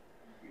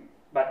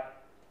 But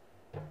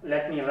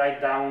let me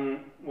write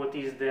down what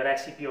is the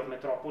recipe of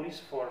Metropolis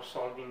for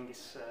solving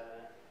this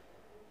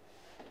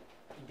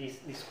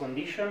this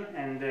condition.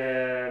 And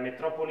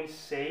Metropolis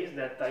says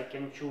that I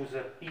can choose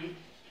p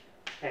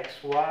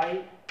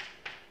xy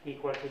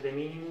equal to the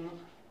minimum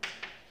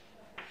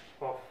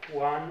of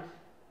 1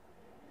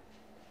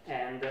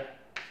 and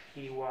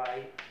py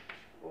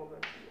over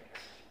px.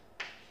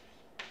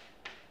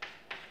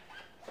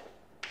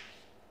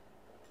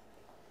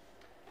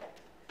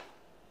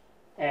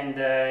 And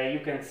you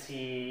can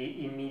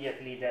see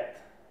immediately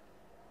that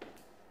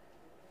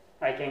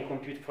I can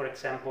compute, for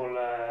example,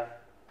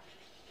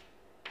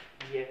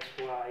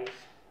 dxy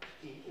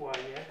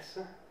pyx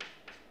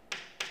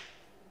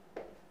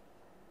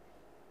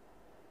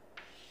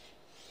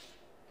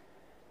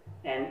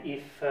and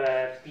if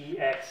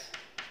px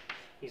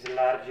is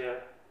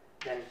larger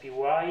than py,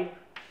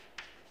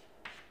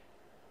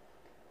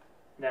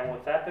 then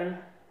what happens?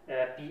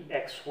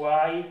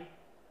 Pxy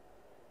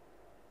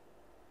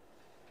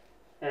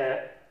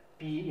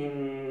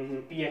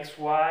in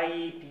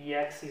pxy,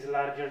 px is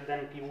larger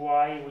than py,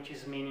 which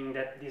is meaning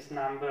that this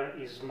number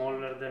is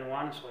smaller than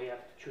 1, so you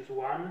have to choose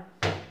 1.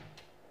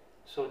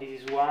 So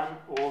this is 1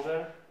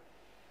 over,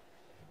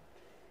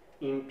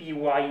 in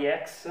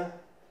pyx,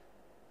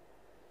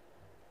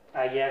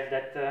 I have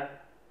that,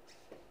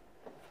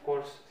 of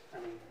course, I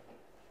mean,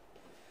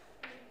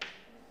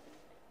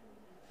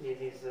 this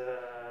is,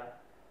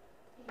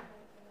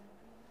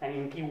 and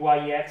in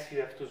pyx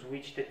you have to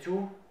switch the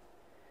 2.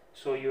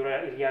 So you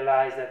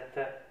realize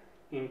that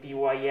in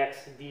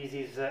pyx this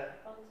is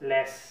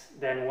less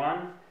than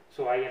 1,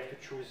 so I have to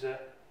choose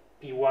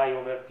py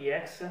over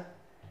px.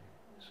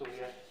 So we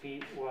have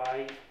py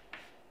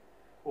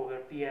over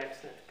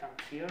px that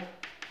comes here.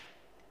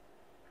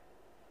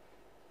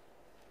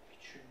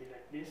 It should be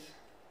like this.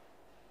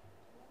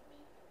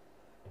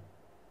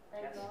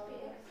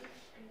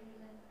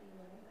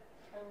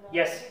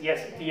 Yes. Yes,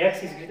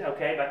 px is good,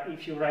 okay, but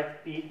if you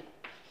write pyx,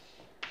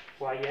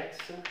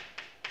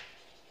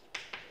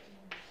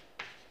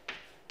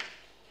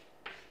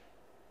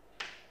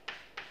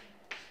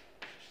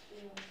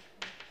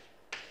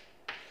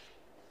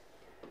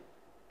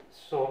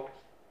 so,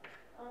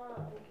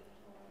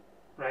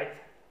 right?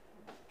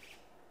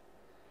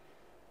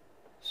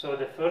 So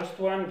the first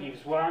one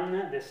gives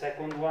 1, the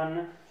second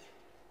one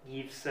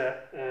gives, The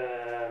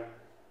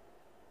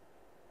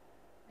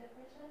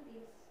first one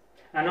is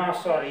no,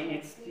 sorry,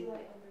 it's py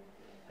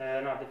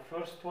over no, the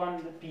first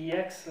one, the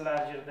px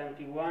larger than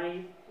py,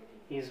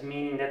 is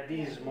meaning that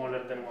this is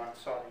smaller than 1.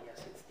 Sorry, yes,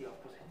 it's the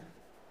opposite.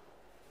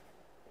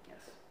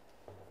 Yes.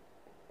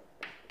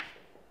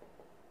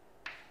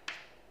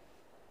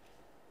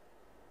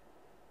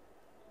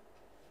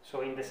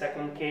 So in the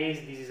second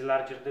case, this is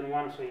larger than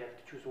 1, so you have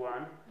to choose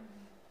 1.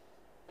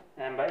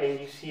 And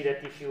you see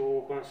that if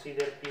you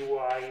consider py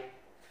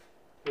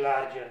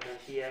larger than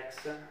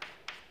px,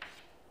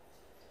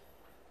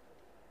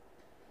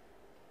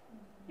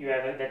 you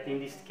have that in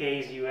this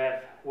case you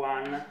have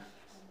 1,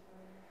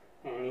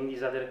 and in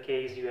this other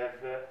case you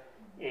have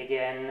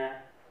again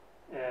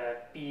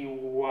py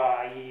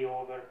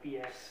over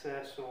px,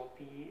 so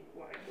py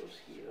goes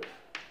here,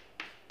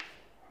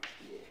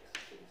 px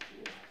goes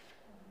here.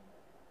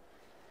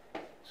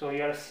 So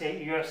you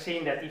are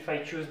saying that if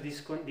I choose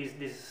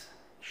this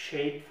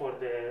shape for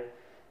the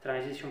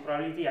transition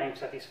probability, I am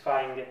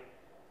satisfying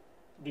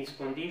this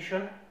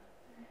condition,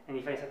 and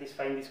if I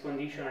satisfy this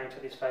condition, I am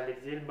satisfying the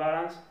zero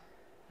balance,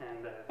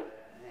 and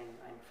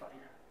I'm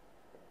fine.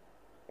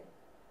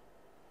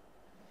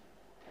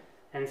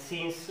 And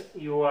since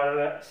you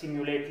are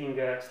simulating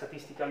a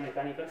statistical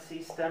mechanical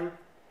system,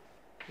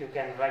 you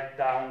can write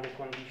down the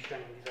condition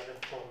in this other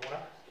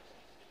formula.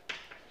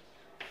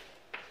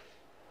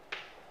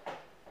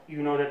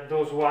 You know that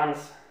those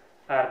ones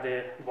are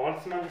the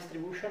Boltzmann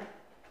distribution,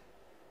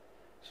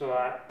 so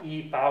are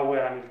E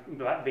power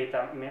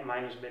beta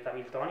minus beta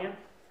Hamiltonian.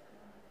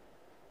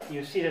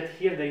 You see that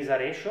here there is a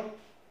ratio,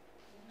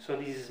 so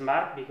this is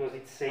smart because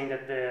it's saying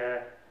that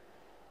the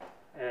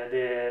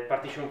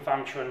partition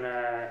function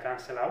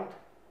cancel out,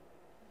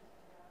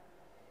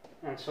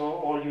 and so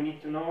all you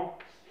need to know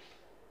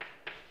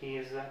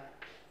is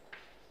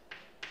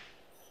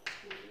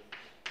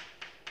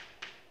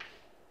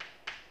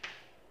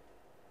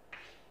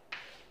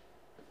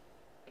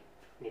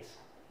this.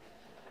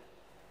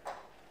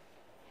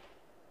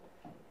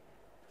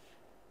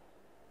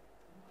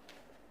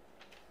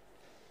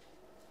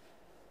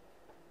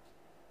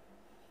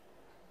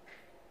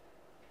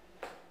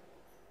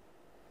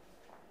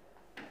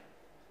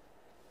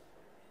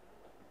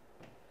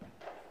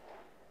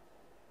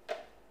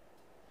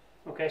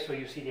 Okay, so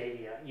you see the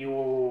idea.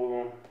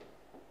 You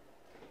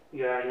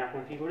are in a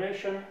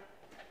configuration,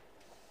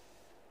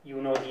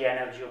 you know the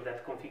energy of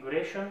that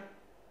configuration,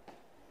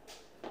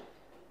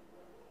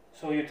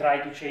 so you try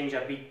to change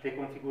a bit the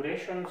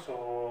configuration.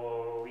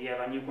 So we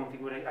have a new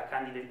configuration, a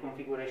candidate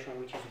configuration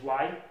which is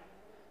Y,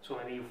 so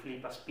maybe you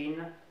flip a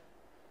spin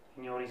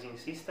in your Ising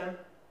system,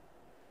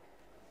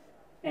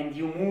 and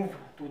you move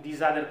to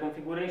this other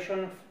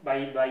configuration by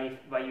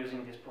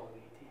using this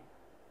probability.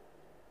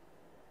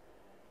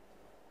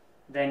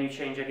 Then you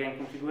change again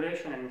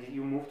configuration and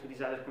you move to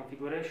this other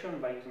configuration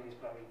by using this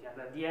probability.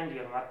 And at the end you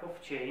have Markov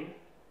chain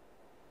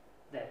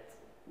that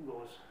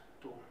goes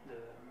to the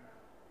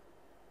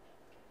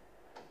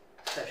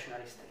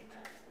stationary state.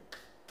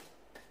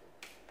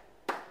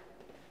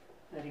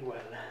 Very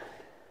well.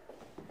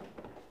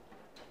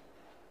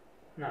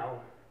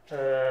 Now,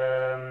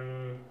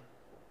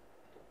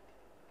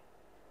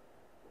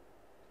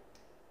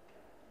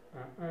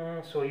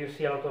 so you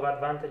see a lot of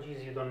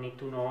advantages. You don't need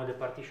to know the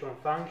partition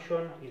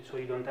function, so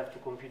you don't have to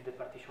compute the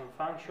partition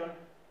function.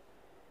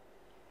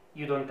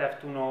 You don't have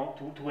to know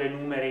to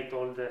enumerate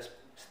all the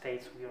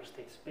states of your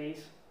state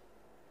space.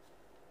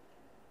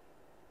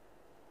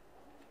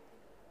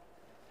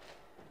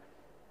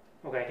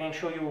 Okay, I can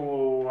show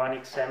you an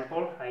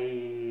example. I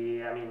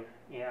mean,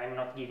 yeah, I'm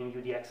not giving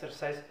you the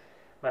exercise,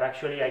 but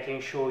actually I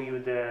can show you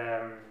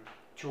the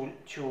two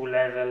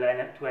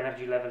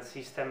energy level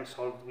system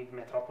solved with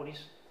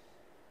Metropolis.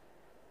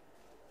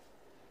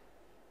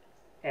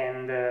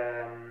 And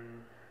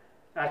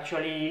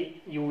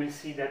actually you will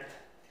see that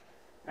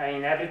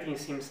everything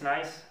seems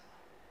nice,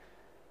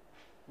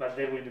 but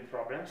there will be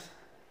problems.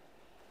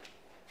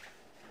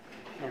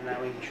 And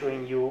now I'm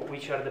showing you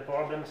which are the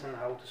problems and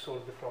how to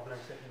solve the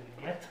problems that you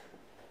will get.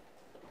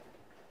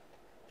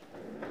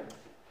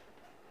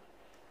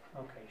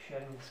 Okay,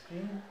 sharing the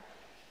screen.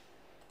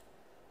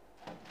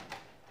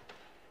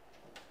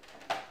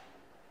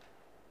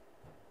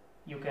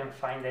 You can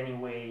find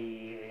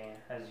anyway,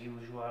 as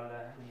usual,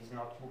 these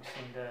notebooks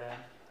in the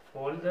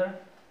folder.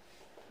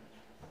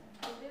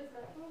 There's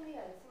nothing in the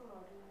IC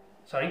model.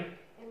 Sorry?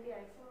 In the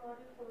IC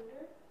model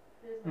folder?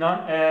 No,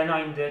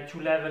 in the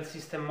two-level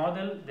system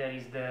model, there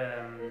is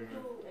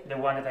the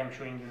one that I'm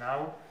showing you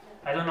now.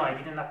 I don't know, I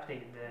didn't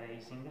update the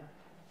Ising.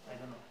 I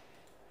don't know.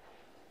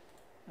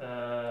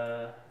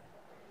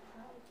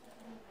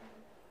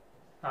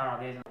 No,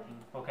 there is nothing.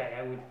 Okay,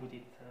 I will put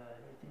it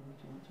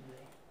everything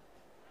today.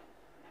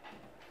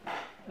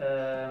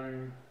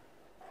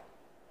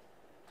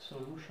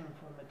 Solution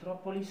for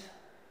Metropolis.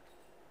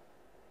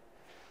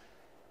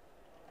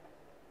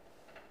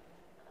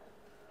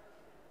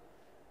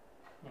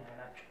 Yeah,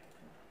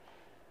 actually.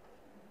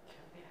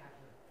 Can we have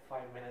a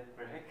 5-minute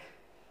break?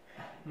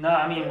 No,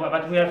 I mean,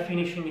 but we are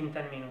finishing in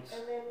 10 minutes.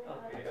 And then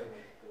Okay.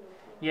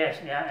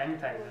 Yes, yeah,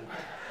 anytime.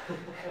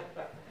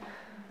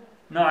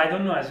 No, I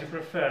don't know, as you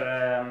prefer.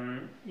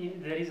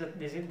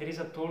 There is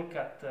a talk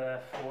at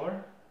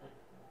 4,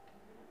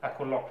 a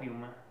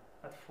colloquium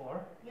at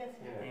 4. Yes,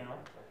 Yeah. You know.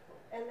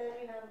 and then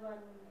we have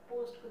one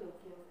post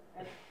colloquium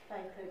at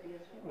 5:30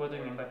 as well. What do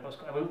you mean by post?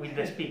 With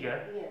the speaker?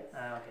 Yes.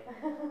 Okay.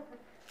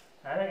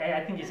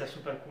 I think he's a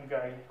super cool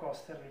guy,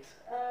 Koster is.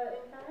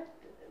 In fact,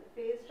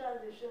 phase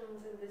transitions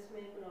in this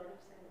make a lot of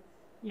sense.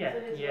 Yeah, So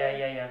his yeah, work-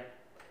 yeah, yeah.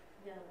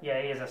 Yeah.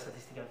 Yeah, he is a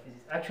statistical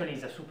physicist. Actually,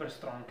 he's a super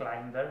strong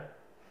climber.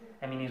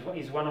 I mean,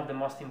 he's one of the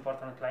most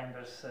important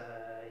climbers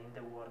in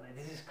the world.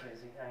 This is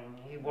crazy. I mean,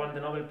 he won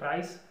the Nobel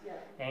Prize, Yeah.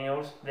 and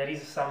also there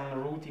is some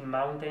route in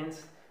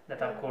mountains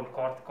that are called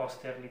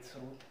Kosterlitz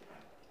route.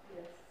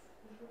 Yes.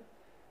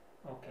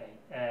 Okay.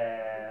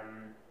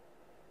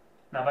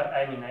 No, but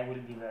I mean, I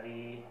will be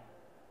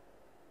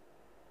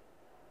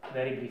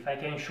very brief.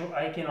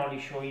 I can only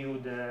show you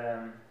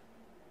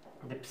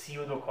the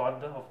pseudo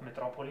code of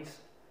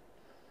Metropolis.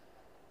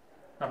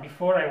 Now,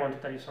 before I want to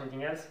tell you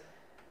something else.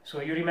 So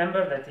you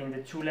remember that in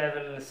the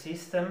two-level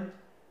system,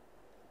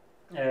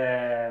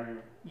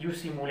 you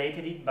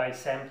simulated it by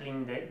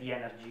sampling the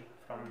energy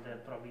from the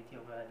probability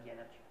of the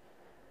energy.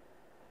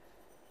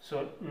 So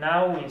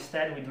now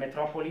instead with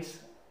Metropolis,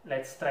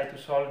 let's try to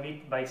solve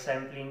it by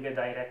sampling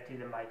directly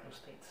the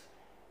microstates.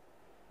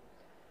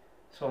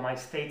 So my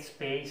state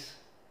space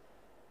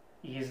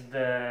is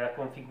the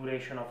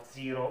configuration of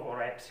 0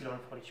 or epsilon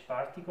for each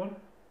particle.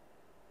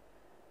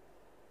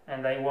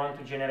 And I want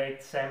to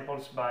generate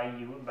samples by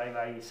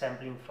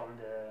sampling from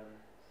the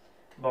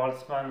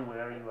Boltzmann,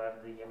 where you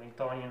have the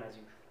Hamiltonian as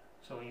usual.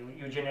 So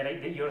you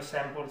generate your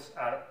samples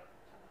are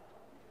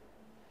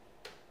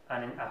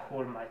a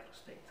whole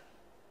microstate.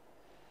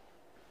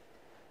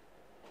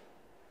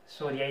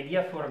 So the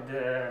idea for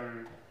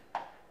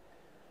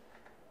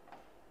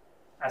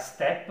a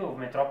step of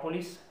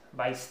Metropolis,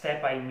 by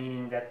step I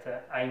mean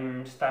that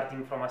I'm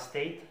starting from a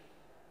state,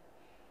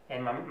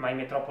 and my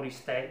Metropolis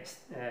step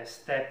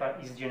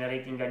is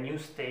generating a new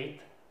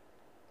state,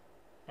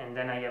 and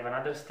then I have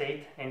another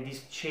state, and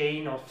this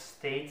chain of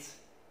states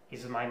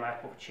is my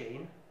Markov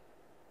chain.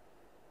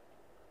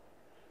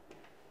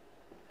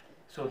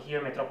 So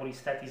here Metropolis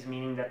stat is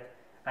meaning that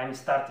I'm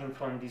starting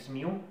from this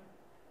mu,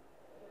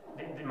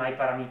 my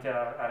parameter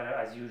are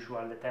as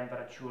usual the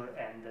temperature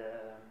and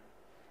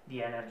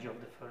the energy of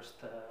the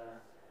first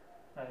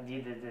the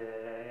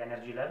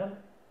energy level.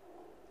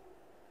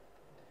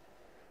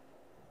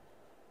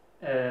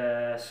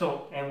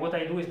 So, and what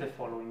I do is the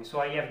following. So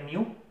I have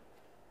mu,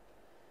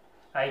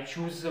 I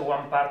choose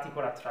one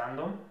particle at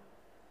random,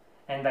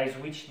 and I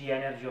switch the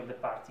energy of the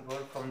particle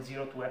from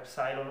 0 to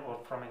epsilon or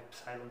from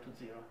epsilon to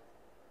 0.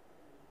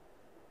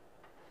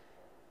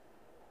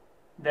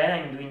 Then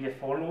I'm doing the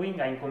following.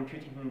 I'm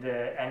computing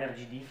the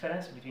energy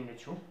difference between the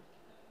two.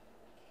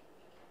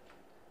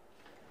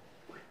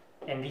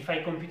 And if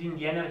I compute in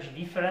the energy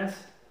difference,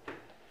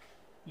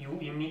 you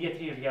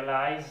immediately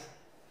realize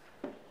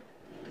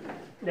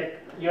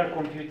that you are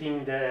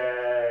computing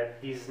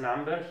this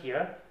number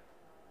here.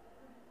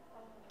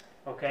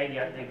 Okay,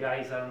 the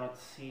guys are not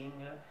seeing.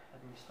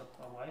 Let me stop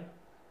a while.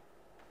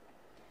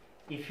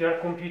 If you are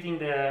computing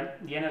the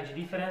energy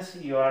difference,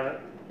 you are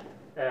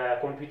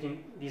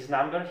computing this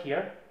number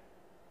here,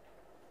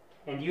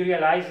 and you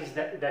realize is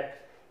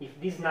that if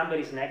this number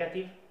is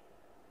negative,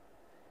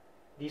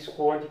 this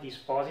quantity is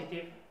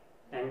positive,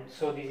 and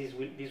so this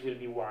will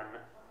be 1.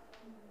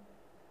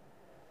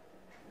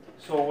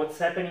 So what's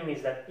happening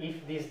is that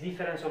if this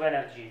difference of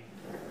energy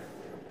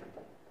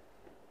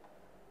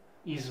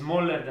is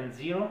smaller than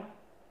 0,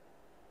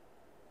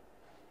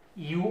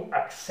 you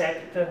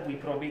accept with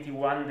probability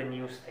 1 the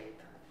new state.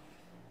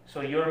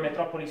 So your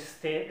metropolis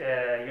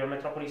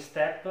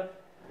step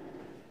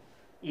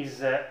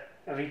is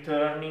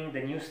returning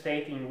the new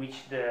state in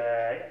which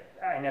the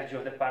energy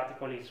of the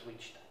particle is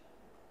switched.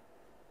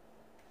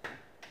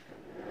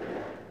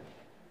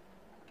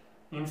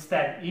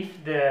 Instead,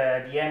 if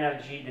the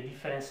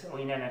difference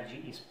in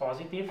energy is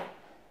positive,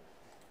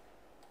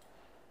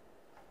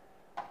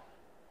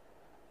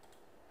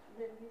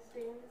 then we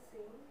stay in the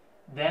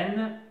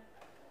same.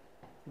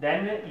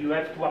 Then you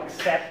have to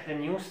accept the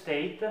new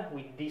state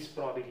with this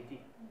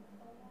probability.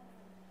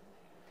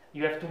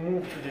 You have to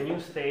move to the new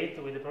state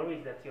with the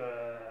probability that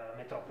your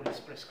metropolis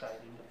is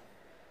prescribing.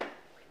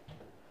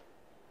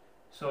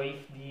 So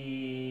if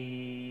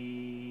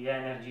the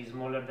energy is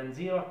smaller than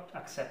 0,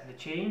 accept the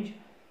change.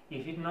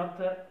 If it's not,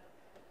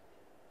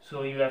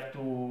 so you have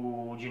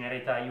to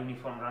generate a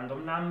uniform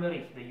random number.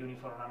 If the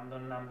uniform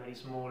random number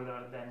is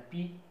smaller than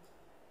p,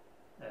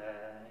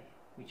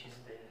 which is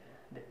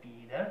the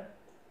p there,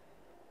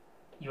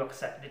 you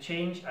accept the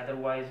change.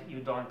 Otherwise,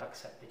 you don't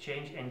accept the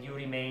change, and you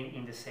remain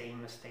in the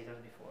same state as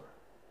before.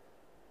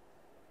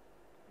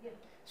 Yeah.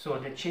 So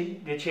the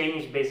chain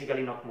is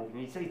basically not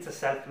moving. It's a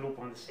self loop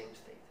on the same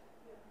state.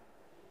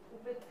 Yeah.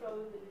 With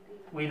probability.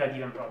 With a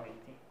given probability.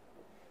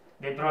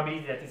 The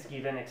probability that is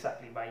given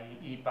exactly by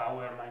e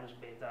power minus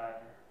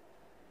beta.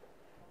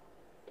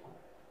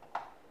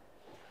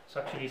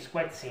 So actually it's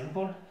quite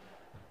simple.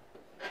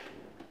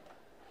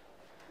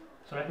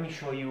 So let me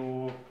show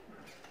you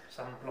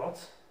some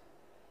plots.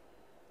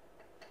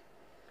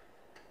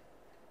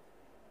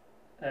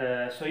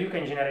 So you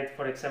can generate,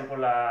 for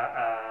example,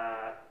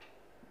 an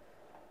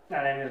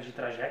energy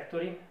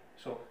trajectory.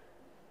 So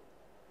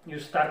you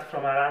start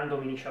from a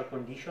random initial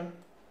condition.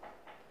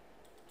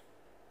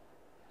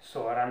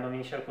 So a random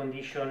initial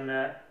condition,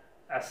 a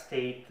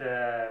state,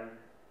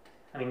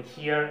 I mean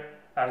here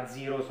are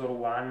zeros or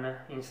 1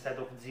 instead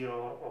of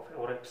 0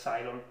 or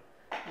epsilon.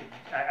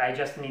 I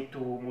just need to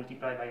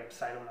multiply by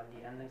epsilon at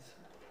the end.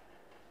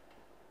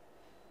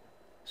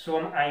 So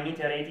I'm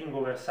iterating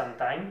over some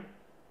time.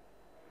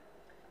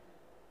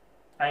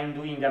 I'm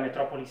doing a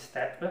metropolis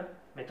step.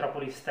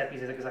 Metropolis step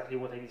is exactly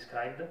what I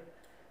described.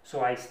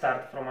 So I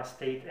start from a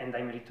state and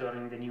I'm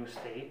returning the new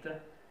state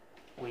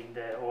with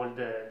all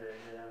the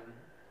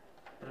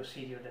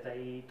procedure that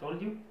I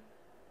told you.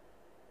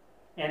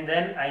 And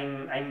then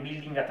I'm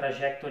building a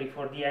trajectory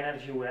for the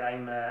energy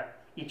where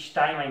each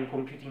time I'm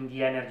computing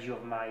the energy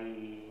of my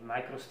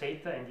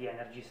microstate, and the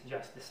energy is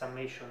just the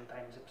summation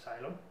times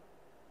epsilon.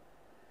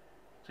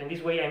 So in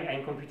this way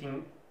I'm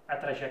computing a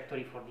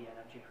trajectory for the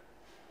energy.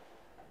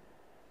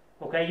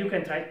 Okay, you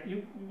can try,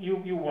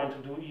 you want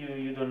to do,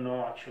 you don't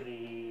know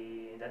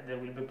actually that there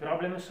will be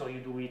problems, so you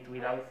do it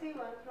without. I see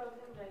one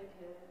problem right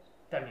here.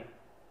 Tell me.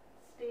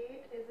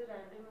 State is a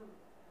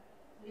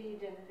randomly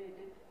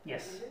generated.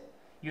 Yes. Variable.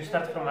 You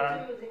start from a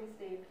random. using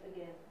state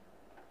again,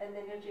 and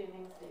then you're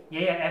changing state.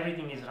 Yeah,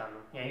 everything is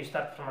random. Yeah, you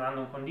start from a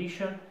random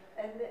condition.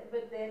 And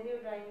but then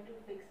you're trying to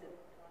fix it.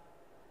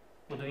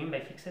 What do you mean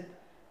by fix it?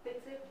 Fix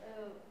it.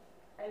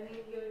 I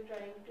mean, you're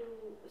trying to.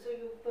 So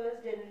you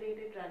first generate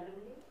it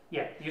randomly.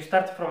 Yeah, you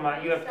start from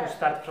a, you have to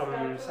start from a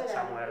random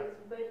somewhere. place,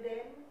 but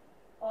then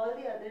all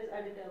the others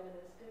are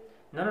deterministic.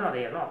 No,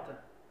 they are not.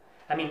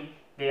 I mean,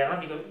 they are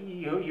not because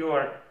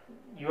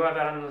you have a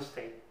random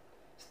state.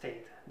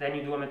 Then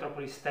you do a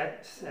metropolis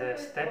step,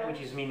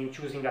 which is meaning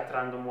choosing at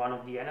random one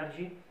of the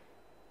energy,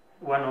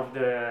 one of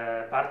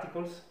the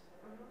particles,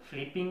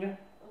 flipping,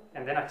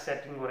 and then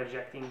accepting or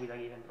rejecting with a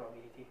given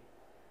probability.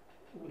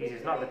 This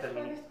is not deterministic. deterministic. This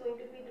one is going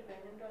to be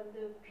dependent on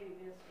the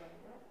previous one,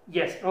 no?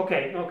 Yes.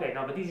 Okay.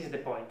 No, but this is the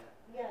point.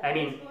 Yeah, I it's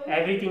mean, going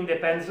everything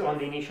depends on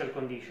the initial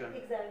condition.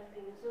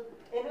 exactly. So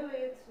in a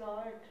way, it's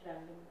not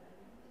random.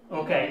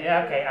 Okay,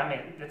 yeah, okay, I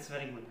mean, that's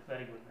very good,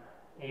 very good.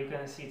 You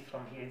can see it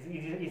from here.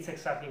 It's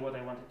exactly what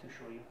I wanted to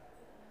show you.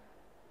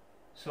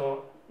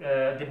 So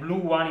the blue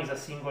one is a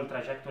single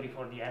trajectory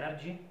for the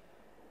energy.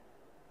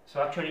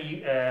 So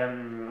actually,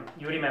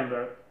 you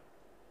remember,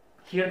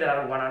 here there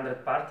are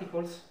 100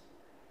 particles.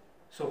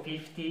 So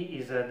 50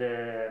 is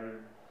the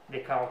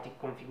chaotic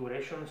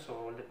configuration, so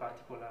all the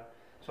particles are...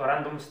 So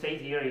random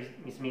state here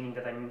is meaning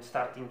that I'm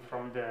starting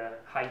from the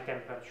high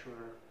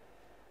temperature.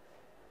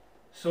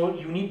 So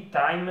you need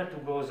time to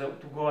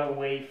go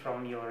away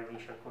from your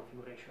initial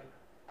configuration.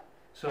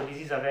 So this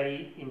is a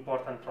very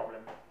important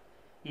problem.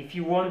 If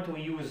you want to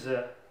use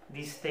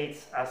these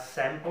states as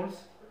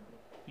samples,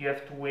 you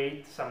have to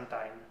wait some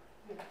time.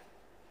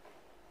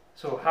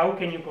 So how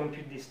can you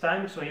compute this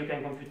time? So you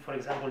can compute, for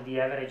example,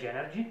 the average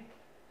energy.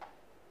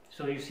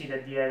 So you see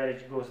that the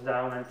average goes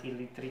down until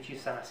it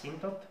reaches an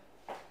asymptote.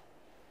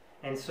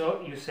 And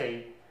so you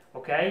say,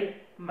 okay,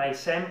 my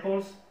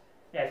samples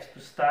have to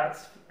start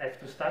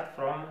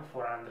from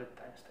 400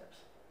 time steps.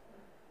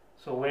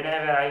 So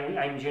whenever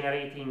I'm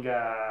generating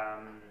a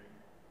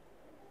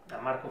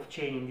Markov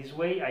chain in this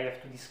way, I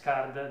have to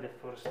discard the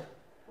first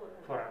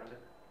 400.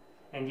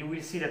 And you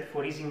will see that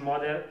for Ising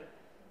model,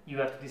 you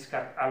have to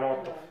discard a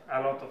lot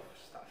of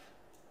stuff.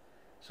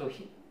 So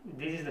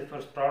this is the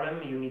first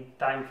problem. You need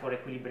time for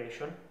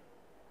equilibration.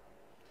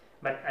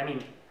 But I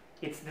mean,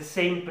 it's the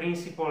same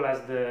principle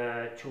as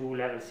the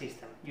two-level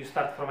system. You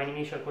start from an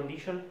initial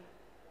condition,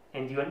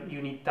 and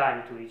you need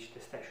time to reach the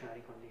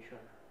stationary condition.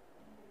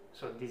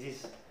 So this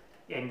is,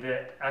 and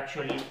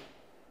actually,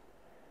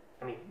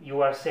 I mean,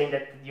 you are saying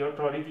that your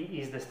probability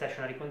is the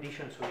stationary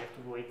condition, so you have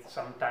to wait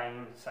some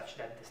time such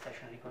that the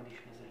stationary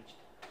condition is reached.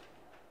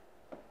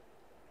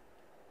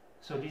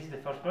 So this is the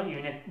first problem.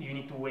 You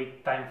need to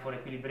wait time for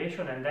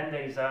equilibration, and then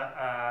there is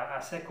a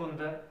second,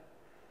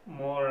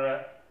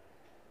 more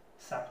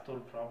subtle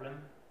problem,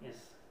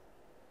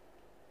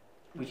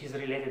 which is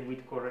related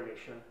with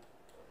correlation.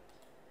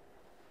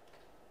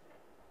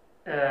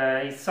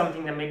 It's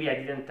something that maybe I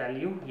didn't tell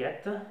you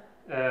yet.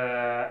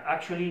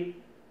 Actually,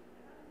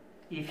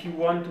 if you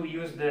want to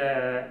use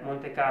the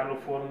Monte Carlo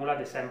formula,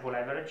 the sample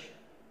average,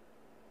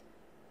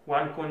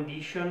 one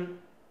condition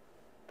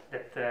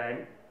that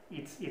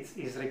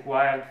is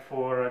required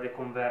for the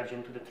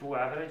conversion to the true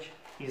average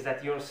is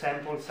that your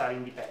samples are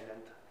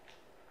independent.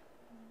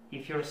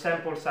 If your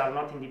samples are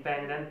not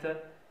independent,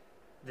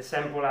 the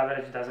sample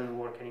average doesn't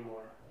work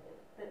anymore.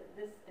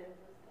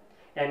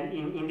 And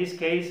in this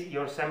case,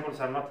 your samples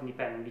are not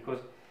independent because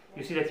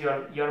you see that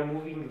you are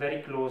moving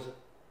very close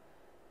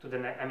to the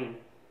next. I mean,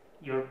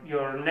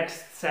 your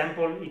next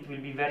sample, it will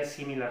be very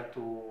similar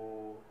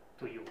to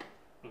you.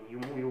 I mean,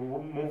 you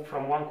move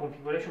from one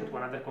configuration to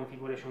another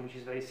configuration which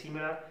is very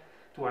similar,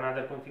 to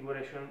another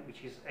configuration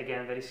which is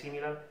again very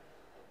similar.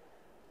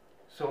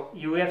 So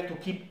you have to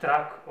keep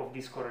track of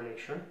this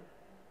correlation,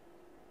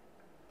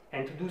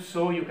 and to do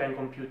so you can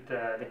compute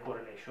the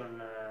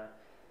correlation.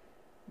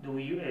 Do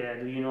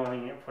you know,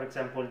 for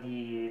example,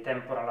 the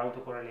temporal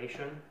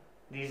autocorrelation?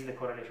 This is the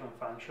correlation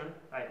function.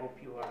 I hope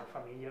you are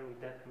familiar with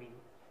that. I mean,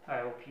 I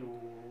hope you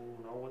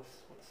know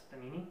what's the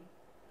meaning.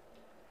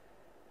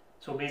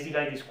 So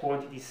basically, this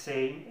quantity is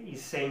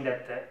saying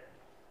that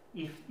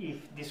if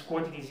this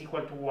quantity is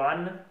equal to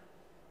 1.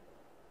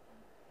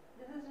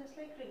 This is just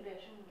like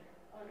regression,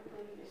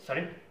 autocorrelation.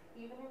 Sorry?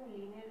 Even in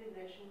linear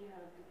regression, you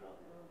have the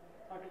problem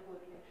of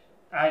autocorrelation.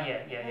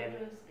 Yeah.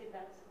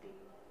 Heteroscedasticity.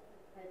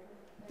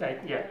 Right,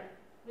 yeah.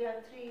 We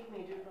have three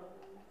major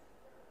problems.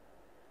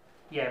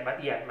 Yeah,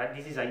 but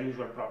this is a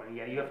usual problem.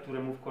 Yeah, you have to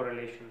remove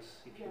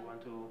correlations if you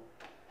want to.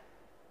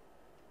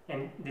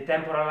 And the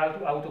temporal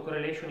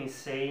autocorrelation is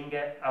saying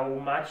how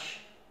much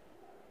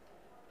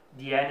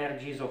the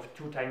energies of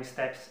two time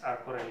steps are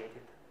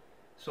correlated.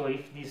 So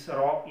if this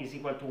rho is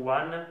equal to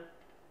 1,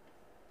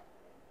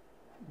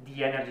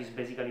 the energy is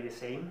basically the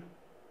same.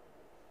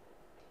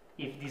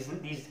 If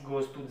this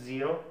goes to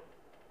 0,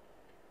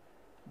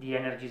 the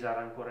energies are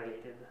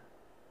uncorrelated.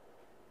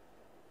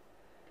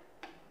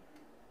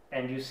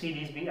 And you see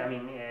this, I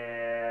mean,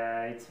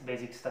 it's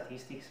basic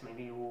statistics.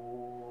 Maybe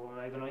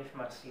I don't know if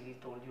Marsili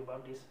told you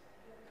about this.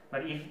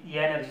 But if the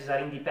energies are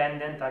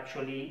independent,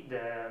 actually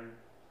oh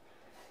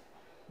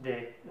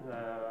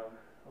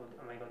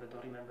my god, I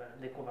don't remember,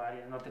 the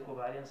covariance, not the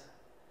covariance,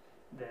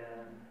 the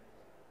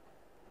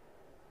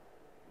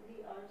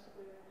R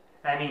squared.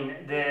 I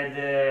mean,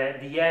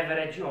 the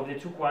average of the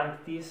two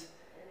quantities,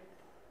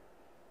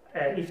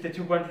 if the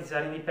two quantities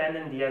are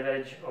independent, the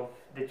average of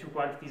the two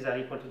quantities are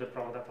equal to the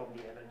product of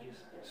the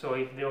averages. So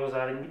if those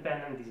are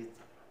independent, this is,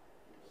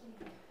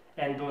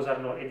 and those are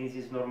not, this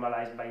is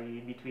normalized by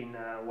between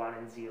 1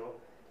 and 0,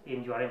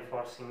 and you are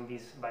enforcing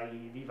this by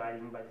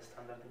dividing by the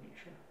standard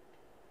deviation.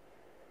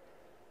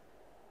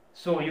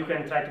 So you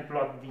can try to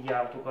plot the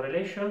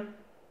autocorrelation.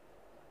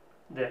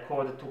 The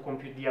code to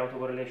compute the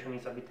autocorrelation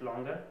is a bit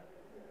longer,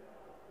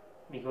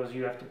 because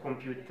you have to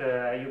compute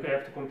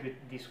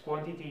this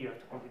quantity, you have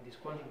to compute this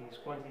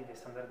quantity, the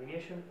standard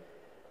deviation.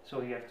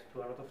 So you have to do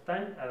a lot of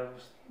time, a lot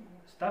of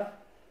stuff,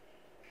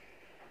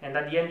 and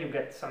at the end you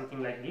get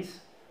something like this.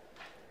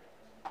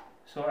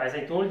 So as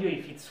I told you,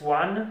 if it's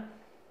 1,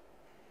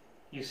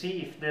 you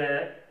see if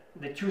the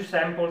two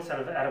samples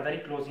are very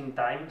close in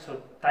time,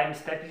 so time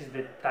step is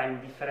the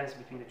time difference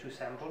between the two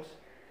samples.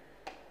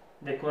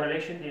 The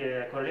correlation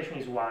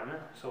is 1,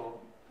 so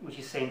which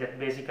is saying that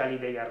basically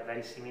they are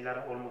very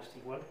similar, almost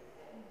equal.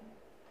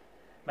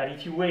 But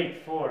if you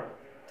wait for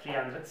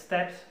 300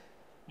 steps,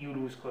 you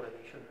lose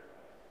correlation.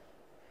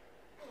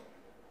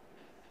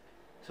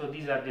 So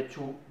these are the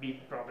two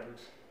big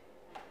problems.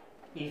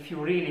 If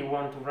you really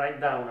want to write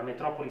down a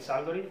metropolis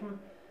algorithm,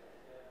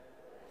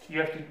 you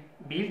have to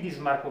build this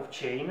Markov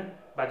chain,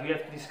 but you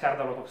have to discard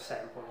a lot of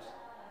samples.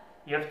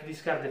 You have to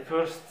discard the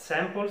first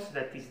samples,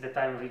 that is the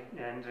time which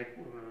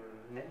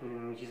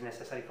is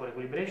necessary for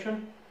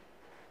equilibration.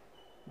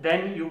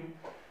 Then you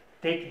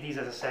take this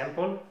as a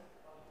sample.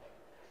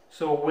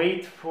 So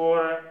wait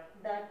for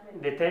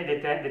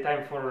the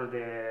time for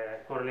the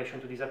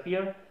correlation to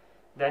disappear.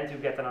 Then you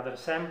get another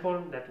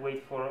sample that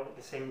wait for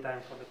the same time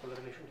for the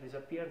correlation to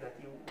disappear. That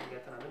you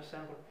get another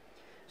sample.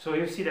 So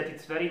you see that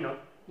it's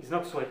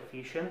not so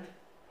efficient.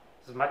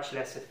 It's much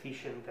less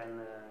efficient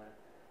than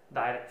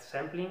direct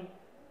sampling,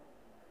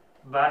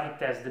 but it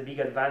has the big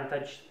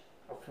advantage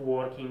of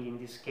working in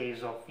this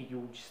case of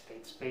huge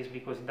state space,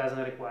 because it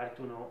doesn't require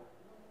to know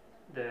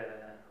the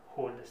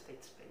whole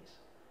state space.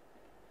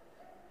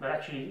 But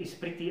actually it's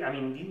pretty, I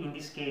mean, in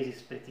this case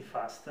it's pretty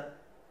fast.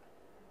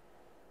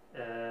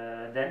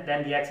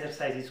 Then the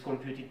exercise is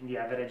computing the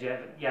average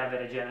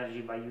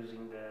energy by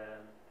using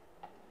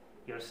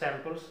your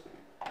samples.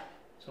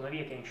 So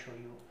maybe I can show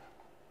you.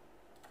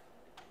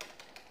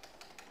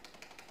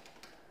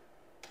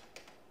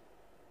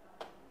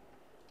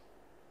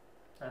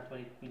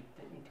 Actually, it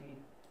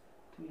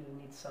will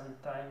need some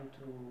time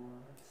to,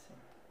 let's see.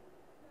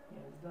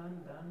 Yes, done.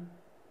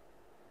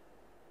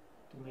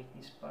 To make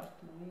this part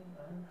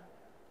done.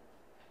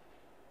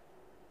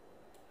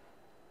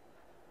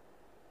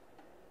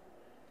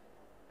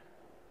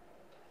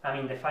 I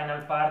mean, the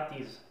final part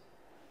is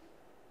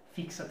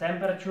fix a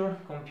temperature,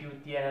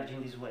 compute the energy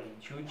in this way.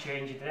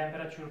 Change the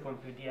temperature,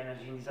 compute the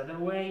energy in this other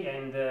way,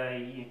 and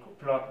you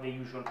plot the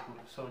usual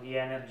curve. So the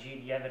energy,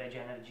 the average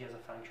energy as a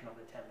function of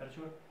the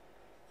temperature.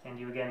 And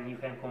you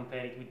can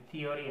compare it with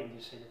theory, and you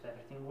say that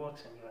everything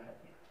works, and you are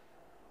happy.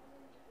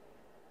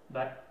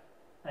 But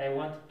I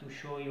wanted to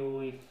show you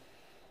if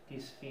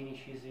this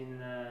finishes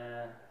in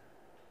a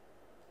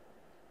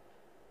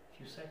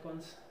few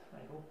seconds, I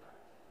hope.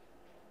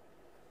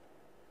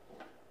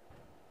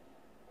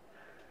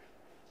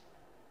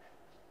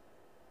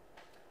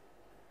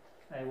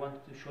 I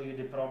wanted to show you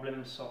the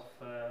problems of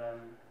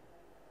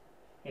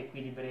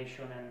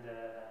equilibration and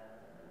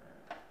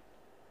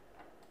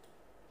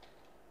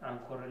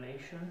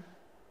uncorrelation,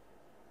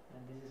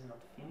 and this is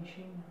not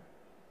finishing.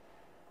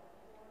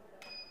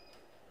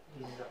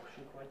 This is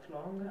actually quite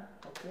long.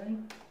 Okay.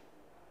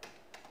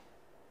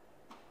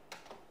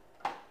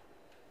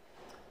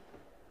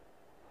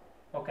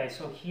 Okay,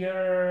 so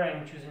here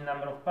I'm choosing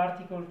number of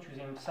particles,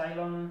 choosing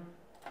epsilon.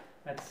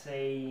 Let's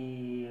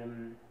say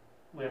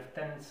we have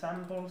 10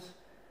 samples,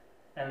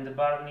 and the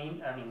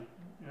Barnum, I mean,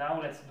 now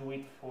let's do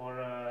it for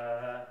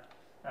a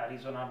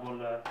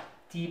reasonable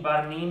T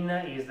Barnum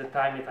is the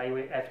time that I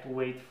have to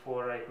wait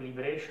for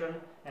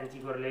equilibration, and T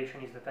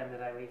correlation is the time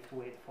that I have to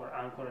wait for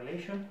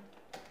uncorrelation.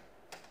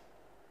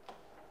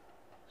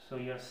 So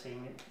you're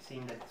seeing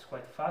that it's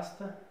quite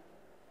fast,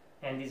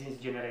 and this is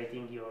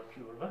generating your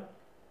curve.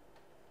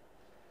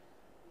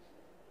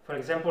 For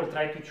example,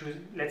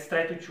 let's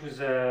try to choose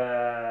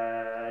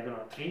I don't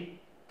know, 3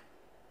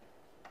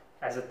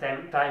 as a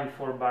time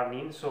for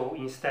Barnum. So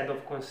instead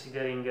of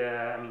considering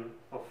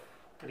of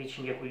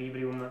reaching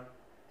equilibrium,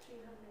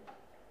 300.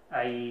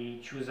 I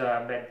choose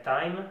a bad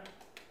time,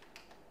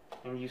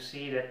 and you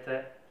see that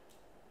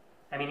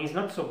I mean, it's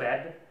not so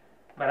bad,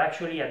 but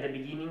actually at the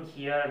beginning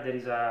here there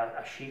is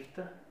a shift.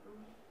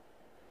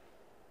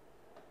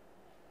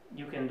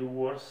 You can do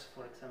worse,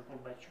 for example,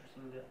 by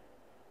choosing the,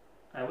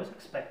 I was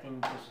expecting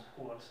it was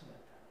worse,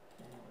 but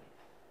anyway.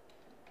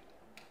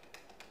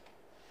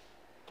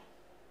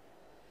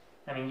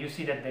 I mean, you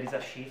see that there is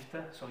a shift,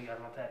 so you are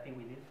not happy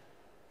with it.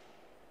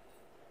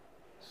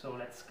 So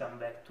let's come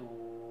back to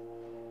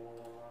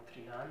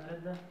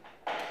 300.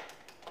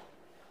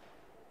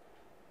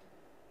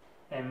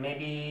 And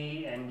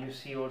maybe, and you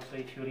see also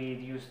if you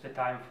reduce the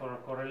time for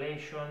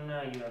correlation,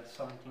 you have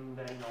something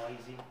very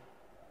noisy.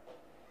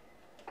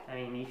 I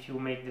mean, if you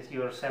make this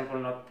your sample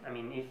not, I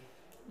mean, if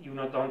you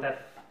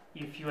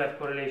if you have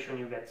correlation,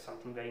 you get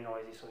something very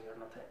noisy, so you're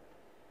not happy.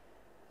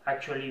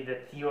 Actually, the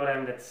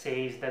theorem that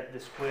says that the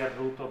square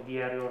root of the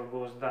error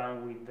goes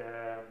down with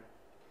the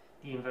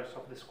inverse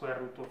of the square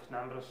root of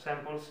number of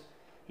samples,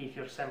 if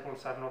your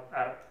samples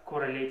are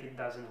correlated,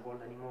 doesn't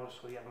hold anymore,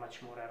 so you have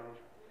much more error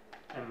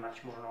and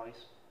much more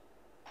noise.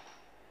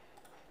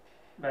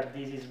 But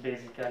this is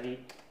basically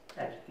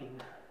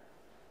everything.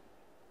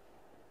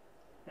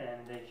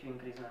 And if you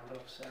increase number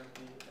of samples,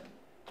 you can.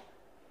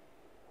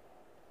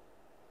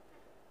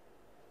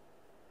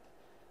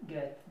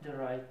 get the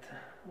right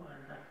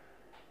one.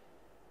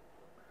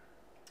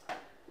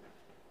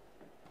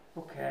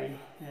 Okay,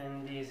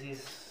 and this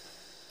is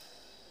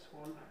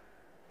all.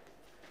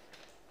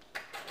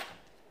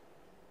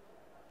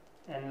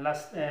 And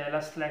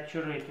last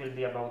lecture it will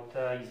be about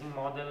Ising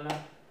model.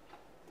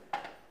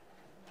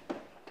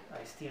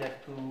 I still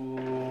have to,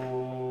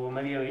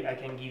 maybe I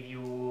can give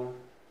you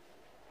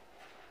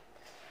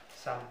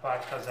some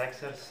part as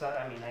exercise.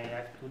 I mean, I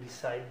have to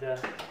decide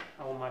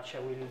how much I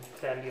will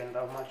tell you and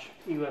how much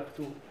you have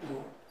to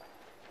do.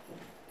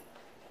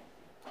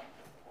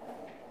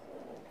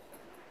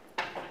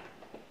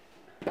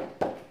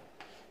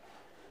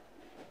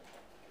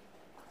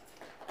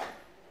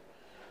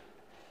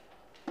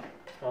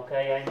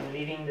 Okay, I'm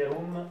leaving the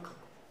room.